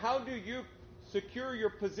 Man, how do you secure your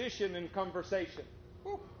position in conversation?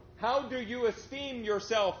 How do you esteem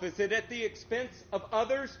yourself? Is it at the expense of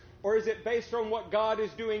others, or is it based on what God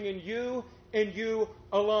is doing in you and you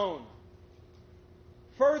alone?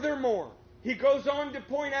 Furthermore, he goes on to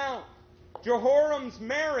point out, Jehoram's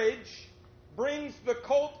marriage brings the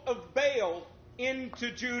cult of Baal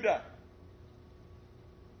into Judah.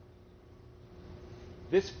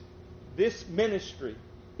 This ministry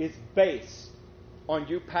is based on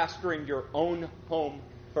you pastoring your own home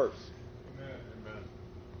first. Amen.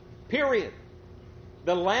 Period.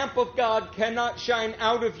 The lamp of God cannot shine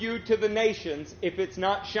out of you to the nations if it's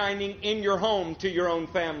not shining in your home to your own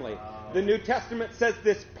family. The New Testament says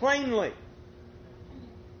this plainly.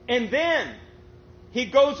 And then he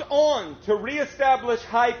goes on to reestablish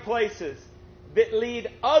high places that lead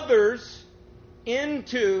others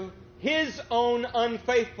into his own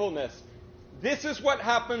unfaithfulness. This is what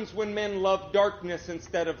happens when men love darkness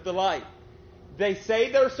instead of the light. They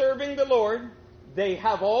say they're serving the Lord. They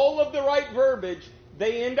have all of the right verbiage.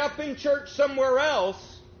 They end up in church somewhere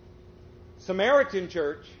else, Samaritan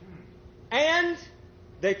church, and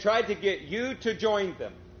they tried to get you to join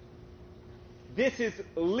them. This is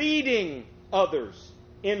leading others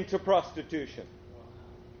into prostitution.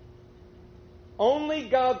 Only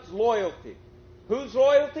God's loyalty. Whose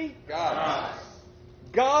loyalty? God's.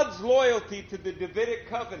 God's loyalty to the Davidic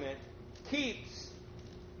covenant keeps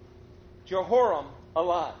Jehoram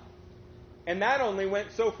alive. And that only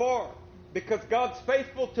went so far. Because God's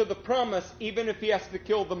faithful to the promise even if he has to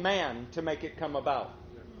kill the man to make it come about.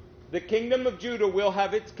 The kingdom of Judah will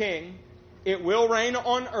have its king. It will reign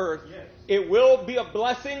on earth. Yes. It will be a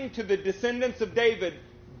blessing to the descendants of David.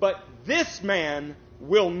 But this man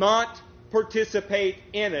will not participate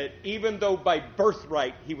in it, even though by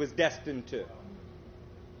birthright he was destined to.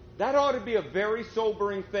 That ought to be a very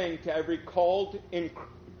sobering thing to every called in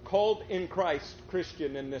Christ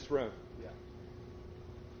Christian in this room. Yeah.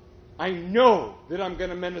 I know that I'm going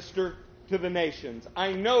to minister to the nations.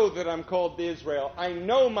 I know that I'm called to Israel. I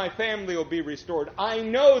know my family will be restored. I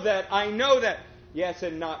know that. Yes,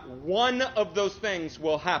 and not one of those things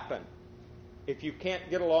will happen if you can't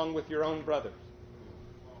get along with your own brothers.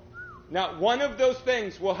 Not one of those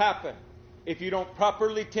things will happen if you don't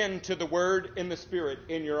properly tend to the Word and the Spirit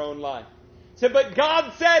in your own life. So, but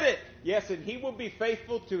God said it. Yes, and He will be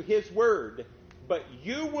faithful to His Word. But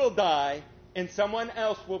you will die and someone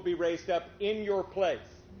else will be raised up in your place.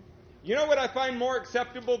 You know what I find more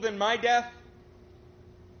acceptable than my death?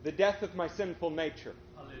 The death of my sinful nature.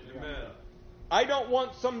 Amen. I don't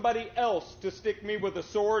want somebody else to stick me with a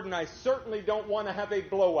sword, and I certainly don't want to have a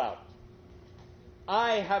blowout.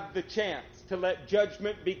 I have the chance to let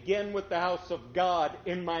judgment begin with the house of God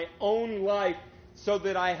in my own life so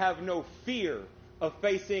that I have no fear of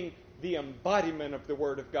facing the embodiment of the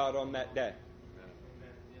Word of God on that day.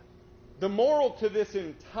 The moral to this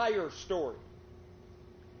entire story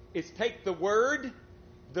is take the Word,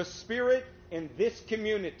 the Spirit, and this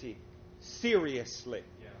community seriously.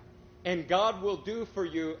 And God will do for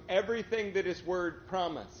you everything that His Word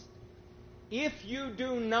promised. If you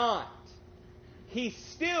do not, He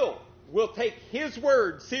still will take His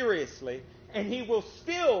Word seriously, and He will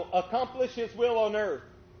still accomplish His will on earth.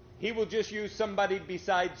 He will just use somebody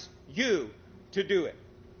besides you to do it.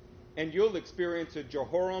 And you'll experience a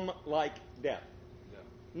Jehoram-like death. Yeah.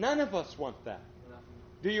 None of us want that.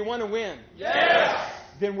 Do you want to win? Yes!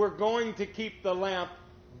 Then we're going to keep the lamp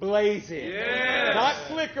blazing. Yes! Not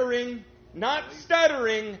flickering, not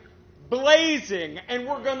stuttering, blazing. And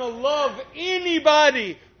we're going to love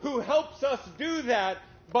anybody who helps us do that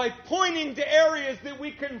by pointing to areas that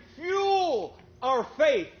we can fuel our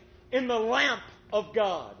faith in the lamp of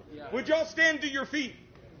God. Yeah. Would y'all stand to your feet?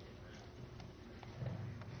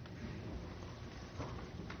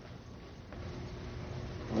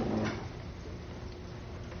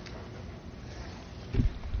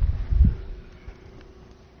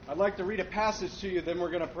 I'd like to read a passage to you, then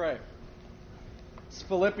we're going to pray. It's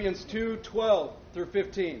Philippians 2:12 through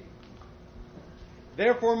 15.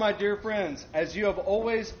 Therefore, my dear friends, as you have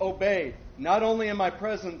always obeyed, not only in my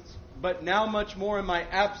presence, but now much more in my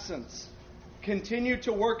absence, continue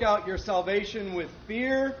to work out your salvation with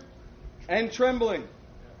fear and trembling.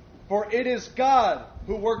 For it is God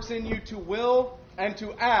who works in you to will and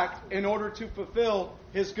to act in order to fulfill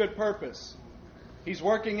His good purpose. He's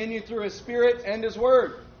working in you through His Spirit and His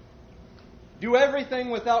Word. Do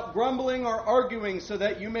everything without grumbling or arguing so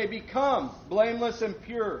that you may become blameless and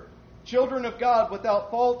pure, children of God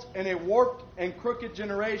without fault in a warped and crooked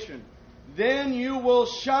generation. Then you will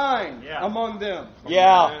shine among them.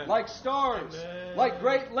 Yeah. Like stars, like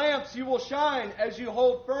great lamps you will shine as you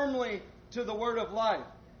hold firmly to the word of life.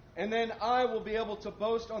 And then I will be able to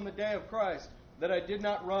boast on the day of Christ that I did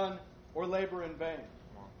not run or labor in vain.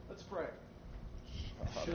 Let's pray.